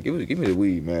 fuck that. Give me the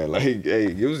weed, man. Like,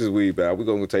 hey, give us this weed back. We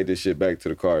gonna take this shit back to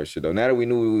the car and shit, though. Now that we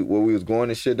knew where we was going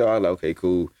and shit, though, I was like, okay,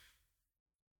 cool.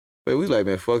 But we like,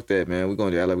 man, fuck that, man. We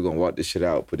gonna walk this shit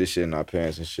out, put this shit in our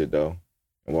pants and shit, though,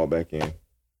 and walk back in.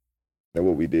 That's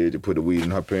what we did. Just put the weed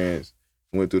in our pants,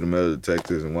 went through the metal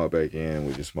detectors and walked back in.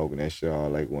 We just smoking that shit all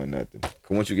like it wasn't nothing. Cause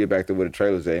once you get back to where the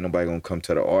trailers at, ain't nobody gonna come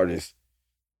to the artist,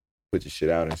 put your shit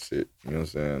out and shit. You know what I'm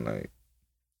saying? Like,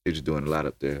 they're just doing a lot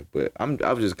up there. But I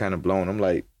was just kind of blown. I'm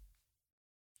like,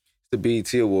 it's the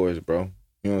BET Awards, bro. You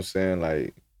know what I'm saying?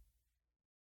 Like,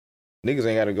 niggas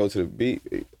ain't got to go to the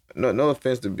BET. No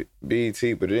offense to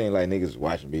BET, but it ain't like niggas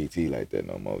watching BET like that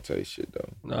no more. Tell you shit,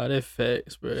 though. Nah, that's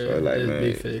facts, bro. So, like, that's man,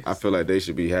 big facts. I feel like they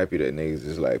should be happy that niggas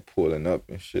is, like, pulling up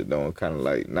and shit, though. And kind of,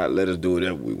 like, not let us do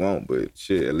whatever we want, but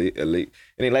shit, at least.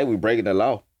 It ain't like we breaking the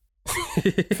law.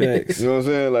 Facts. You know what I'm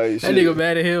saying? Like, shit. That nigga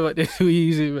mad at him about this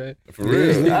weed, man. For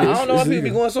real. I don't know why It's people be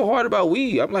legal. going so hard about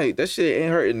weed. I'm like, that shit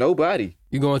ain't hurting nobody.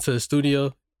 You going to the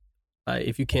studio? Like,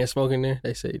 if you can't smoke in there,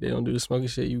 they say they don't do the smoking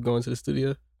shit. You going to the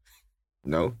studio?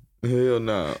 No. Hell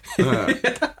no.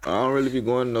 I don't really be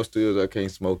going to no studios I can't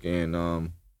smoke in.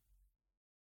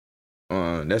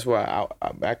 That's why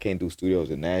I can't do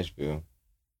studios in Nashville.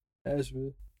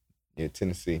 Nashville. Yeah,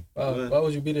 Tennessee. Why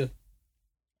would you be there?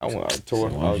 I went on tour.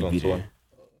 So why'd I was you on be tour. there?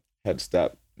 Had to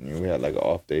stop. You know, we had like an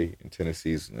off day in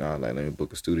Tennessee. So I was like, let me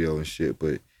book a studio and shit.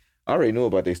 But I already knew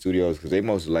about their studios because they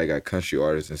mostly like got country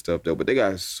artists and stuff though. But they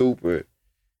got super,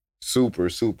 super,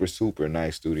 super, super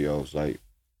nice studios. Like,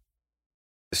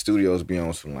 the studios be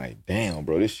on some like, damn,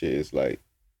 bro, this shit is like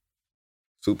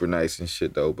super nice and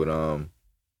shit though. But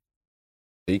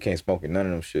you can't smoke in none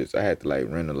of them shits. I had to like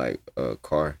rent a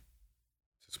car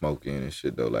to smoke in and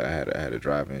shit though. Like, I had to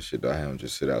drive in and shit though. I had them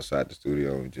just sit outside the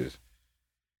studio and just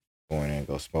go in there and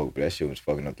go smoke. But that shit was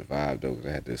fucking up the vibe though, because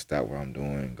I had to stop what I'm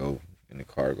doing and go in the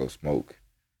car, go smoke,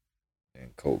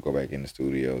 and go back in the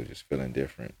studio, just feeling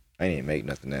different. I didn't even make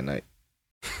nothing that night.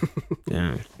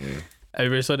 Damn. Yeah. Hey,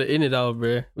 bro, so to end it all,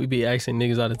 bro, we be asking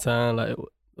niggas all the time, like,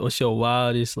 what's your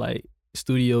wildest, like,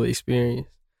 studio experience?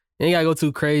 You ain't gotta go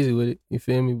too crazy with it, you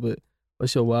feel me? But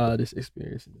what's your wildest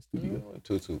experience in the studio?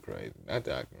 Too crazy. Not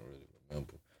that I can really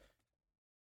remember.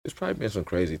 There's probably been some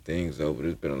crazy things though, but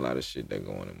there's been a lot of shit that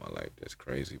going in my life that's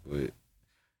crazy. But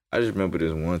I just remember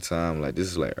this one time, like, this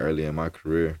is like early in my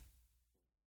career.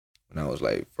 when I was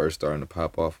like first starting to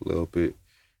pop off a little bit.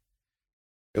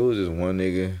 It was just one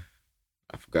nigga.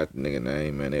 I forgot the nigga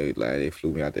name, man. They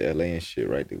flew me out to LA and shit,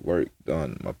 right? They worked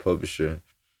on my publisher.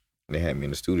 And they had me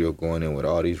in the studio going in with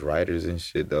all these writers and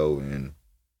shit though. And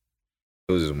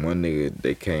it was just one nigga,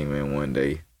 they came in one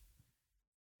day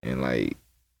and like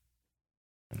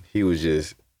he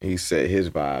set his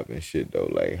vibe and shit though,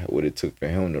 like what it took for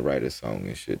him to write a song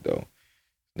and shit though.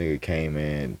 Nigga came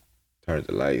in, turned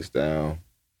the lights down,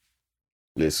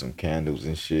 lit some candles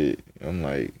and shit. I'm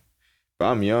like, but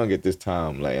I'm young at this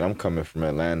time, like I'm coming from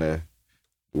Atlanta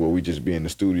where we just be in the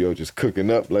studio just cooking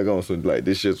up like on some like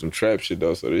this shit some trap shit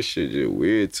though. So this shit just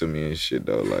weird to me and shit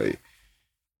though. Like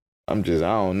I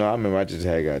don't know. I remember I just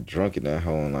had got drunk in that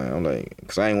hole and like I'm like,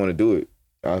 cause I didn't want to do it.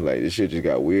 I was like, this shit just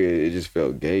got weird. It just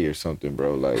felt gay or something,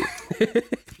 bro. Like, it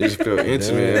just felt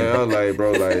intimate. And I was like,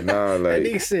 bro, like, nah, like. That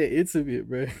nigga said intimate,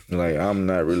 bro. Like, I'm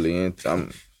not really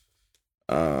into.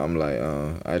 I'm like,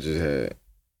 I just had,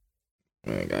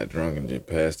 man, got drunk and just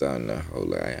passed out in that hole.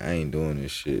 Like, I ain't doing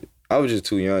this shit. I was just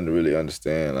too young to really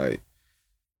understand, like,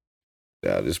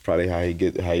 yeah, this is probably how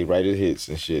he write his hits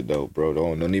and shit, though, bro.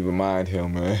 Don't even mind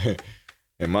him, man.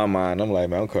 In my mind, I'm like,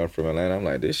 man, I'm coming from Atlanta. I'm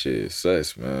like, this shit is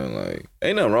sus, man. Like,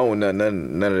 ain't nothing wrong with none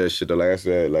of that shit, though. Like I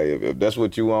said, like, if that's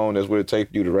what you want, that's what it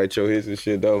takes for you to write your hits and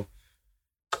shit, though,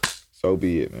 so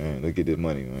be it, man. Look at this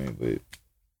money, man. But,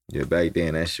 yeah, back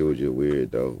then, that shit was just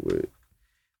weird, though. But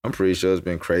I'm pretty sure it's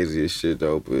been crazy as shit,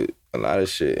 though. But a lot of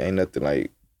shit ain't nothing,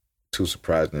 like, too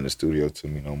surprising in the studio to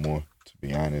me no more, to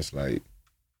be honest. Like,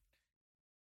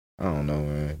 I don't know,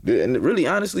 man. And really,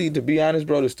 honestly, to be honest,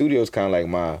 bro, the studio's kind of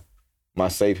like my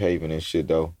safe haven and shit,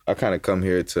 though. I kind of come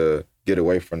here to get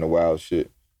away from the wild shit.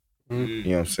 Mm-hmm. You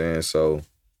know what I'm saying? So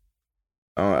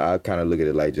I kind of look at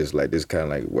it like just like this kind of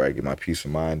like where I get my peace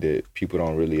of mind that people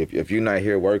don't really, if you're not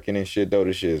here working and shit, though,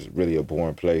 this shit is really a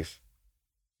boring place.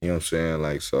 You know what I'm saying?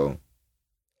 Like, so,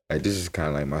 like, this is kind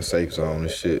of like my safe zone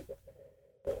and shit.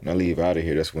 When I leave out of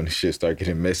here, that's when the shit start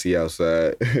getting messy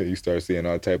outside. You start seeing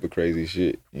all type of crazy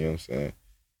shit. You know what I'm saying?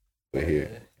 But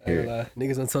here.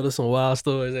 Niggas done told us some wild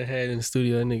stories they had in the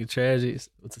studio. That nigga Tragic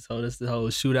told us the whole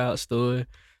shootout story.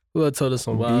 Who else told us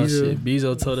some wild shit?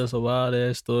 Bezo told us a wild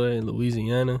ass story in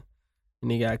Louisiana.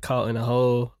 And he got caught in a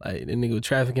hole. Like, that nigga was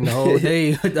trafficking the whole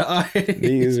day with the artist.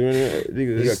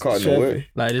 Niggas got caught in the whip.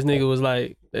 Like, this nigga was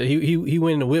like, he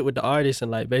went in the whip with the artist, and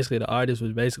like basically the artist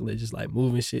was basically just like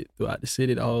moving shit throughout the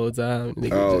city the whole time.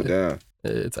 Oh, damn.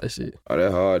 Type shit. Oh,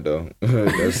 that hard though.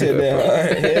 That's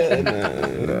that hard.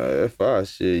 Nah, that far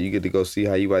shit. You get to go see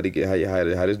how you about to get how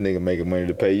this nigga making money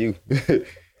to pay you.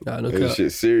 Nah, no that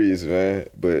shit serious, man.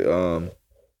 But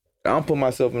I don't put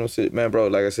myself in no shit, man, bro.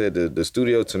 Like I said, the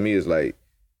studio to me is like,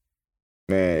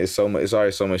 man, it's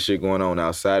already so much shit going on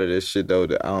outside of this shit though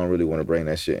that I don't really want to bring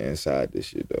that shit inside this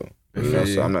shit though. You know,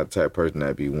 so I'm not the type of person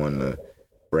that be wanting to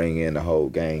bring in the whole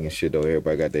gang and shit though.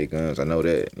 Everybody got their guns. I know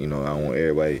that. You know, I don't want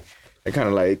everybody. It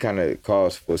kind of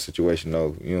calls for a situation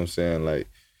though. You know what I'm saying? Like,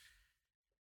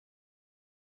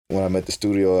 when I'm at the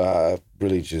studio, I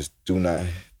really just do not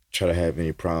try to have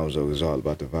any problems though. It's all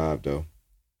about the vibe though.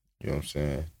 You know what I'm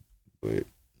saying? But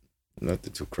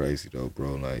nothing too crazy though,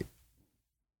 bro. Like,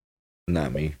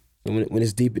 not me. When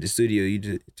it's deep at the studio, you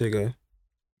just take a...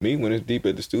 Me, when it's deep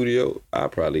at the studio, I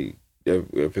probably,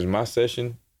 if it's my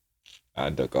session,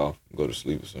 I duck off, go to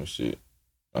sleep or some shit.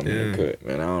 I'm in the cut,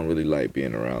 man. I don't really like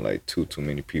being around like too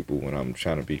many people when I'm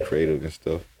trying to be creative and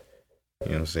stuff.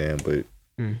 You know what I'm saying? But,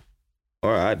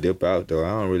 or I dip out though. I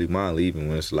don't really mind leaving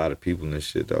when it's a lot of people and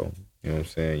shit though. You know what I'm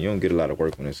saying? You don't get a lot of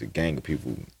work when it's a gang of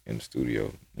people in the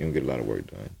studio. You don't get a lot of work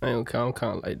done. I'm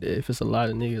kind of like that. If it's a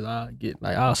lot of niggas,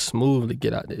 I'll smoothly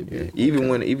get out there. Yeah. Even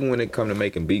when it come to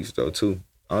making beats though too.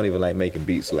 I don't even like making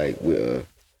beats like with a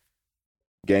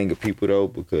gang of people though,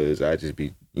 because I just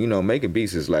be, you know, making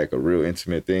beats is like a real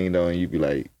intimate thing though, and you be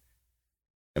like,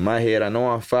 in my head, I know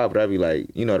I'm fire, but I be like,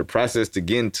 you know, the process to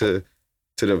get into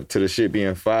the shit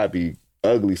being fire be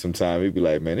ugly sometimes. It be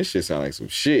like, man, this shit sound like some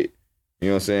shit. You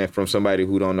know what I'm saying? From somebody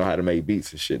who don't know how to make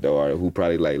beats and shit though, or who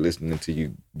probably like listening to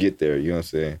you get there, you know what I'm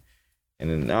saying? And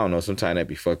then, I don't know, sometimes that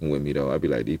be fucking with me though. I be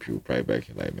like, these people probably back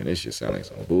here like, man, this shit sound like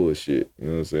some bullshit. You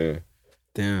know what I'm saying?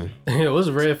 Damn. What's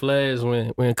red flags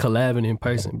when collabing in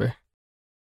person, bro?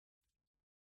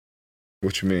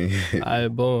 What you mean?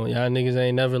 Alright, boom. Y'all niggas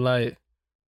ain't never like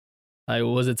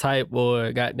was it type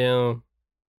or goddamn,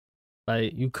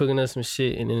 like you cooking up some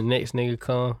shit and then the next nigga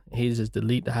come and he just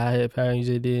delete the hi-hat pattern you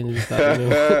just did and just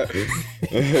start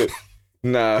doing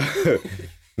Nah.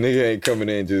 Nigga ain't coming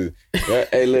in just,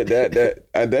 hey, look,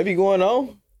 that be going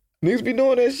on? Niggas be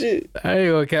doing that shit. I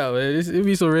ain't gonna count, man. It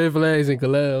be some red flags and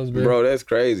collabs, bro. Bro, that's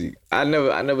crazy. I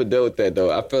never dealt with that though.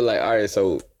 I feel like, all right,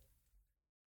 so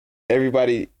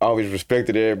everybody always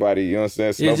respected everybody. You know what I'm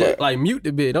saying? So Yeah, nobody, just like mute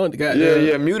the bit. Don't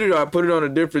yeah, mute it or I put it on a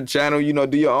different channel. You know,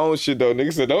 do your own shit though.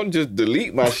 Nigga said, don't just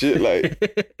delete my shit. Like,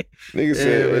 nigga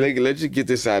said, man. hey, let's just get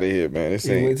this out of here, man. This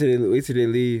Yeah, ain't. wait till they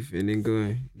leave and then go in.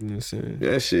 You know what I'm saying?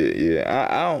 That shit, yeah.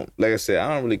 I don't, like I said,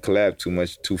 I don't really collab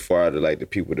too far to like the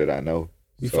people that I know.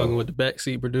 You So, fucking with the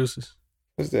backseat producers.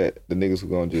 what's that? The niggas who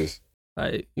gonna just.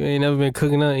 Like, you ain't never been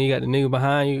cooking up and you got the nigga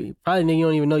behind you. Probably nigga you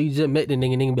don't even know you just met the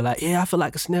nigga. Nigga be like, yeah, I feel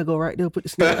like a snaggle right there. Put the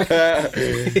snaggle.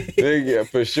 Nigga,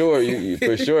 for sure, you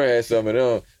for sure had some of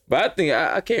them. But I think,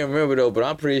 I can't remember though, but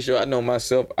I'm pretty sure I know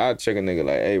myself. I'll check a nigga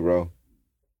like, hey, bro,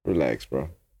 relax, bro.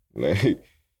 Like,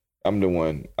 I'm the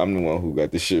one who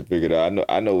got this shit figured out.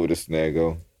 I know where the snag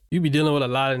go. You be dealing with a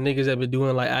lot of niggas that been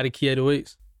doing like out of key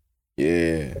 808s.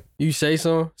 Yeah. You say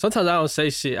something. Sometimes I don't say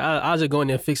shit. I'll just go in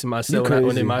there and fix it myself You when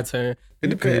crazy. it's my turn. It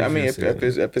depends. I mean, if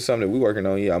crazy. it's something that we working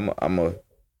on, yeah,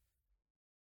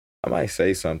 I might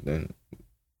say something,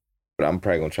 but I'm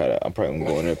probably gonna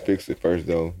go in there and fix it first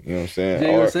though. You know what I'm saying? You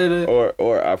ain't gonna say that?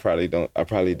 Or I probably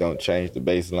don't change the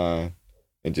baseline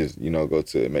and just, you know, go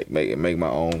to make my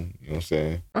own. You know what I'm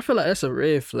saying? I feel like that's a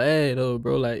red flag though,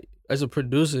 bro. Like as a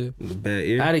producer, The bad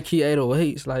ear. out of key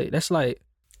 808s, like that's like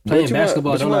But playing you want-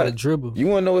 basketball. but you Don't know how to want- dribble. You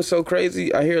wanna know what's so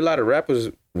crazy? I hear a lot of rappers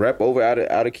rap over out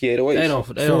of key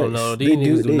 808s. They don't know. These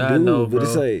niggas do not know, bro. but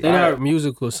it's like- They not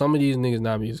musical. Some of these niggas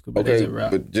not musical, but they Okay, just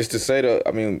rap. but just to say though,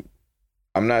 I mean,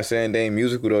 I'm not saying they ain't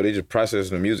musical though. They just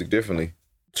processing the music differently.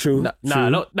 True. Nah,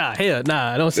 true.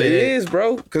 don't say It that. is,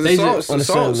 bro. Because They the just on a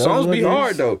certain songs level, be I hard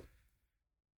guess. though.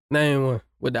 Name one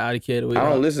with the out of key 808. I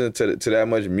don't listen to that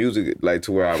much music like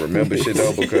to where I remember shit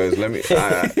though. Because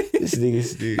This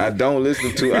nigga's I don't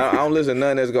listen to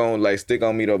nothing that's gonna like stick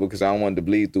on me though, because I don't want to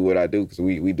bleed through what I do, because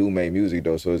we do make music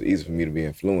though, so it's easy for me to be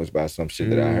influenced by some shit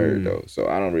that I heard though. So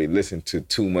I don't really listen to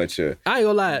too much. I ain't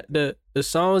gonna lie. The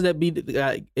songs that be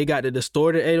like, it got the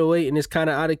distorted 808 and it's kind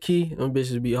of out of key. Them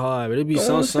bitches be hard, but it be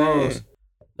some songs.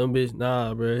 Them bitch,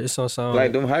 nah, bro. It's some songs.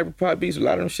 like them hyper pop beats. A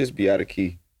lot of them shits be out of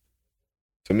key.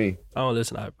 To me, I don't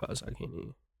listen to hyperpop, so I can't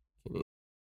even.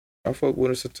 I fuck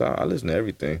with it sometimes. I listen to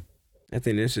everything. I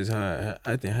think that's just hard.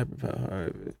 I think hyperpop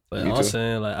hard. But Me I'm too.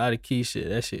 saying like out of key shit,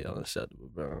 that shit unacceptable,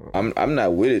 bro. I'm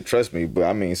not with it, trust me. But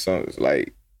I mean, some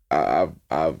like I've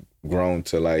grown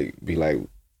to like be like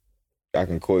I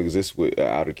can coexist with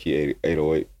out of key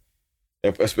 808.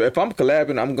 If I'm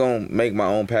collabing, I'm gonna make my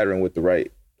own pattern with the right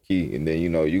key, and then you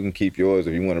know you can keep yours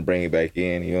if you want to bring it back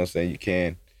in. You know what I'm saying? You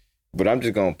can, but I'm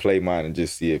just gonna play mine and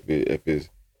just see if it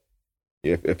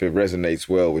resonates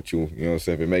well with you. You know what I'm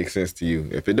saying? If it makes sense to you.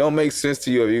 If it don't make sense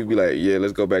to you, if you be like, yeah,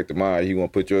 let's go back to mine. You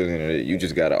want to put yours in it? You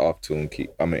just got an off tune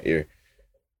keep. I'm an ear.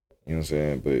 You know what I'm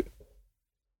saying? But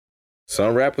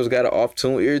some rappers got an off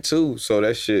tune ear too, so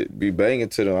that shit be banging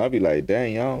to them. I be like,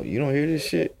 dang, y'all, you don't hear this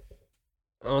shit?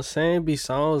 I'm saying be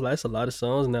songs like it's a lot of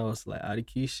songs now. It's like out of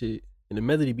key shit, and the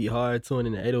melody be hard too, and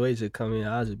then the 808s that come in,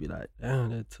 I'll just be like, damn,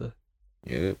 that's tough.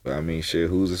 Yeah, but I mean, shit,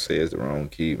 who's to say it's the wrong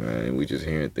key, man? We just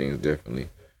hearing things differently.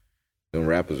 Them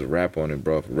rappers will rap on it,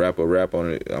 bro. If a rapper rap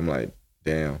on it, I'm like,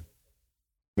 damn,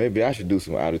 maybe I should do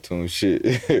some out of tune shit.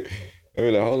 I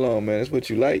be like, hold on, man, that's what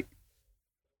you like.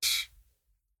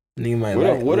 Nigga might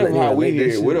What if how we like that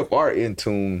hear? shit. What if our in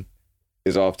tune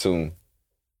is off tune?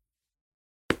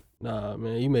 Nah,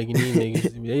 man, you making these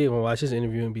niggas they gonna watch this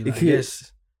interview and be like, could.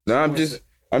 yes, No, I'm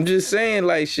just saying,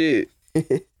 like, shit.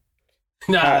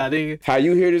 nah, nigga. How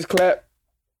you hear this clap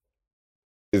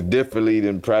is differently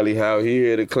than probably how he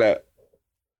hear the clap.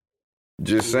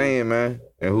 Just saying, man.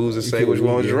 And who's to It say could which be,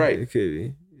 one's yeah. right? It could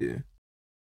be. Yeah.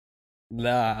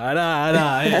 Nah.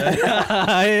 I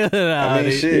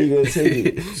mean, shit. You gonna take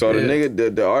it. So the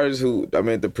nigga, the artist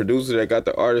the producer that got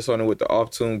the artist on it with the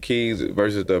off-tune keys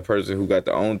versus the person who got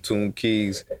the on-tune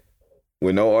keys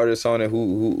with no artist on it,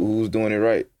 who's doing it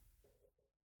right?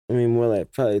 I mean, more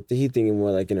like probably he thinking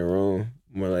more like in the wrong.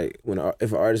 More like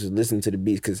if an artist was listening to the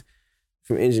beats, because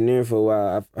from engineering for a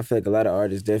while, I feel like a lot of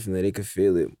artists definitely they could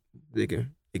feel it. They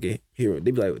can hear it.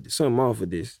 They be like, something off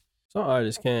with this. Some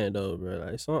artists can though, bro.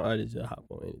 Like some artists just hop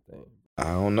on anything.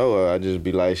 I don't know. I just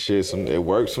be like, shit. It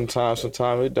works sometimes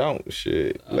it don't.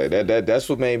 Shit, like that. That's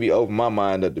what made me open my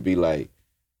mind up to be like,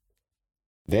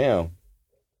 damn,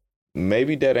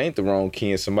 maybe that ain't the wrong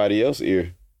key in somebody else's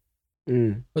ear.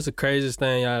 Mm. What's the craziest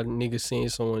thing y'all niggas seen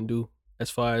someone do as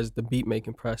far as the beat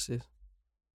making process?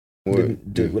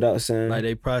 Without saying, Like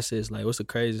they process, like what's the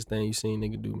craziest thing you seen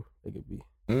nigga do? Nigga be.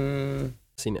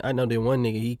 I know that one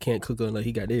nigga, he can't cook unless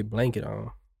he got that blanket on.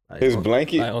 Like, His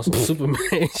blanket? Like on some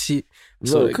Superman shit.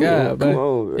 Bro, So come on, bro.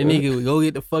 bro. The nigga would go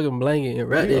get the fucking blanket and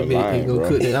wrap You that bitch lying, and go bro.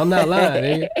 cook that. I'm not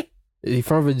lying, nigga. He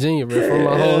from Virginia, bro. From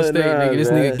my whole state, nigga. This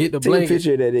nigga get the Take blanket. a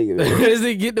picture of that nigga, man. This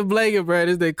nigga get the blanket, bro.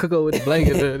 This nigga cook up with the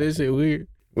blanket, bro. This shit weird.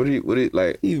 What do you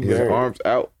like? He His burned. arms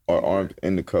out or arms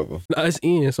in the cover? Nah, it's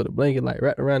in, so the blanket like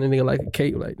wrapped around the nigga like a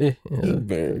cape, like this. Yeah, He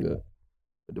burned. with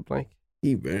the blanket.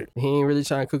 He burnt. He ain't really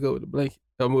trying to cook up with the blanket.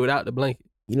 Or without the blanket.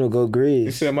 You know, go He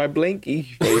Grizz. said my blankie.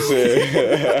 He said.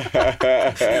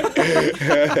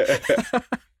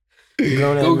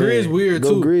 Go Grizz weird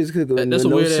Go too. Grizz cook up. That's a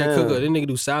no weird ass sound. cook up. This nigga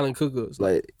do silent cook ups.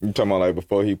 Like, You talking about like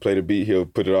before he play the beat, he'll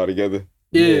put it all together?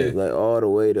 Yeah. like all the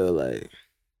way to like.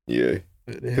 Yeah.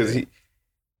 Cause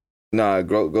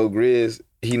Go Grizz,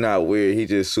 he not weird. He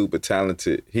just super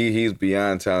talented. He's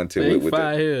beyond talented They with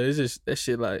fire it. here. It's just that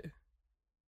shit like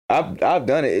I've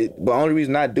done it, but the only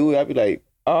reason I do it, I be like,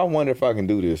 oh, I wonder if I can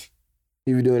do this.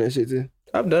 You be doing that shit too?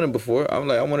 I've done it before. I'm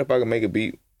like, I wonder if I can make a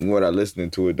beat without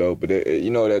listening to it though. But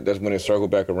that's when it circle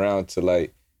back around to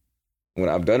like when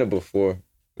I've done it before.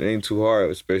 It ain't too hard,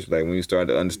 especially like when you start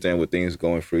to understand what things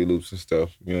go in free loops and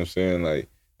stuff. You know what I'm saying? Like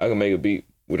I can make a beat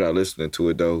without listening to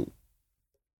it though.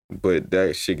 But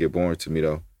that shit get boring to me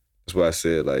though. That's why I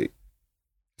said like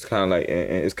it's kind of like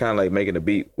and it's kind of like making a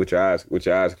beat with your eyes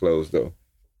closed though.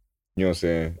 You know what I'm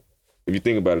saying? If you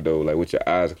think about it though, like with your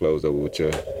eyes closed though,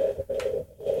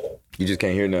 you just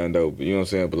can't hear nothing though. But you know what I'm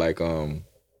saying? But like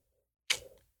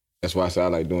that's why I say I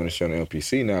like doing the shit on the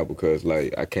MPC now because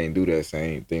like I can't do that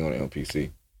same thing on the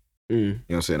MPC. You know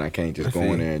what I'm saying? I can't just go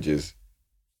in there and just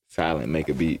silent make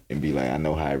a beat and be like I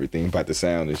know how everything about the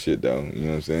sound and shit though. You know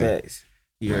what I'm saying? Facts.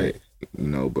 You right. You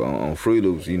know, but on Free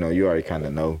Loops, you know, you already kind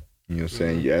of know. You know what I'm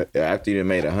saying? Yeah, after you done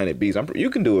made 100 beats, you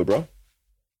can do it, bro.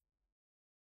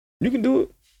 You can do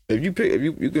it. If you pick,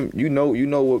 you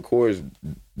know what chords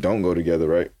don't go together,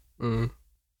 right? mm,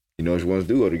 You know which ones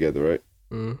do go together, right?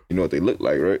 mm. You know what they look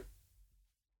like, right?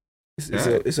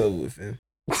 It's over with, fam.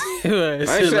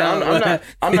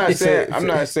 I'm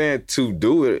not saying to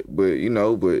do it, but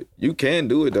you can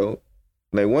do it though.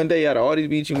 Like one day out of all these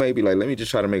beats, you may be like, let me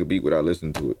just try to make a beat without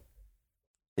listening to it.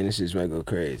 And this shit might go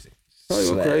crazy. Probably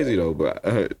go crazy though, but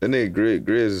that nigga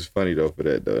Grizz is funny though for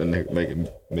that though. That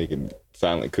nigga making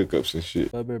silent cook-ups and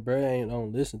shit. But bro ain't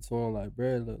don't listen to him like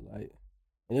bro look like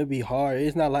and it'll be hard.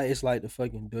 It's not like it's like the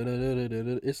fucking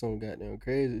da-da-da-da-da. It's some goddamn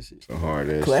crazy shit. Some hard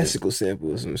ass Classical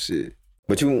sample or some shit.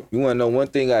 But you wanna know one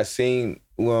thing I seen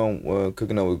when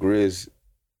cooking up with Grizz,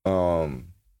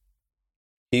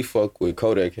 he fuck with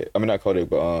Kodak. I mean not Kodak,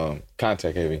 but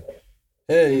Contact Heavy.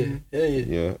 Hell yeah.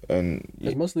 Yeah, and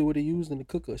That's mostly what he used in the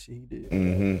cook up shit he did.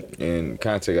 and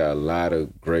Contact got a lot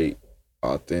of great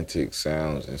authentic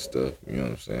sounds and stuff. You know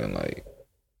what I'm saying? Like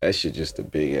that shit just a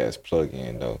big ass plug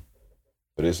in though.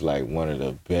 But it's like one of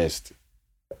the best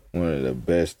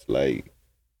like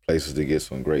places to get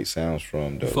some great sounds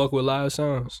from though. Fuck with live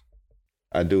sounds.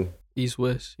 I do. East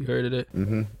West. You heard of that?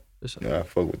 Yeah, I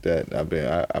fuck with that.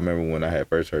 I remember when I had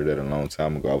first heard that a long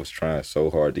time ago. I was trying so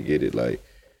hard to get it. Like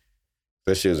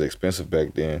that shit was expensive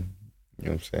back then. You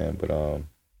know what I'm saying? But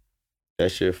that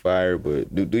shit fire.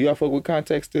 But do y'all fuck with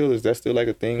Contact still? Is that still like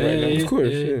a thing right now? Of course,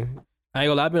 yeah. yeah. I ain't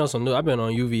gonna lie, I've been on some new. I've been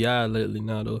on UVI lately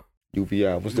now though.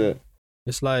 UVI, what's that?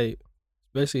 It's like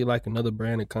basically like another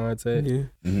brand of Contact Yeah.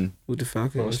 With the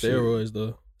Falcon on and shit. steroids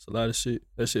though. It's a lot of shit.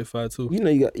 That shit fire too. You know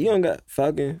you don't got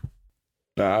Falcon.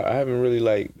 Nah, I haven't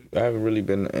really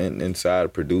been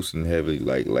inside producing heavily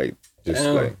like just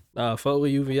Damn. like. Nah, fuck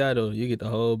with UVI though. You get the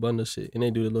whole bundle shit, and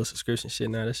they do the little subscription shit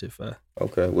now. That shit fire.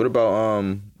 Okay, what about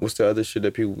what's the other shit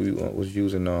that people was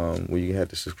using where you had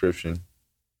the subscription?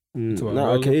 To my Not brother?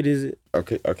 Arcade, is it?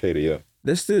 Arcade, yeah.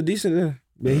 That's still decent though.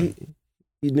 But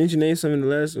he mentioned name something in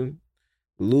the last one.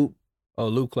 Loop. Oh,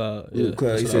 Loop Cloud. Yeah. Loop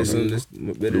Cloud. He That's what said I be something using.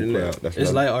 that's better than that. That's It's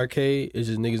another- like Arcade. It's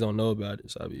just niggas don't know about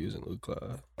it, so I be using Loop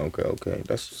Cloud. Okay.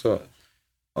 That's what's up.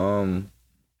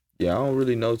 Yeah, I don't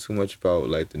really know too much about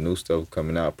like the new stuff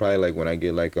coming out. Probably like when I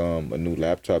get like a new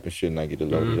laptop and shit and I get it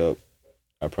loaded up,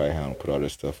 I probably have to put all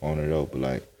this stuff on it though. But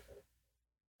like,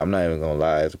 I'm not even gonna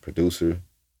lie, as a producer,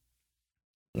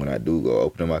 when I do go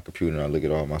open up my computer and I look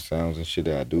at all my sounds and shit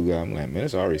that I do got, I'm like, man,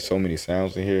 there's already so many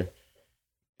sounds in here.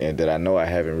 And that I know I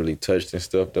haven't really touched and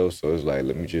stuff though. So it's like,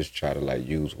 let me just try to like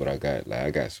use what I got. Like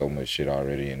I got so much shit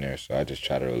already in there. So I just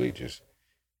try to really just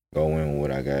go in with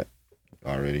what I got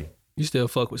already. You still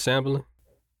fuck with sampling?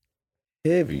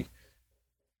 Heavy.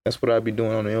 That's what I be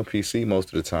doing on the MPC most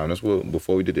of the time. That's what,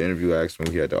 before we did the interview, I asked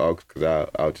when we had the aux, because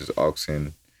I'll just aux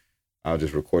in, I'll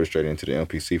just record it straight into the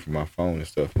MPC from my phone and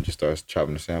stuff and just start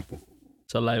chopping the sample.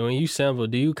 So like when you sample,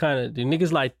 do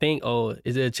niggas like think, oh,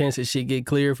 is there a chance that shit get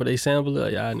clear for they sample it? Or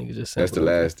y'all niggas just sample That's the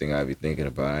last thing I be thinking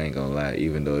about. I ain't gonna lie,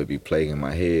 even though it be plaguing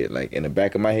my head. Like in the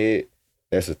back of my head,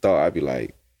 that's a thought. I be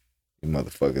like, these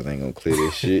motherfuckers ain't gonna clear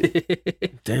this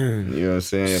shit. Damn. You know what I'm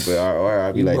saying? But or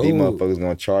I'll be like, these motherfuckers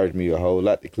gonna charge me a whole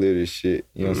lot to clear this shit.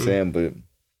 You know what I'm saying? But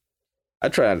I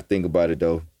try to think about it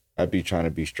though. I be trying to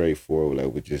be straightforward,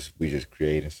 like we just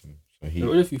creating some heat.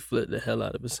 What if you flip the hell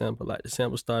out of a sample? Like the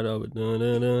sample started over dun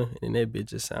dun dun, and that bitch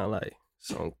just sound like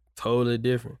something totally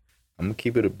different. I'm gonna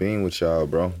keep it a bean with y'all,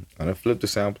 bro. I done flipped the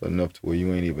sample enough to where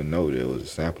you ain't even know there was a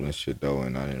sample and shit though,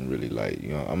 and I didn't really like, you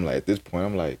know, I'm like, at this point,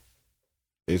 I'm like,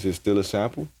 is it still a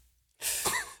sample?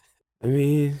 I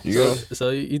mean,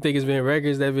 So you think it's been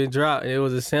records that been dropped and it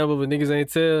was a sample, but niggas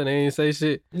ain't tell and they ain't say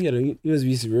shit? you must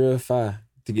be some real fire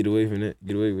to get away from that.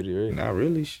 Get away with it, right? Not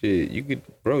really, shit. You can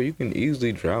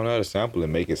easily drown out a sample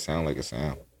and make it sound like a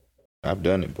sound. I've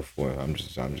done it before. I'm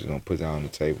just gonna put that on the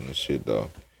table and shit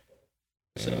though.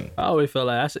 So I always felt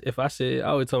like I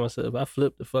always told myself, if I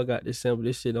flip the fuck out this sample,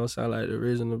 this shit don't sound like the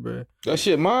original, bro. That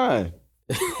shit mine.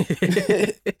 For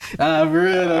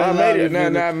real.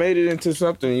 I made it into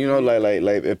something, you know, like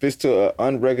if it's to an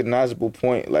unrecognizable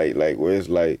point, like where it's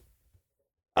like,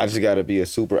 I just gotta be a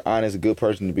super honest, good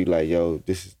person to be like, yo,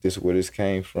 this is where this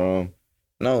came from.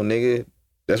 No, nigga,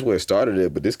 that's where it started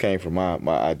it, but this came from my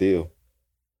ideal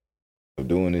of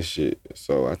doing this shit.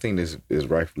 So I think this is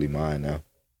rightfully mine now.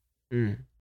 You know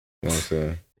what I'm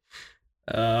saying?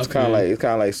 It's kind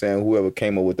of like saying whoever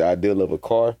came up with the ideal of a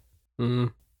car,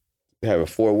 having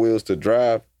 4 wheels to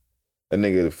drive, that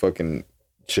nigga fucking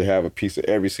should have a piece of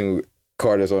every single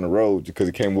car that's on the road because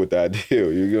he came with the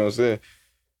ideal. You know what I'm saying?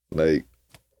 Like,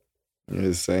 it's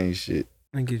the same shit.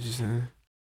 I get you saying.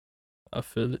 I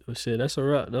feel it. Well, shit, that's a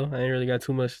wrap though. I ain't really got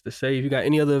too much to say. If you got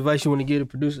any other advice you want to give to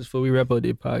producers before we wrap up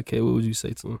this podcast, what would you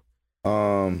say to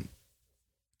them?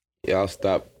 Y'all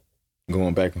stop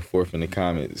going back and forth in the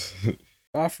comments.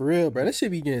 For real, bro. That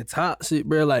shit be getting toxic,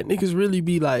 bro. Like, niggas really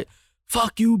be like,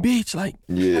 fuck you, bitch. Like,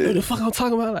 yeah. I know the fuck I'm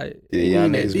talking about. Like, yeah, y'all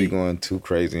niggas be going too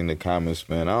crazy in the comments,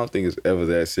 man. I don't think it's ever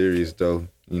that serious, though.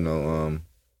 You know,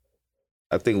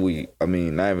 I think we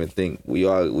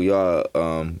all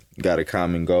got a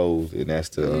common goal, and that's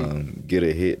to get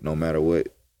a hit no matter what.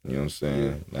 You know what I'm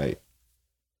saying? Like,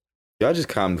 y'all just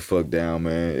calm the fuck down,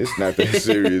 man. It's not that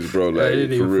serious, bro. Like,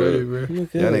 for real. Funny, bro.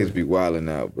 Y'all niggas be wilding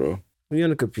out, bro. We on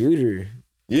the computer.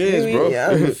 Yes, bro. Yeah,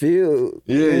 out in the field.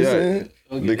 Yeah. Okay.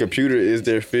 The computer is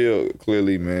their field,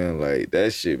 clearly, man. Like,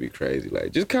 that shit be crazy.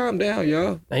 Like, just calm down,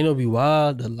 y'all. Ain't no be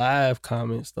wild. The live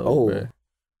comments, though, bro.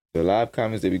 The live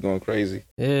comments, they be going crazy.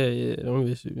 Yeah. Don't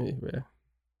miss you, me, bro.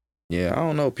 Yeah, I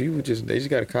don't know. People they just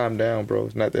gotta calm down, bro.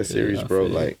 It's not that serious, bro.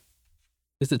 Like,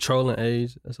 it's the trolling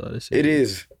age. That's all this shit.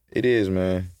 It is,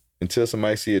 man. Until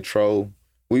somebody see a troll.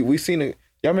 We seen it.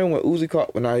 Y'all remember when Uzi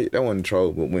caught? That wasn't a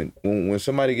troll, but when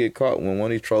somebody get caught, when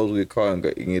one of these trolls get caught and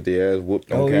get their ass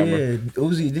whooped on camera. Yeah,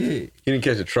 Uzi did. He didn't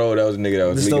catch a troll. That was a nigga that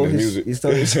was leaking the music. He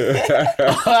stole his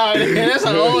that's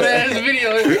an old ass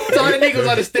video. So that nigga was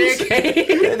on the staircase.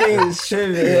 That nigga's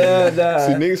tripping. Hell nah.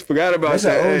 See, niggas forgot about that's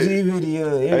that. That's an OG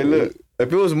video. Hey, look.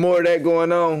 If it was more of that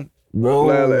going on, bro,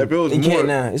 like, if it was more,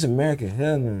 now. It's America.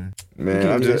 Hell no. Man,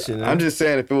 I'm just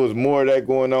saying, if it was more of that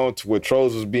going on to where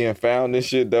trolls was being found and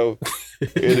shit, though,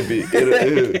 it'd be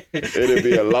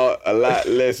a lot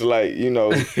less, like, you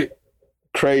know,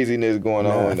 craziness going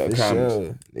on in the comments.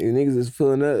 Sure. Niggas is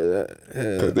pulling up.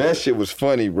 Cause that shit was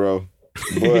funny, bro.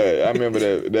 But I remember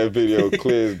that video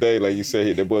clear as day. Like you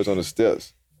said, that boy was on the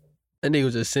steps. That nigga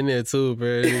was just sitting there too,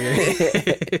 bro.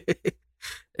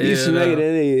 You smack that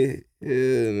nigga.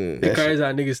 It's crazy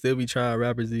how niggas still be trying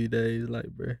rappers these days. Like,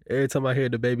 bro, every time I hear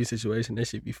the baby situation, that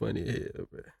shit be funny as hell,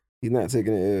 bro. He's not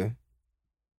taking the L.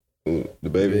 Ooh, the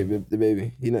baby. The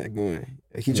baby. He not going.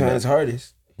 He trying his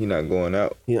hardest. He not going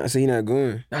out. He not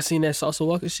going. I seen that Salsa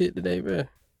Walker shit today, bro.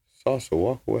 Salsa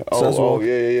Walker? Oh,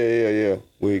 yeah.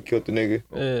 Where he killed the nigga.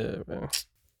 Yeah, bro.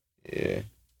 Yeah.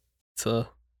 So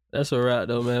that's a wrap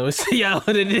though, man. We'll see y'all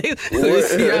on the next. We'll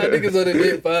see y'all niggas on the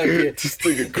next podcast. This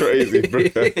nigga crazy, bro.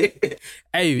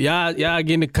 Hey, y'all get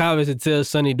in the comments and tell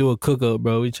Sonny do a cook up,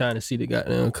 bro. We trying to see the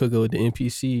goddamn cook up with the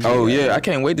NPC. Oh yeah, I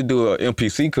can't wait to do a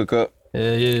NPC cook up.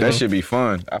 Yeah. That should be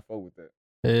fun. I fuck with that.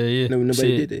 Yeah.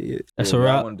 Nobody did that yet. That's a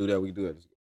wrap. I want to do that. We do that.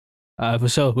 All right, for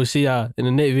sure. We'll see y'all in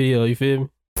the next video. You feel me?